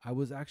 Yeah. I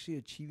was actually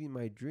achieving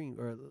my dream,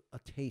 or a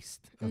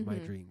taste of my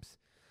dreams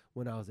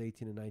when I was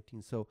 18 and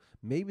 19. So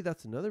maybe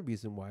that's another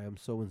reason why I'm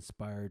so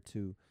inspired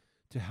to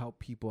help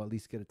people at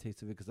least get a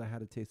taste of it, because I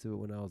had a taste of it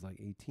when I was like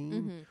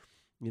 18.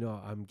 You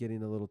know, I'm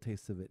getting a little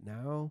taste of it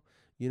now,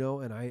 you know,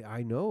 and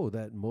I know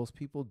that most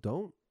people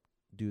don't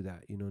do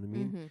that. You know what I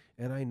mean?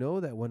 And I know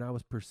that when I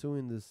was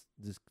pursuing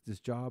this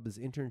job, this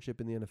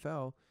internship in the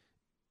NFL,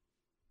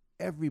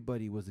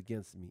 everybody was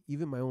against me,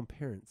 even my own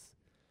parents.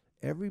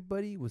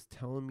 Everybody was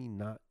telling me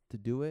not to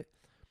do it.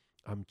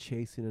 I'm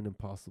chasing an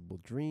impossible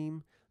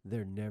dream.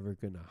 They're never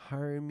going to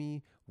hire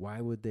me. Why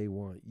would they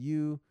want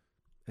you?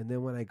 And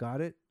then when I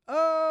got it,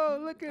 oh,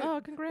 look at, oh,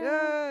 congrats.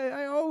 Yeah,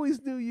 I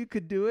always knew you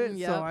could do it.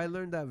 Yep. So I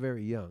learned that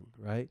very young,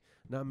 right?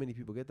 Not many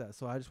people get that.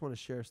 So I just want to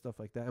share stuff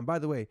like that. And by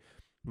the way,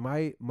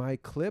 my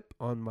clip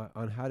on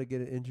how to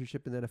get an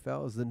internship in the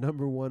NFL is the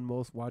 #1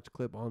 most watched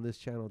clip on this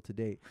channel to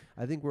date.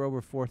 I think we're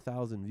over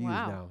 4,000 views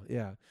now.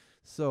 Yeah.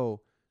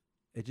 So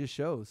it just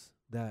shows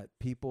that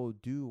people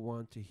do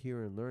want to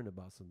hear and learn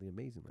about something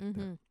amazing like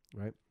that,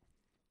 right?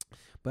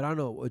 But I don't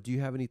know. Do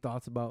you have any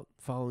thoughts about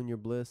following your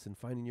bliss and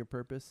finding your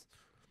purpose?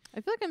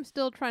 I feel like I'm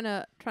still trying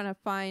to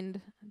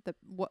find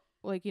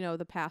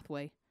the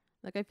pathway.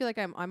 Like I feel like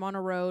I'm on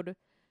a road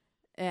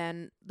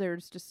and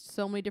there's just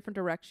so many different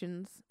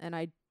directions and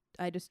I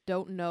just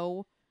don't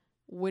know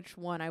which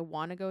one I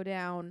want to go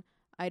down.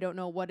 I don't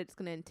know what it's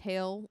going to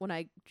entail when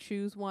I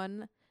choose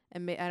one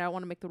and I don't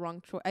want to make the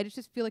wrong choice. I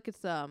just feel like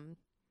it's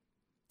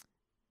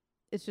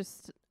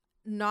just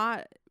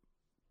not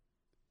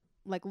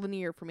like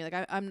linear for me.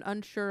 Like I'm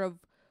unsure of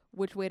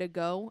which way to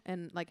go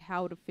and like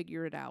how to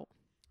figure it out.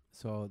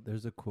 So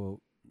there's a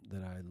quote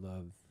that I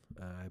love.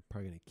 I'm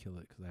probably gonna kill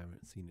it because I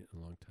haven't seen it in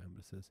a long time.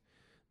 But it says,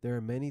 "There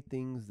are many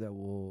things that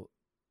will,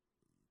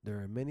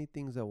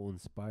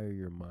 inspire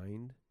your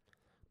mind,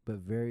 but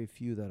very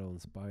few that will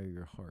inspire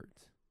your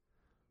heart.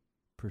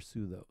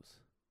 Pursue those."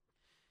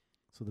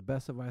 So the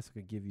best advice I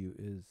could give you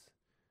is,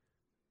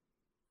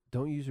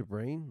 don't use your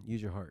brain,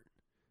 use your heart.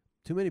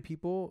 Too many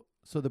people.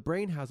 So the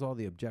brain has all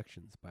the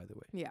objections, by the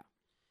way. Yeah.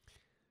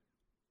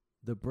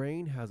 The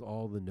brain has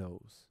all the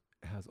no's.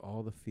 It has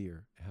all the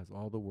fear. It has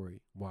all the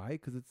worry. Why?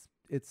 Because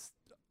its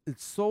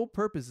sole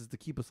purpose is to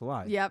keep us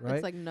alive. Yep. Right?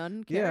 It's like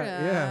none care.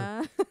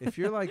 Yeah. If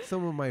you're like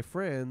some of my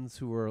friends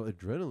who are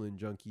adrenaline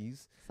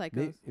junkies,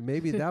 Psychos.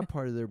 maybe that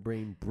part of their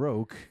brain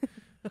broke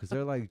because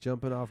they're like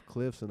jumping off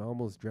cliffs and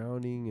almost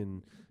drowning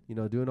and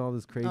doing all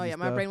this crazy. Oh yeah, stuff.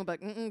 my brain will be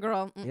like,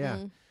 girl.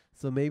 Yeah.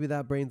 So maybe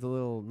that brain's a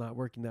little not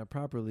working that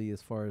properly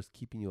as far as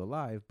keeping you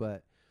alive.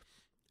 But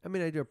I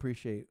mean, I do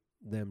appreciate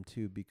them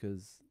too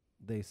because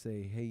they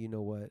say, hey, you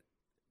know what?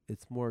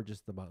 It's more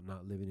just about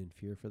not living in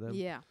fear for them.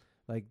 Yeah.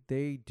 Like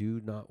they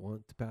do not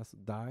want to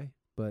die,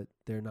 but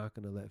they're not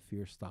going to let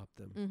fear stop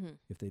them. Mm-hmm.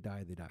 If they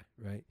die, they die,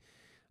 right?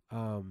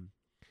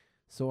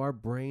 So our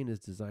brain is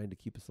designed to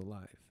keep us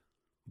alive.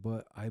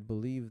 But I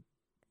believe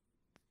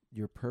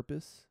your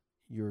purpose,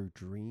 your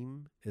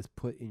dream is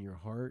put in your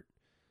heart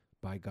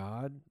by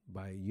God,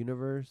 by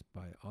universe,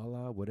 by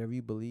Allah, whatever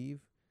you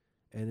believe,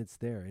 and it's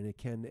there and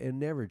it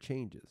never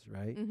changes,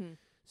 right? Mm-hmm.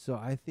 So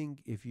I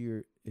think if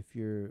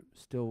you're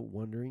still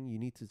wondering, you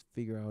need to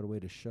figure out a way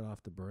to shut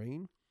off the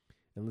brain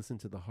and listen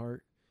to the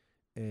heart.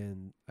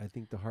 And I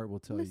think the heart will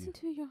tell you. Listen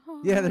to your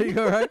heart. Yeah, there you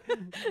go, right?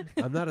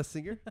 I'm not a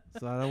singer,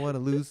 so I don't want to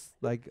lose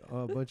like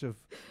a bunch of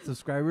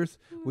subscribers.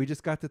 We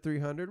just got to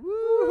 300.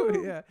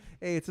 Woo! Yeah.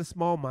 Hey, it's a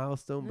small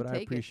milestone, but I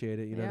appreciate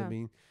it. You know what I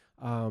mean?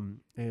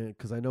 And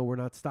because I know we're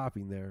not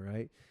stopping there,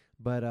 right?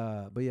 But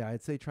yeah,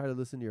 I'd say try to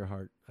listen to your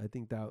heart. I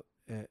think that,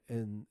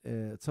 and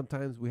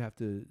sometimes we have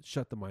to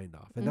shut the mind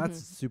off, and that's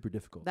super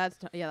difficult. That's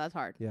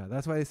hard. Yeah,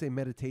 that's why they say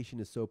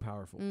meditation is so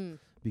powerful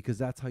because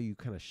that's how you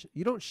kind of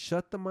you don't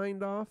shut the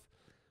mind off,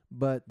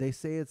 but they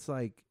say it's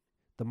like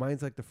the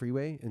mind's like the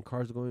freeway and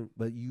cars are going,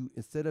 but you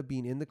instead of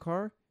being in the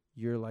car,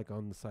 you're like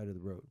on the side of the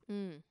road,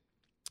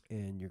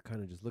 and you're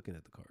kind of just looking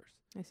at the cars.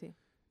 I see.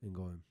 And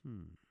going,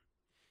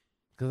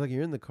 Because like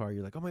you're in the car,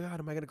 you're like, oh my God,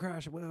 am I gonna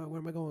crash? Where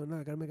am I going? No,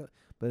 I gotta make it.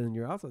 But then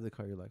you're outside the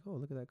car, you're like, oh,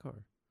 look at that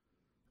car.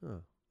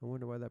 Oh, I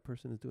wonder why that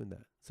person is doing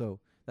that. So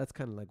that's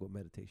kind of like what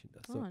meditation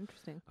does. Oh, so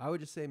interesting. I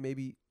would just say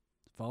maybe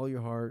follow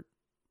your heart.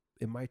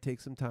 It might take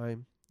some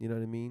time, you know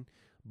what I mean?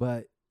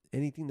 But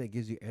anything that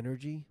gives you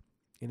energy,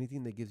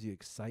 anything that gives you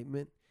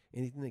excitement,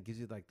 anything that gives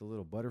you like the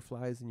little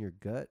butterflies in your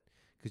gut,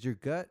 because your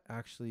gut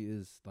actually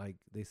is like,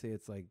 they say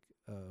it's like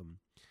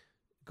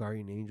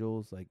guardian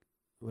angels. Like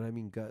when I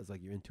mean gut is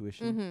like your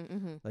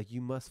intuition. Like you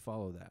must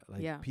follow that.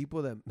 Like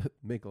people that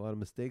make a lot of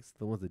mistakes,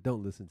 the ones that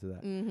don't listen to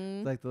that.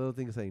 It's like the little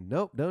thing saying,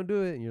 nope, don't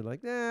do it. And you're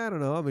like, nah, I don't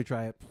know. Let me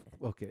try it.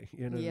 Okay.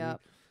 You know what I mean?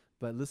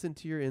 But listen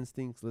to your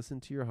instincts,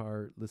 listen to your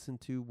heart, listen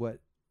to what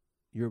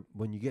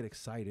when you get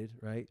excited,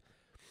 right?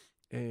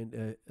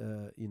 And,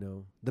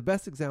 the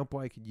best example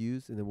I could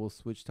use, and then we'll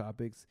switch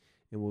topics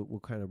and we'll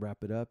kind of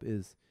wrap it up,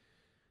 is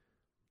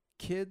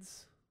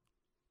kids,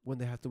 when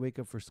they have to wake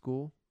up for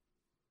school,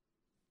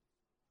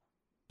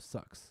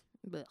 sucks.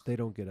 Blech. They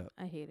don't get up.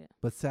 I hate it.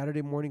 But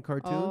Saturday morning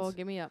cartoons. Oh,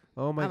 give me up.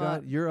 Oh my I'm God.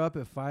 up. You're up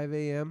at 5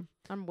 a.m.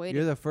 I'm waiting.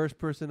 You're the first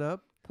person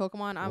up.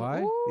 Pokemon.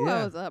 Why?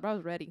 I was up. I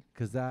was ready.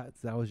 Because that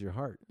was your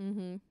heart.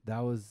 That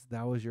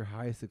was your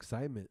highest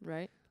excitement.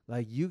 Right.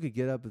 Like you could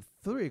get up at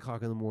 3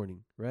 o'clock in the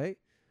morning, right?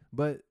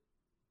 But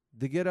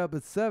to get up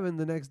at 7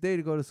 the next day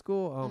to go to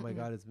school, oh my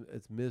God,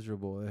 it's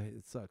miserable.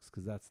 It sucks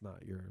because that's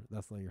not your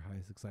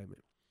highest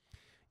excitement.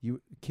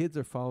 Kids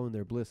are following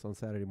their bliss on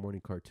Saturday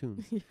morning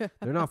cartoons.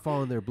 They're not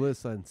following their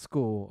bliss on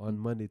school on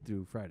Monday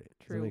through Friday.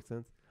 True. Does that make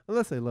sense?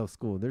 Unless they love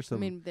school. There's some.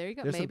 I mean, there you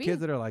go. There's Maybe. some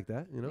kids that are like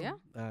that, you know. Yeah.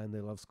 And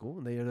they love school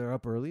and they're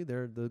up early.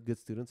 They're the good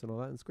students and all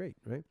that. And it's great,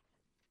 right?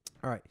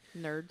 All right.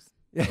 Nerds.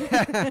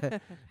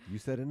 You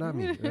said it, not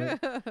me. Right?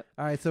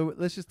 All right, so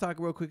let's just talk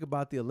real quick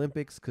about the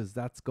Olympics because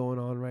that's going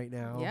on right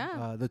now.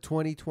 Yeah. The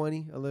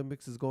 2020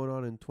 Olympics is going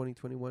on in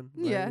 2021.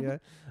 Right?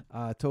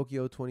 Yeah.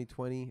 Tokyo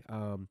 2020.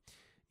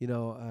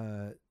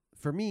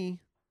 For me,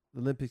 the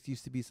Olympics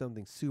used to be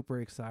something super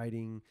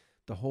exciting.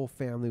 The whole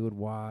family would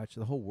watch.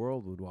 The whole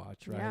world would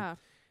watch, right? Yeah.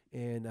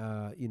 And,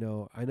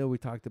 I know we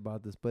talked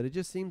about this, but it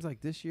just seems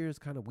like this year is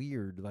kind of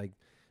weird. Like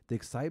the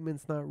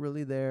excitement's not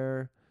really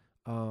there.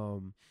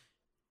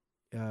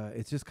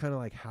 it's just kind of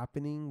like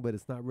happening, but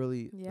it's not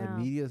really. The Yeah.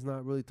 media's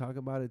not really talking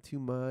about it too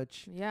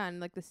much. Yeah, and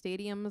like the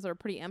stadiums are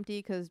pretty empty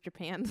because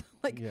Japan's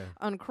like Yeah.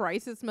 on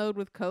crisis mode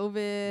with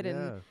COVID, and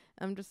Yeah.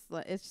 I'm just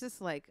like, it's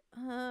just like,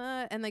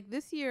 and like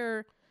this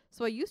year,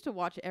 so I used to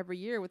watch it every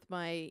year with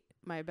my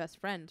best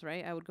friends,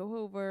 right? I would go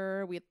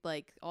over, we'd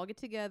like all get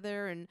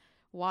together and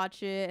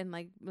watch it, and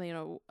like, you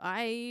know,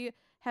 I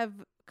have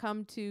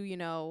come to, you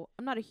know,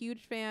 I'm not a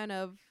huge fan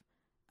of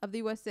the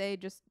USA,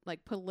 just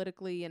like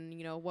politically and,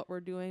 you know, what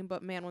we're doing,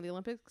 but man, when the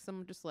Olympics,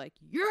 I'm just like,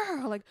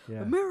 yeah, like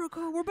Yeah.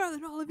 America, we're better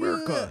than all of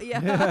America. you.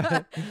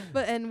 Yeah.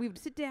 But and we would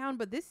sit down,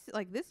 but this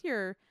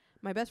year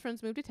my best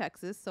friends moved to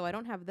Texas, so I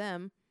don't have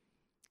them.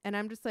 And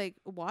I'm just like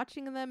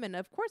watching them, and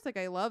of course like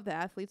I love the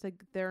athletes,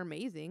 like they're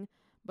amazing,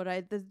 but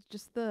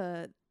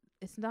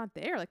it's not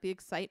there, like the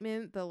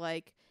excitement, the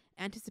like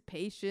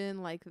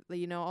anticipation, like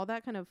you know, all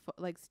that kind of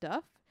like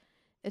stuff.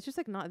 It's just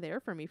like not there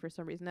for me for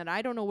some reason, and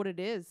I don't know what it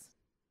is.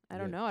 I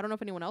don't Yeah. know. I don't know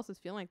if anyone else is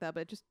feeling like that,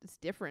 but it's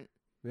different.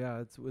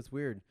 Yeah, it's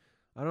weird.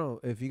 I don't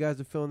know if you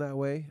guys are feeling that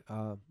way.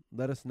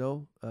 Let us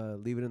know.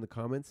 Leave it in the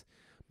comments.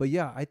 But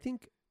yeah, I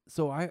think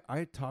so.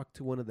 I talked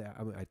to one of the.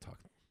 I mean, I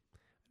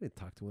didn't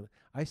talk to one.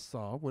 I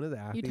saw one of the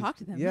athletes. You talked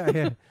to them. Yeah,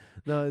 yeah.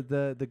 No,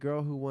 the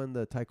girl who won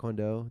the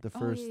taekwondo, the Oh,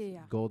 first yeah,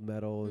 yeah. gold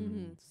medal in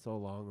Mhm. so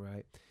long,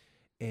 right?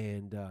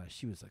 And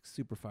she was like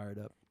super fired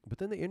up. But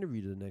then they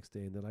interviewed her the next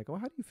day, and they're like, "Oh,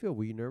 how do you feel?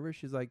 Were you nervous?"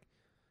 She's like,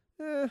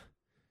 "Eh."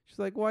 She's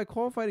like, "Well, I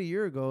qualified a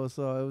year ago,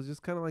 so it was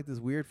just kind of like this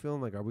weird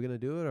feeling. Like, are we gonna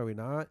do it? Are we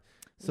not?"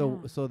 So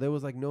Yeah. so there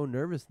was like no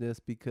nervousness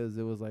because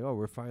it was like, "Oh,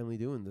 we're finally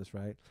doing this,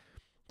 right?"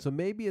 So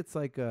maybe it's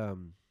like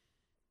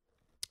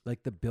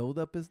the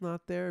buildup is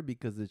not there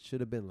because it should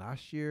have been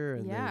last year.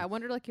 And Yeah, I then,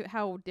 wonder like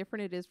how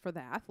different it is for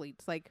the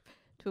athletes, like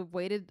to have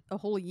waited a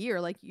whole year.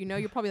 Like, you know,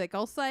 you're probably like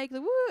all psyched,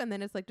 like, woo, and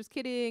then it's like, just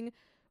kidding.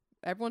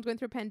 Everyone's going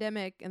through a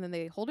pandemic, and then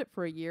they hold it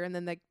for a year, and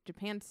then like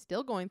Japan's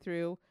still going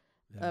through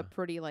yeah. a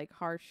pretty like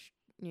harsh,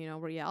 you know,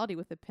 reality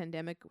with the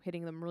pandemic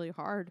hitting them really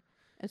hard.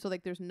 And so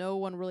like there's no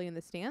one really in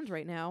the stands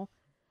right now.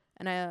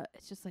 And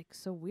it's just like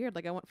so weird.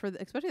 Like I want for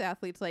especially the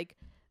athletes, like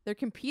they're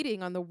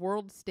competing on the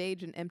world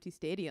stage in empty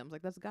stadiums.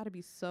 Like that's got to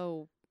be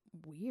so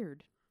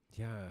weird.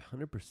 Yeah,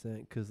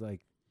 100%. Because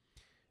like,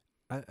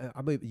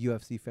 I'm a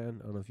UFC fan.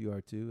 I don't know if you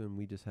are too. And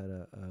we just had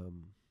a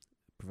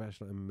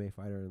professional MMA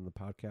fighter in the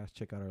podcast.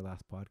 Check out our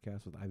last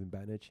podcast with Ivan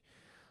Batnich.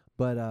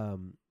 But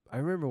I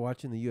remember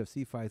watching the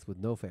UFC fights with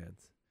no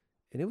fans,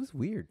 and it was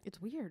weird.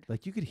 It's weird.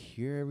 Like you could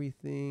hear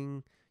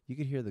everything. You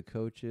could hear the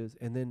coaches.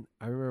 And then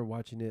I remember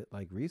watching it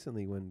like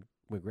recently when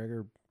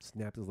McGregor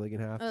snapped his leg in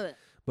half.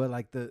 But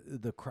like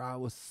the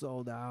crowd was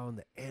sold out and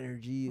the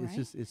energy, Right?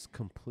 it's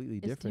completely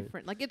It's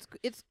different. Like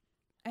it's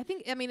I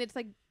think, I mean, it's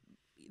like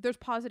there's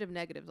positive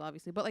negatives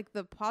obviously, but like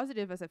the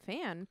positive as a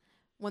fan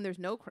when there's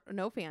no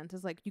fans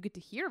is like you get to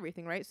hear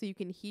everything, right? So you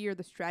can hear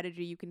the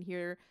strategy, you can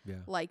hear Yeah.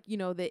 like, you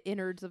know, the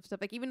innards of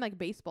stuff. Like even like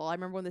baseball, I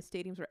remember when the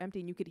stadiums were empty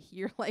and you could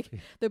hear like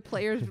the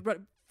players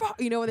run,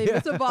 you know, when they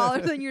miss a ball,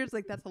 and then you're just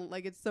like, that's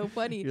like, it's so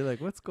funny. You're like,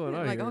 what's going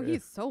on Like, here? oh,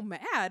 he's so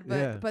mad, but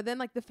Yeah. but then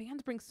like the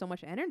fans bring so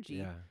much energy.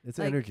 Yeah, it's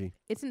Like, energy.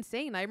 It's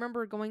insane. I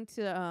remember going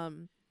to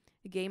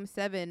game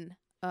 7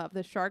 of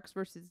the Sharks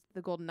versus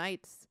the Golden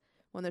Knights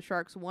when the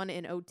Sharks won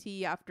in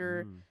OT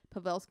after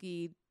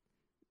Pavelski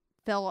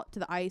fell to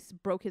the ice,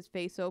 broke his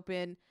face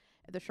open.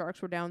 The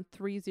Sharks were down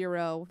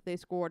 3-0. They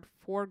scored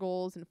 4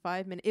 goals in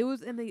 5 minutes. It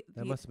was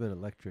That must have been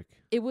electric.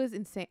 it was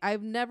insane.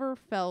 I've never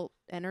felt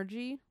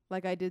energy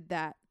like I did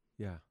that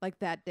Yeah. like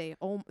that day.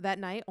 Oh, that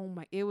night. Oh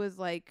my! It was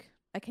like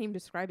I can't even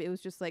describe it. It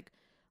was just like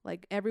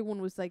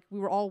everyone was like we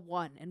were all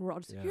one, and we're all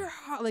just Yeah.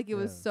 like it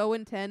was Yeah. so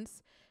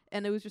intense,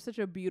 and it was just such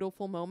a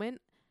beautiful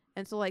moment.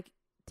 And so like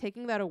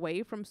taking that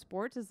away from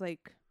sports is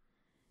like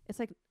it's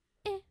like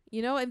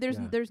you know, and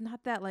Yeah. there's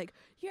not that like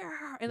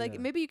and like Yeah.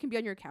 maybe you can be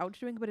on your couch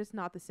doing it, but it's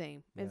not the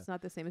same. Yeah. It's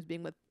not the same as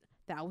being with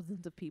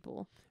thousands of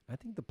people. I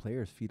think the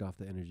players feed off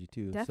the energy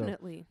too. So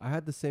Definitely. I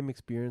had the same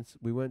experience.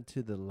 We went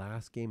to the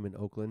last game in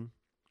Oakland.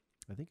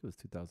 I think it was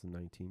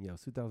 2019. Yeah, it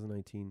was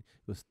 2019.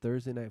 It was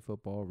Thursday night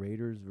football,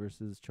 Raiders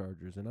versus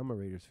Chargers. And I'm a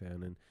Raiders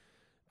fan. And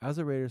as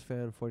a Raiders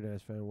fan,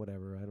 49ers fan,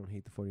 whatever, I don't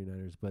hate the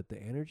 49ers. But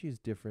the energy is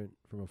different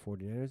from a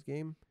 49ers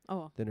game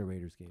Oh, than a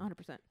Raiders game.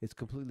 100%. It's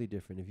completely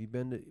different. If you've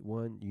been to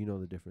one, you know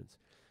the difference.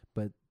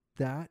 But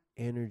that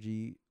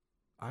energy,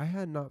 I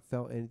had not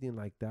felt anything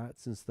like that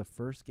since the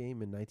first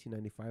game in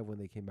 1995 when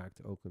they came back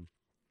to Oakland.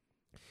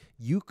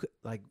 You could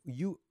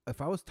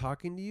if I was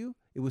talking to you,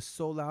 it was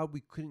so loud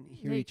we couldn't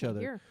hear Yeah, you each can't other.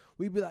 hear.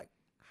 We'd be like,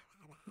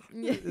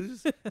 Yeah. it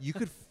was just, you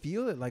could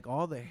feel it, like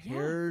all the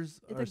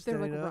hairs It's are like they're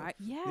like standing up.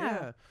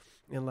 yeah.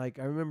 And like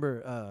I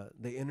remember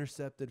they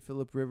intercepted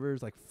Phillip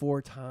Rivers like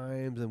 4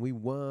 times and we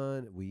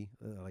won.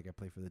 Like I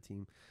play for the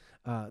team.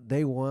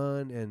 They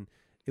won, and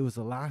it was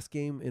the last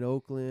game in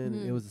Oakland.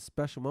 Mhm. It was a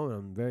special moment.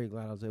 I'm very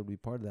glad I was able to be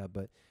part of that.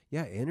 But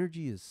yeah,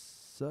 energy is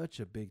such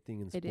a big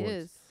thing in sports. It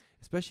is.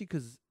 Especially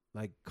 'cause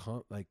like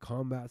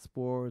combat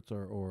sports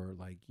or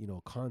like, you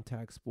know,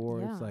 contact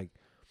sports, Yeah. like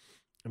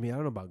I mean, I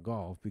don't know about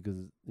golf because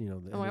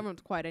the Oh,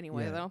 everyone's quiet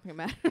anyway. Yeah. I don't think it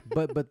matters.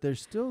 but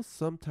there's still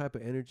some type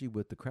of energy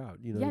with the crowd.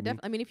 You know Yeah, what I mean?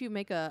 definitely. I mean, if you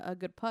make a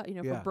good putt,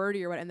 Yeah. for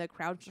birdie or what, and the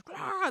crowd's just,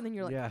 and then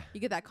you're like, Yeah. you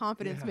get that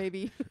confidence Yeah.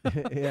 maybe.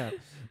 Yeah,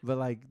 but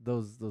like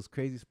those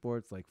crazy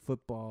sports like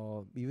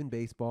football, even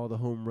baseball, the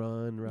home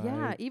run, right?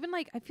 Yeah, even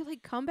like I feel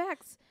like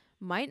comebacks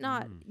might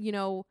not,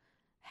 Mm.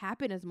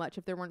 happen as much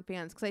if there weren't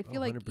fans. Because I Oh, feel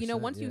like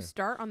 100%, once you yeah.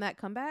 start on that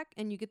comeback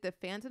and you get the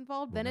fans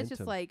involved, then it's just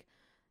Momentum. like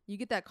you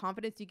get that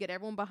confidence. You get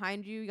everyone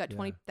behind you. You got Yeah.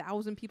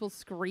 20,000 people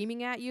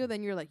screaming at you.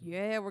 Then you're like,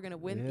 yeah, we're gonna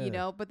win.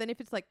 Yeah. But then if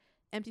it's like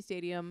empty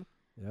stadium,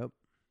 Yep.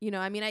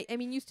 I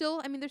mean, you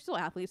still. I mean, they're still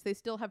athletes. They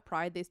still have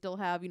pride. They still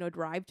have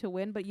drive to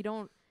win. But you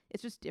don't.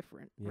 It's just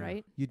different, Yeah.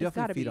 right? You It's gotta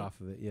definitely feed be. off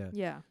of it. Yeah.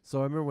 Yeah. So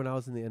I remember when I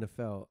was in the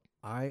NFL,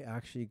 I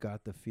actually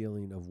got the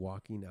feeling of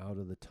walking out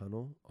of the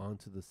tunnel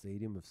onto the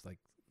stadium. It's like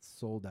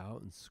sold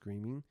out and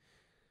screaming.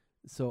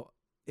 So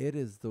it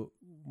is the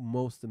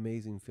most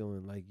amazing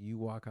feeling. Like you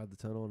walk out the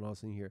tunnel and all of a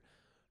sudden you hear,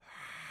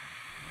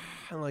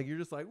 and like you're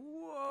just like,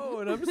 whoa.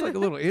 And I'm just like a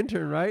little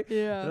intern, right?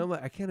 Yeah. And I'm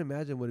like, I can't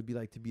imagine what it'd be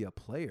like to be a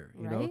player,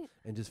 you know, Right?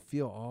 and just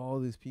feel all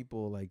these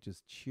people like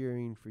just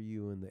cheering for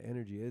you and the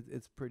energy.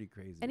 It's pretty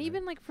crazy. And right?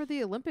 even like for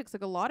the Olympics,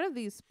 like a lot of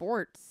these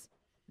sports,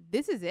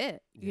 this is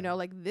it. Yeah.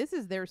 Like this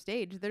is their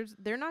stage.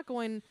 They're not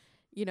going,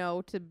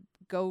 to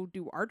go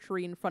do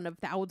archery in front of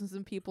thousands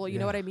of people. You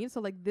know what I Yeah. mean? So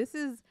like this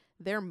is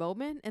their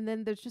moment, and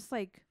then there's just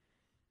like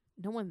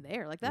no one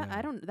there. Like that.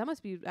 Yeah. That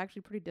must be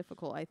actually pretty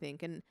difficult, I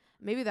think, and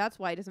maybe that's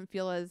why it doesn't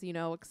feel as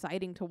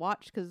exciting to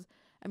watch. Because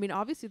I mean,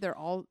 obviously they're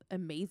all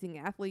amazing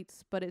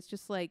athletes, but it's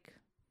just like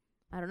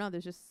I don't know.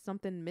 There's just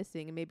something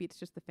missing, and maybe it's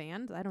just the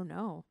fans. I don't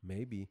know.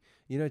 Maybe.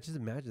 Just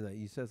imagine that.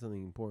 You said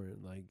something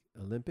important. Like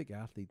Olympic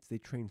athletes, they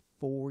train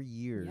 4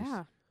 years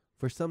Yeah.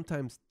 for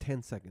sometimes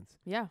 10 seconds,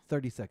 Yeah.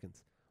 30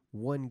 seconds,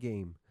 one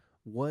game,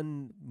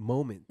 one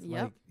moment.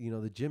 Yep.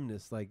 Like, the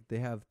gymnasts, like they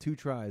have 2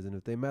 tries. And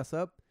if they mess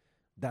up,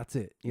 that's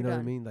it. You You're know what I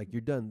done. mean? Like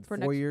you're done. For 4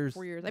 next years.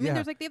 4 years. I mean, Yeah.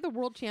 there's like they have the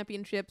world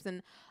championships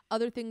and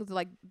other things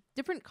like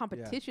different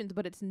competitions,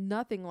 but it's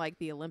nothing like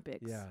the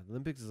Olympics. Yeah. The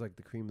Olympics is like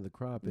the cream of the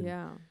crop. And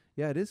Yeah.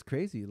 yeah, it is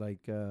crazy.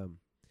 Like,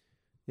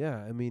 yeah,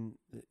 I mean,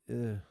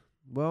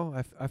 well,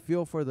 I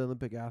feel for the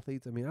Olympic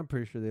athletes. I mean, I'm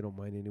pretty sure they don't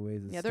mind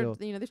anyways. It's Yeah, still,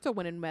 they're still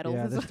winning medals.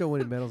 yeah, and they're stuff. still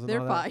winning medals and They're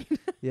all that. fine.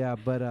 Yeah,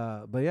 but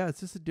yeah, it's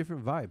just a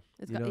different vibe.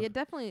 It's you know? it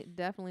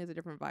definitely is a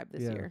different vibe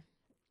this Yeah. year.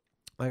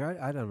 Like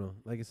I don't know.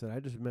 Like I said, I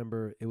just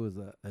remember it was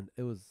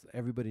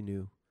everybody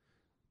knew,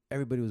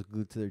 everybody was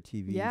glued to their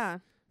TVs. Yeah.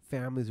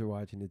 Families were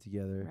watching it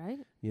together. Right?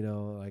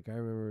 Like I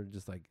remember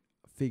just like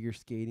figure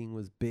skating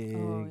was big.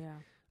 Oh yeah.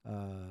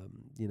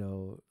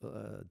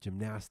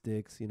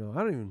 Gymnastics.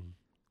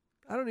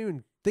 I don't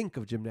even think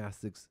of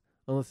gymnastics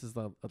unless it's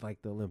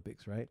like the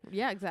Olympics, right?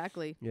 Yeah,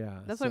 exactly. Yeah,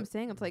 That's what I'm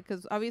saying. It's like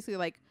because obviously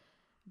like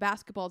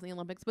basketball's in the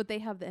Olympics, but they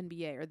have the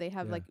NBA or they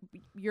have Yeah. like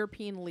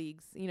European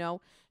leagues,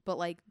 but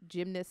like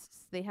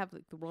gymnasts, they have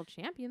like the world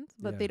champions,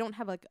 but Yeah. they don't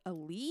have like a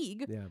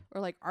league Yeah,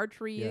 or like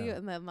archery Yeah.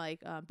 and then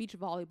like beach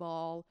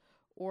volleyball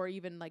or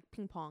even like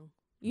ping pong.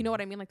 You know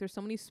what I mean? Like there's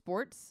so many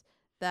sports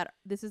that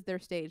this is their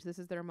stage, this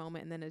is their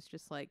moment, and then it's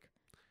just like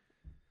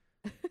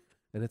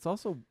and it's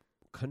also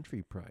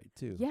country pride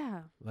too.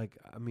 yeah. Like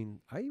I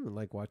mean, I even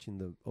like watching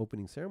the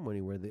opening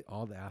ceremony where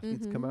all the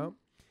athletes come Mhm. out,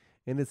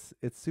 and it's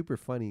super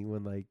funny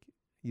when like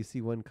you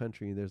see one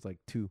country and there's like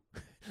 2.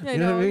 Yeah, I You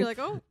know what know. I mean? You're like,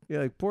 oh, Yeah,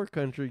 like poor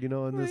country,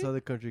 and this Right.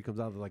 other country comes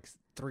out with like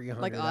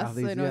 300 like us,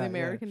 athletes. I know Yeah, the yeah.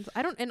 Americans.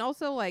 I don't, and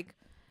also like,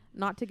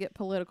 not to get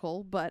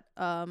political, but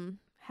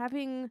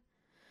having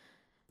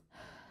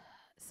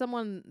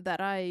someone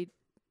that I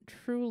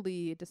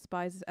truly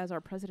despise as our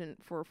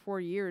president for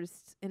 4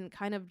 years and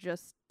kind of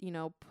just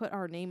put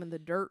our name in the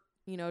dirt,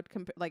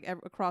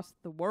 across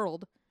the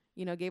world,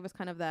 gave us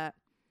kind of that.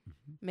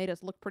 Mhm. Made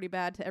us look pretty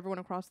bad to everyone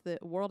across the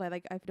world.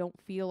 I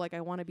don't feel like I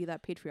want to be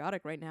that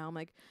patriotic right now. I'm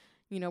like,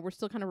 we're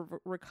still kind of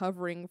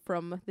recovering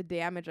from the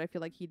damage I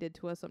feel like he did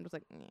to us. So I'm just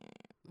like,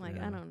 I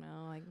Yeah. don't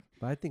know. Like,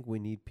 But I think we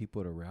need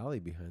people to rally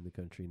behind the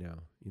country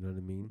now. You know what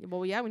I mean?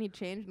 well, yeah, we need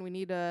change and we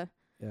need to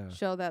Yeah.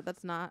 show that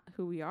that's not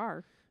who we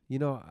are.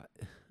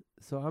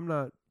 So I'm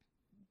not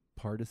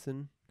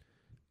partisan.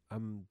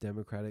 I'm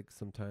Democratic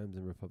sometimes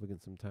and Republican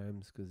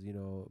sometimes because,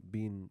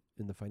 being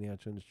in the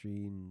financial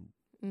industry and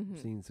Mm-hmm.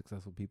 seeing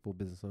successful people,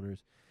 business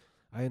owners,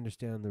 I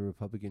understand the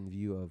Republican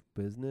view of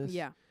business.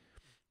 Yeah.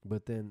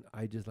 But then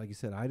I just, like you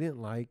said, I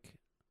didn't like,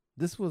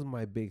 this was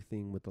my big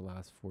thing with the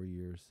last 4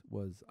 years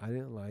was I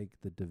didn't like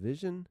the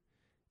division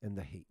and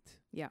the hate.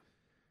 Yeah.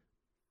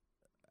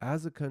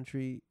 As a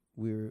country,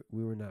 we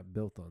were not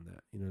built on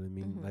that. You know what I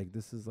mean? Mhm. Like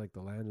this is like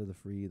the land of the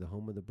free, the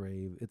home of the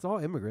brave. It's all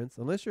immigrants,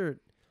 unless you're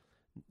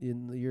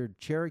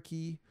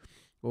Cherokee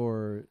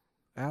or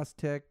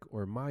Aztec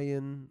or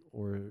Mayan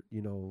or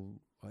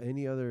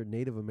any other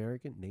Native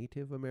American,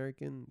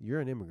 you're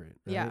an immigrant,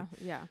 right? Yeah.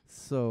 Yeah.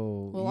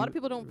 So Well, a lot of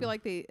people don't feel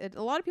like a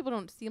lot of people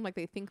don't seem like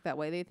they think that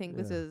way. They think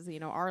this Yeah.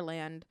 is, our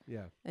land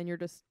Yeah. and you're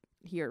just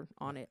here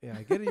on it. Yeah,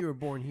 I get it. You were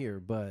born here,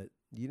 but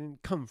you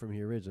didn't come from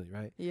here originally,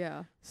 right?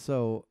 Yeah.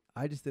 So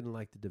I just didn't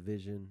like the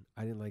division.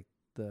 I didn't like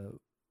the,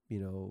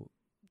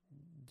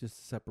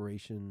 just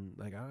separation.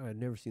 Like I've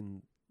never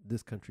seen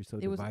this country so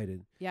It was-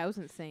 divided. Yeah, it was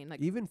insane. Like,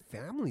 Even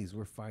families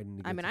were fighting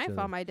against I mean, each I other.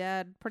 fought my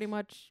dad pretty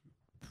much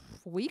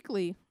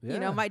weekly. You Yeah.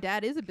 know, my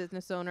dad is a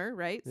business owner,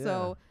 right? Yeah.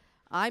 So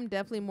I'm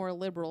definitely more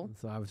liberal,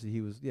 So obviously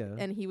he was,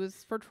 and he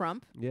was for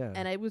Trump. yeah,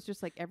 And I was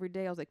just like every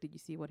day I was like, did you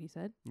see what he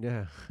said?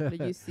 yeah. Did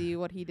you see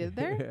what he did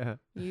there?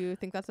 Yeah, You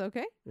think that's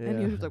okay? yeah. And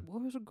he was just like,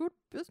 well, he's a good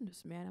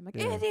businessman. I'm like,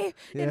 Yeah. is he?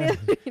 Yeah.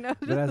 You know,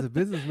 But as a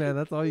businessman,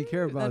 that's all you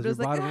care about I'm is your just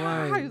like, bottom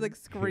line. I was like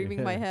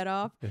screaming my head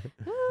off.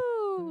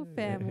 Woo,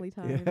 family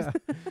times. Yeah.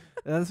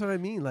 And that's what I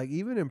mean. Like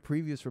even in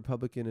previous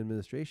Republican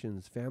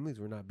administrations, families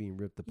were not being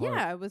ripped apart.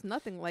 Yeah, it was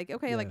nothing like,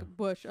 okay, Yeah. like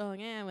Bush, oh,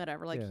 yeah,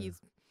 whatever. Like Yeah.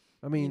 he's,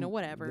 I mean,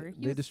 whatever.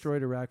 He They was-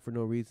 destroyed Iraq for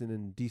no reason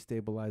and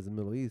destabilized the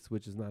Middle East,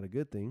 which is not a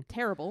good thing.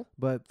 terrible.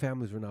 But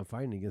families were not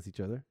fighting against each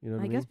other. You know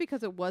what I I mean? guess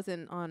because it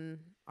wasn't on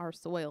our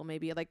soil,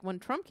 maybe. Like when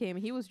Trump came,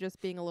 he was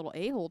just being a little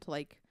a-hole to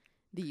like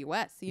the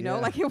US, you know?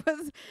 Yeah. Like it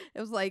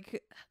was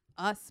like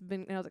us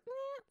being, and I was like,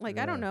 like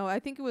I don't Yeah. know. I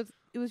think it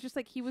was just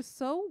like he was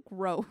so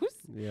gross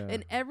Yeah.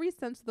 in every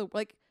sense of the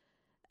like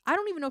I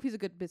don't even know if he's a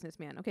good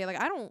businessman. Okay? Like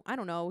I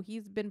don't know.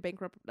 He's been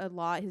bankrupt a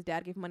lot. His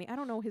dad gave him money. I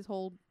don't know his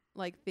whole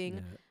like thing,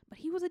 yeah. but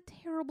he was a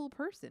terrible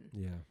person.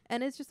 Yeah.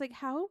 And it's just like,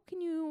 how can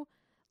you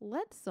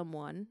let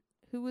someone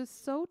who is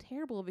so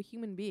terrible of a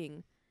human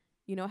being,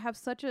 you know, have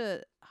such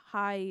a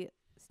high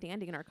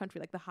standing in our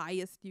country, like the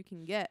highest you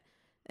can get?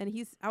 And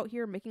he's out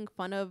here making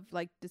fun of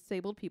like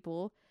disabled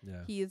people.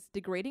 Yeah. He is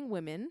degrading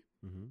women,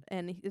 Mm-hmm.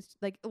 and it's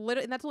like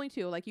and that's only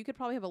two. Like you could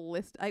probably have a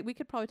list. We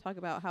could probably talk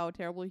about how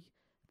terrible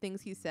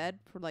things he said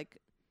for like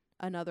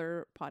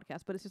another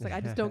podcast, but it's just like I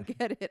just don't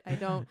get it. I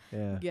don't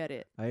Yeah. get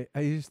it. I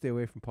usually stay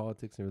away from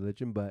politics and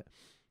religion, but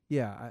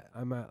yeah,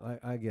 I'm at, like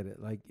I get it.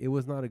 Like it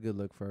was not a good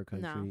look for our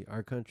country.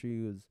 Our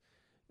country was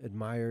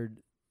admired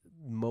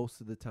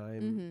most of the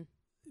time Mm-hmm.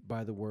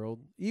 by the world.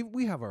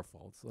 We have our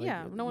faults. Like,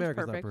 Yeah, no one's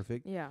America's perfect. not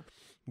perfect. Yeah,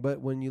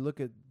 But when you look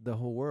at the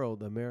whole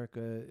world,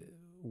 America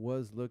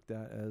was looked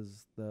at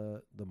as the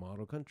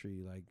model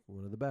country, like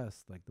one of the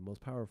best, like the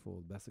most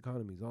powerful, best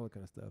economies, all that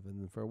kind of stuff.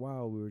 And then for a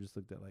while, we were just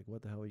looked at like,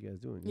 what the hell are you guys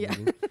doing? You know yeah. what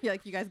I mean? Yeah,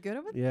 like you guys good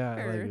over there? Yeah,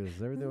 like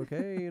is everything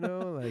okay? You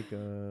know, like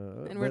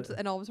And we're but- just,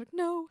 and all of us are like,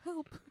 no,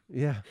 help.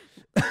 yeah.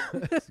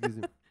 Excuse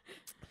me.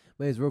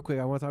 But it's real quick.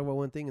 I want to talk about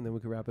one thing, and then we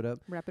can wrap it up.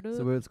 Wrap it up.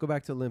 So let's go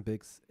back to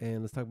Olympics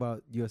and let's talk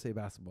about USA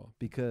basketball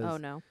because Oh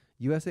no,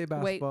 USA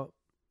basketball,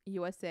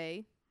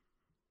 USA.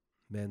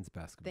 men's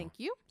basketball. Thank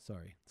you.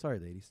 Sorry,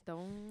 ladies.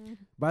 Don't.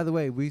 By the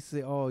way, we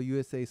say, "Oh,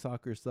 USA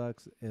soccer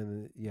sucks,"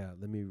 and yeah,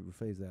 let me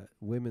rephrase that.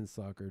 Women's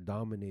soccer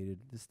dominated.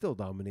 It still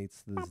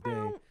dominates to this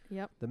day.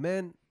 Yep. The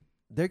men,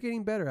 they're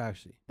getting better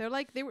actually. They're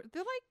like yeah,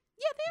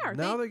 they are.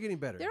 Now they're getting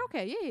better. They're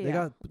okay. Yeah, yeah. They yeah.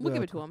 got We'll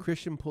give it to them.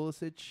 Christian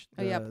Pulisic.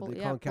 Oh, yeah, they call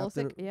yeah, him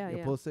Captain. Pulisic, yeah,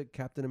 yeah. Pulisic,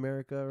 Captain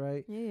America,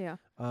 right? Yeah,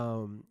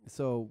 yeah.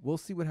 So we'll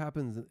see what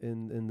happens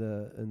in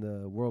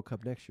the World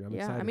Cup next year. I'm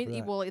Yeah, excited I mean, for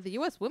that. well, the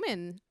U.S.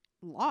 women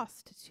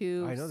lost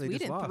to I know they just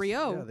Sweden lost.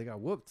 3-0. Yeah, they got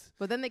whooped.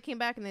 But then they came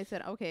back and they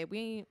said, okay,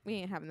 we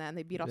ain't having that. And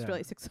they beat Yeah.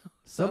 Australia 6-0.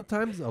 So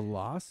Sometimes a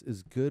loss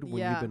is good when you've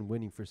Yeah. been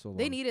winning for so long.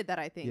 they needed that,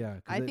 I think. Yeah,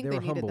 'cause I think they they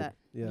were needed humbled. that.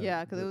 Yeah,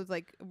 Yeah, because it was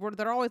like,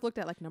 they're always looked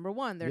at like number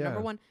one. They're number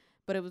Yeah. one.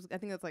 But it was, I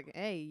think it's like,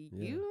 hey,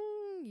 Yeah.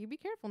 you be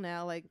careful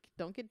now. Like,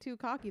 don't get too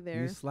cocky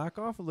there. You slack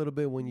off a little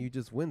bit when you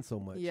just win so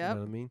much. You Yep.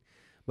 know what I mean?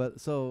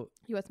 But so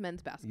U.S.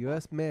 men's basketball.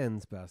 U.S.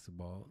 men's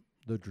basketball,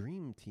 the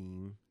dream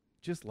team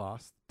just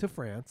lost to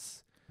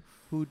France,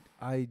 who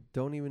I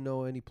don't even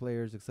know any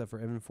players except for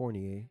Evan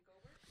Fournier.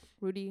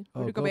 Rudy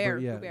Gobert,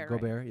 Gobert. yeah, Gobert,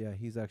 right? Gobert, yeah,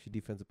 he's actually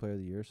Defensive Player of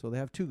the Year. So they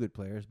have two good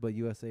players, but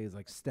USA is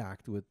like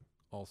stacked with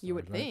all stars. You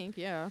would right? think,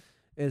 yeah.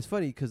 And it's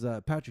funny because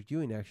Patrick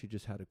Ewing actually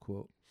just had a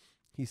quote.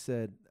 He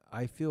said,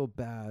 "I feel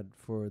bad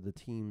for the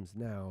teams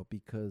now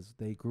because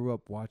they grew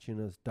up watching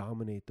us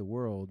dominate the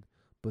world,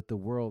 but the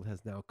world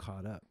has now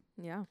caught up,"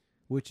 Yeah.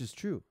 which is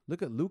true.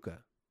 Look at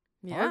Luka,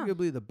 Yeah.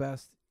 arguably the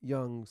best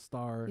young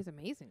star. He's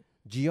amazing.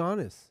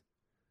 Giannis,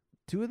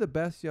 two of the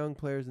best young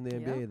players in the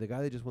Yeah. NBA. The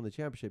guy that just won the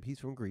championship, he's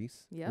from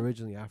Greece, Yeah.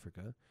 originally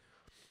Africa.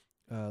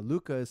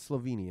 Luka is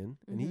Slovenian,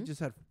 and he Mhm. just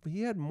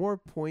had more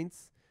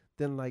points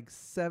than like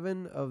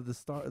 7 of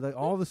the like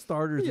all the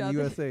starters Yeah, in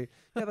they- USA.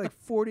 He had like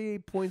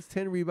 48 points,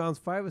 10 rebounds,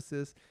 5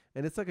 assists,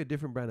 and it's like a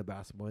different brand of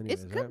basketball.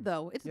 Anyways, It's good right?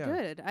 though. It's Yeah.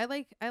 good. I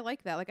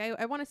like that. Like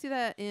I want to see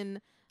that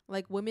in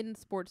like women's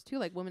sports too,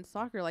 like women's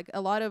soccer. Like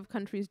a lot of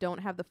countries don't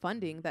have the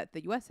funding that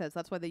the US has.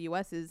 That's why the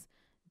US is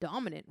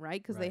dominant,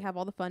 right? Because they Right. have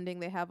all the funding,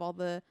 they have all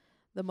the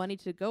money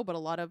to go, but a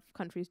lot of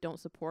countries don't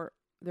support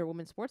their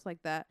women's sports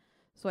like that.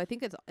 So I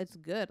think it's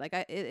good. Like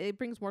it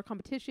brings more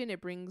competition,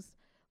 it brings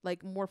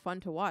like more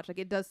fun to watch. Like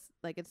it does,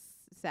 like it's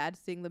sad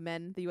seeing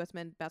the US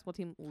men basketball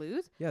team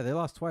lose. Yeah, they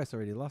lost twice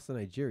already. They lost to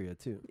Nigeria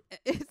too.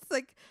 It's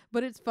like,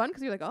 but it's fun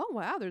because you're like, oh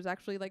wow, there's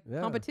actually like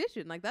Yeah.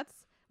 competition. Like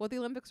that's what the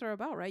Olympics are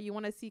about, right? You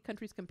want to see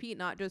countries compete,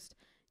 not just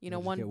They know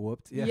just one. get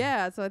whooped. Yeah.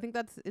 Yeah. So I think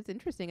it's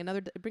interesting.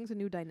 It brings a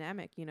new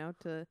dynamic,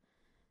 to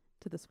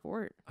the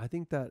sport. I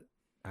think that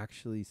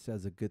actually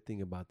says a good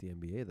thing about the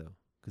NBA though,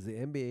 because the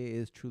NBA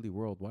is truly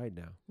worldwide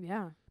now.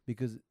 Yeah.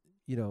 Because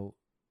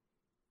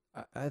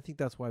I think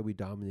that's why we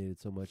dominated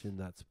so much in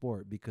that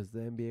sport, because the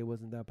NBA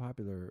wasn't that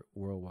popular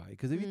worldwide.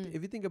 Because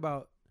if you think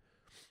about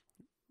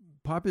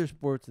popular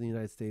sports in the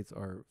United States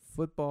are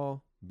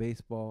football,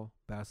 baseball,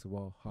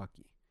 basketball,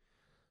 hockey.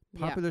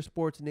 Popular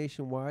sports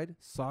nationwide: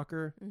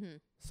 soccer,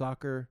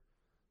 soccer,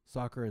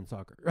 soccer, and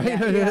soccer.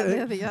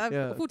 Right?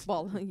 Yeah.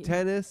 Football,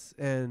 tennis,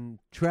 and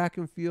track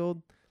and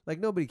field. Like,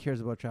 nobody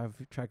cares about track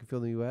and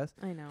field in the U.S.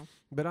 I know.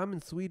 But I'm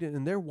in Sweden,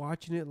 and they're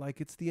watching it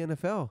like it's the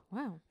NFL.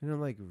 Wow. And I'm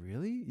like,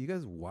 really? You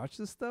guys watch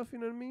this stuff? You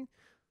know what I mean?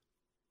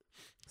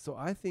 So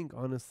I think,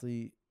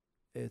 honestly,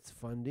 it's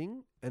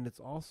funding, and it's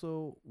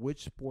also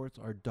which sports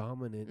are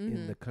dominant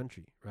in the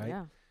country, right?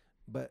 Yeah.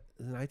 But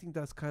and I think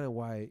that's kind of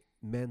why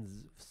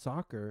men's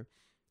soccer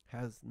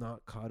has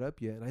not caught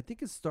up yet. And I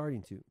think it's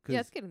starting to. Yeah,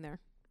 it's getting there.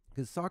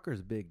 Because soccer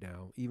is big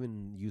now,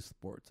 even youth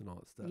sports and all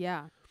that stuff.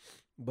 Yeah.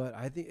 But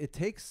I think it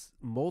takes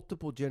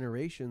multiple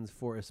generations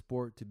for a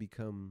sport to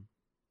become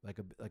like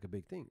a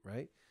big thing,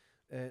 right?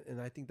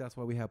 And I think that's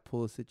why we have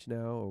Pulisic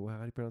now, or how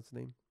do you pronounce the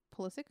name?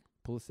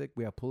 Pulisic.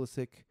 We have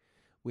Pulisic.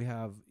 We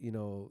have,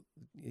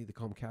 they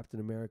call him Captain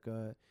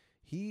America.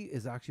 He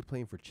is actually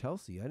playing for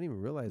Chelsea. I didn't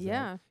even realize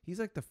that. He's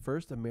like the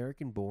first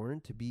American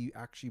born to be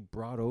actually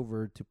brought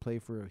over to play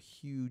for a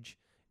huge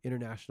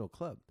international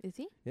club. Is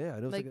he? Yeah.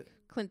 It was like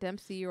Clint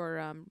Dempsey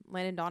or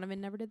Landon Donovan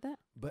never did that?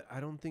 But I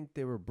don't think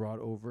they were brought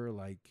over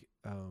like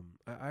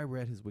I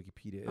read his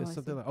Wikipedia. It's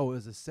something like, it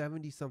was a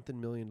 $70-something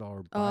million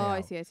buyout. Oh, I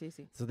see.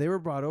 So they were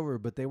brought over,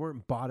 but they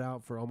weren't bought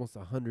out for almost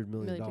 $100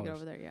 million. To get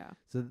over there, yeah.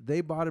 So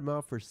they bought him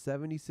out for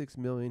 $76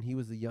 million. He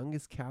was the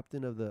youngest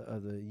captain of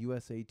the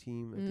USA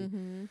team, I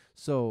think.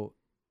 So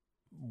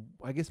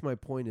I guess my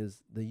point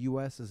is the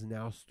US is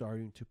now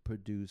starting to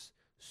produce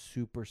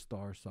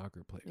superstar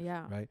soccer players.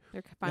 Yeah, right.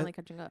 They're finally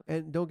catching up.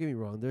 And don't get me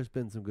wrong, there's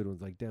been some good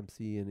ones like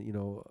Dempsey and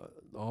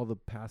all the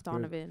past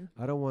Donovan.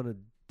 I don't want to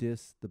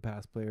diss the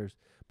past players,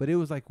 but it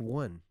was like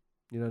one.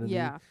 You know what I mean?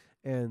 Yeah.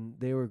 And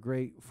they were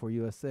great for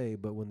USA,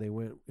 but when they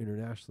went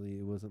internationally,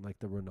 it wasn't like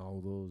the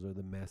Ronaldos or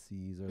the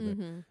Messis or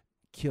the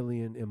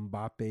Kylian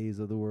Mbappes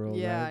of the world.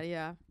 Yeah, right?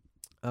 yeah.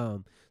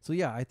 So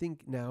yeah, I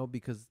think now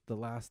because the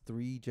last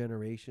 3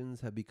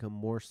 generations have become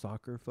more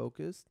soccer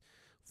focused,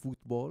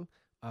 football.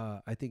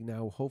 I think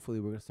now hopefully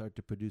we're gonna start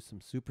to produce some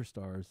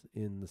superstars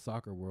in the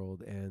soccer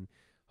world, and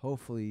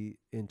hopefully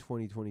in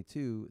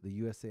 2022 the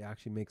USA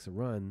actually makes a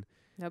run.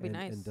 That'd be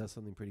nice. And does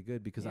something pretty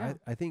good, because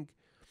I think,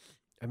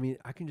 I mean,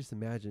 I can just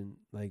imagine,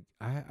 like,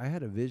 I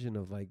had a vision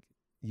of like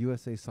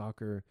USA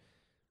soccer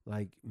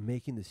like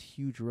making this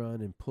huge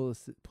run, and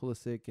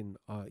Pulisic and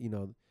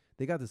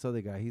they got this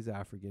other guy. He's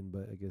African,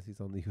 but I guess he's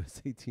on the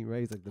USA team,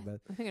 right? He's like the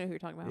best. I think I know who you're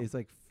talking about. It's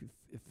like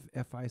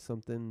FI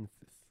something.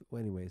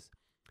 Well, anyways,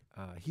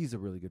 he's a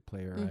really good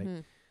player,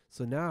 right?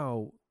 So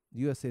now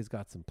USA's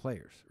got some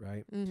players,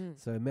 right?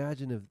 So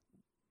imagine if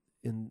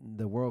in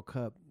the World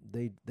Cup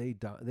they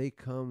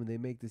come and they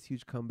make this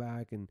huge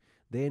comeback and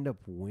they end up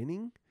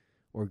winning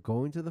or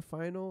going to the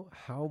final.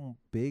 How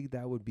big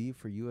that would be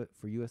for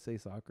USA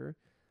soccer?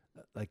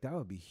 Like, that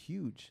would be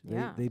huge.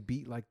 Yeah. They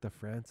beat like the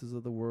Frances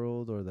of the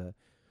world, or the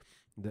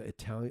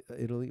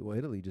Italy. Well,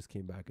 Italy just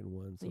came back and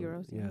won. So the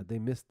Euros. yeah, they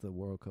missed the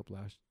World Cup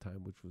last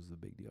time, which was a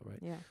big deal, right?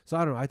 Yeah. So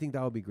I don't know. I think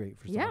that would be great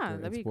for soccer. Yeah,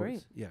 and that'd be sports.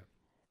 great. Yeah.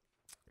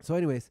 So,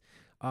 anyways,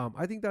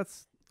 I think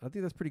that's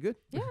pretty good.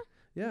 Yeah.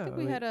 Yeah. I think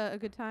we had a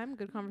good time,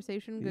 good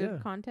conversation,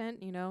 good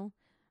content.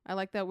 I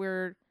like that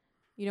we're,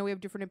 we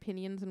have different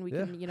opinions and we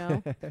can,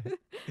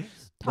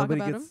 talk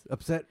Nobody about gets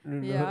upset.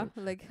 Yeah,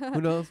 like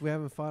who knows? We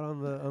haven't fought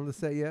on the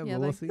set yet, Yeah,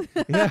 but like we'll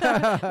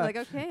see. like,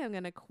 okay, I'm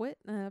gonna quit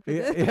after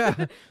Yeah, this. yeah.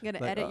 I'm gonna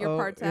Like, edit your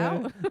parts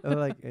out.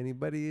 Like,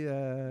 anybody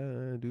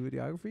do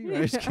videography?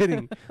 I'm just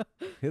kidding.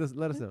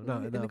 Let us know. No,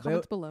 In no. the but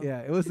comments below. Yeah,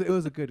 it was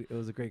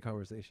a great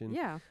conversation.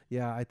 Yeah.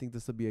 Yeah, I think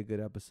this will be a good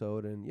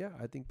episode, and yeah,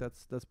 I think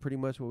that's pretty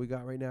much what we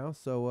got right now.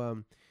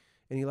 So,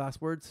 any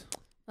last words?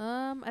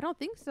 I don't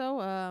think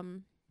so. I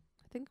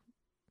think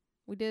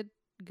we did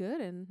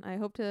good, and I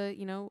hope to,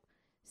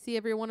 see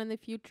everyone in the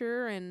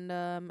future. And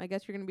I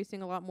guess you're going to be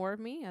seeing a lot more of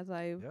me as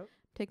I've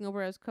taken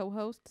over as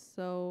co-host.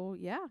 So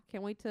yeah,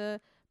 can't wait to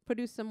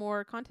produce some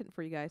more content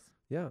for you guys.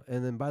 Yeah,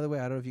 and then by the way,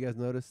 I don't know if you guys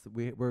noticed,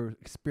 we're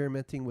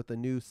experimenting with a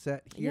new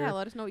set here. Yeah,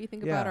 let us know what you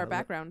think about our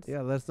backgrounds.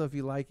 Yeah, let us know if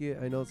you like it.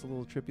 I know it's a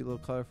little trippy, a little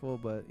colorful,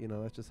 but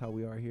that's just how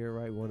we are here,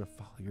 right? We want to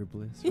follow your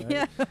bliss, right?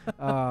 Yeah.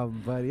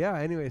 But yeah,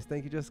 anyways,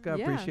 thank you, Jessica.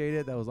 Yeah. Appreciate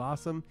it. That was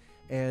awesome.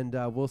 And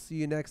we'll see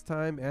you next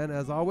time. And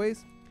as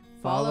always,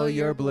 Follow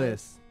your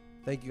bliss.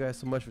 Thank you guys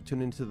so much for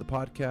tuning into the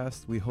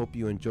podcast. We hope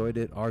you enjoyed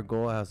it. Our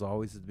goal, as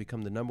always, is to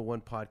become the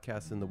 #1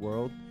 podcast in the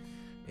world.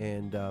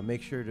 And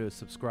make sure to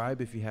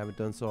subscribe if you haven't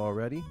done so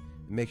already.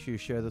 Make sure you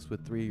share this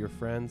with 3 of your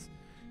friends.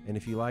 And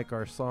if you like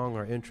our song,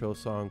 our intro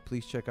song,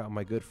 please check out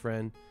my good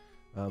friend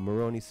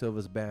Moroni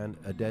Silva's band,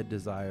 A Dead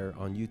Desire,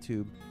 on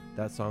YouTube.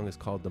 That song is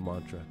called The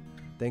Mantra.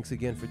 Thanks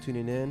again for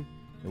tuning in,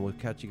 and we'll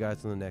catch you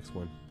guys on the next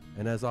one.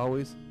 And as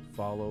always,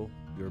 follow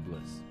your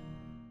bliss.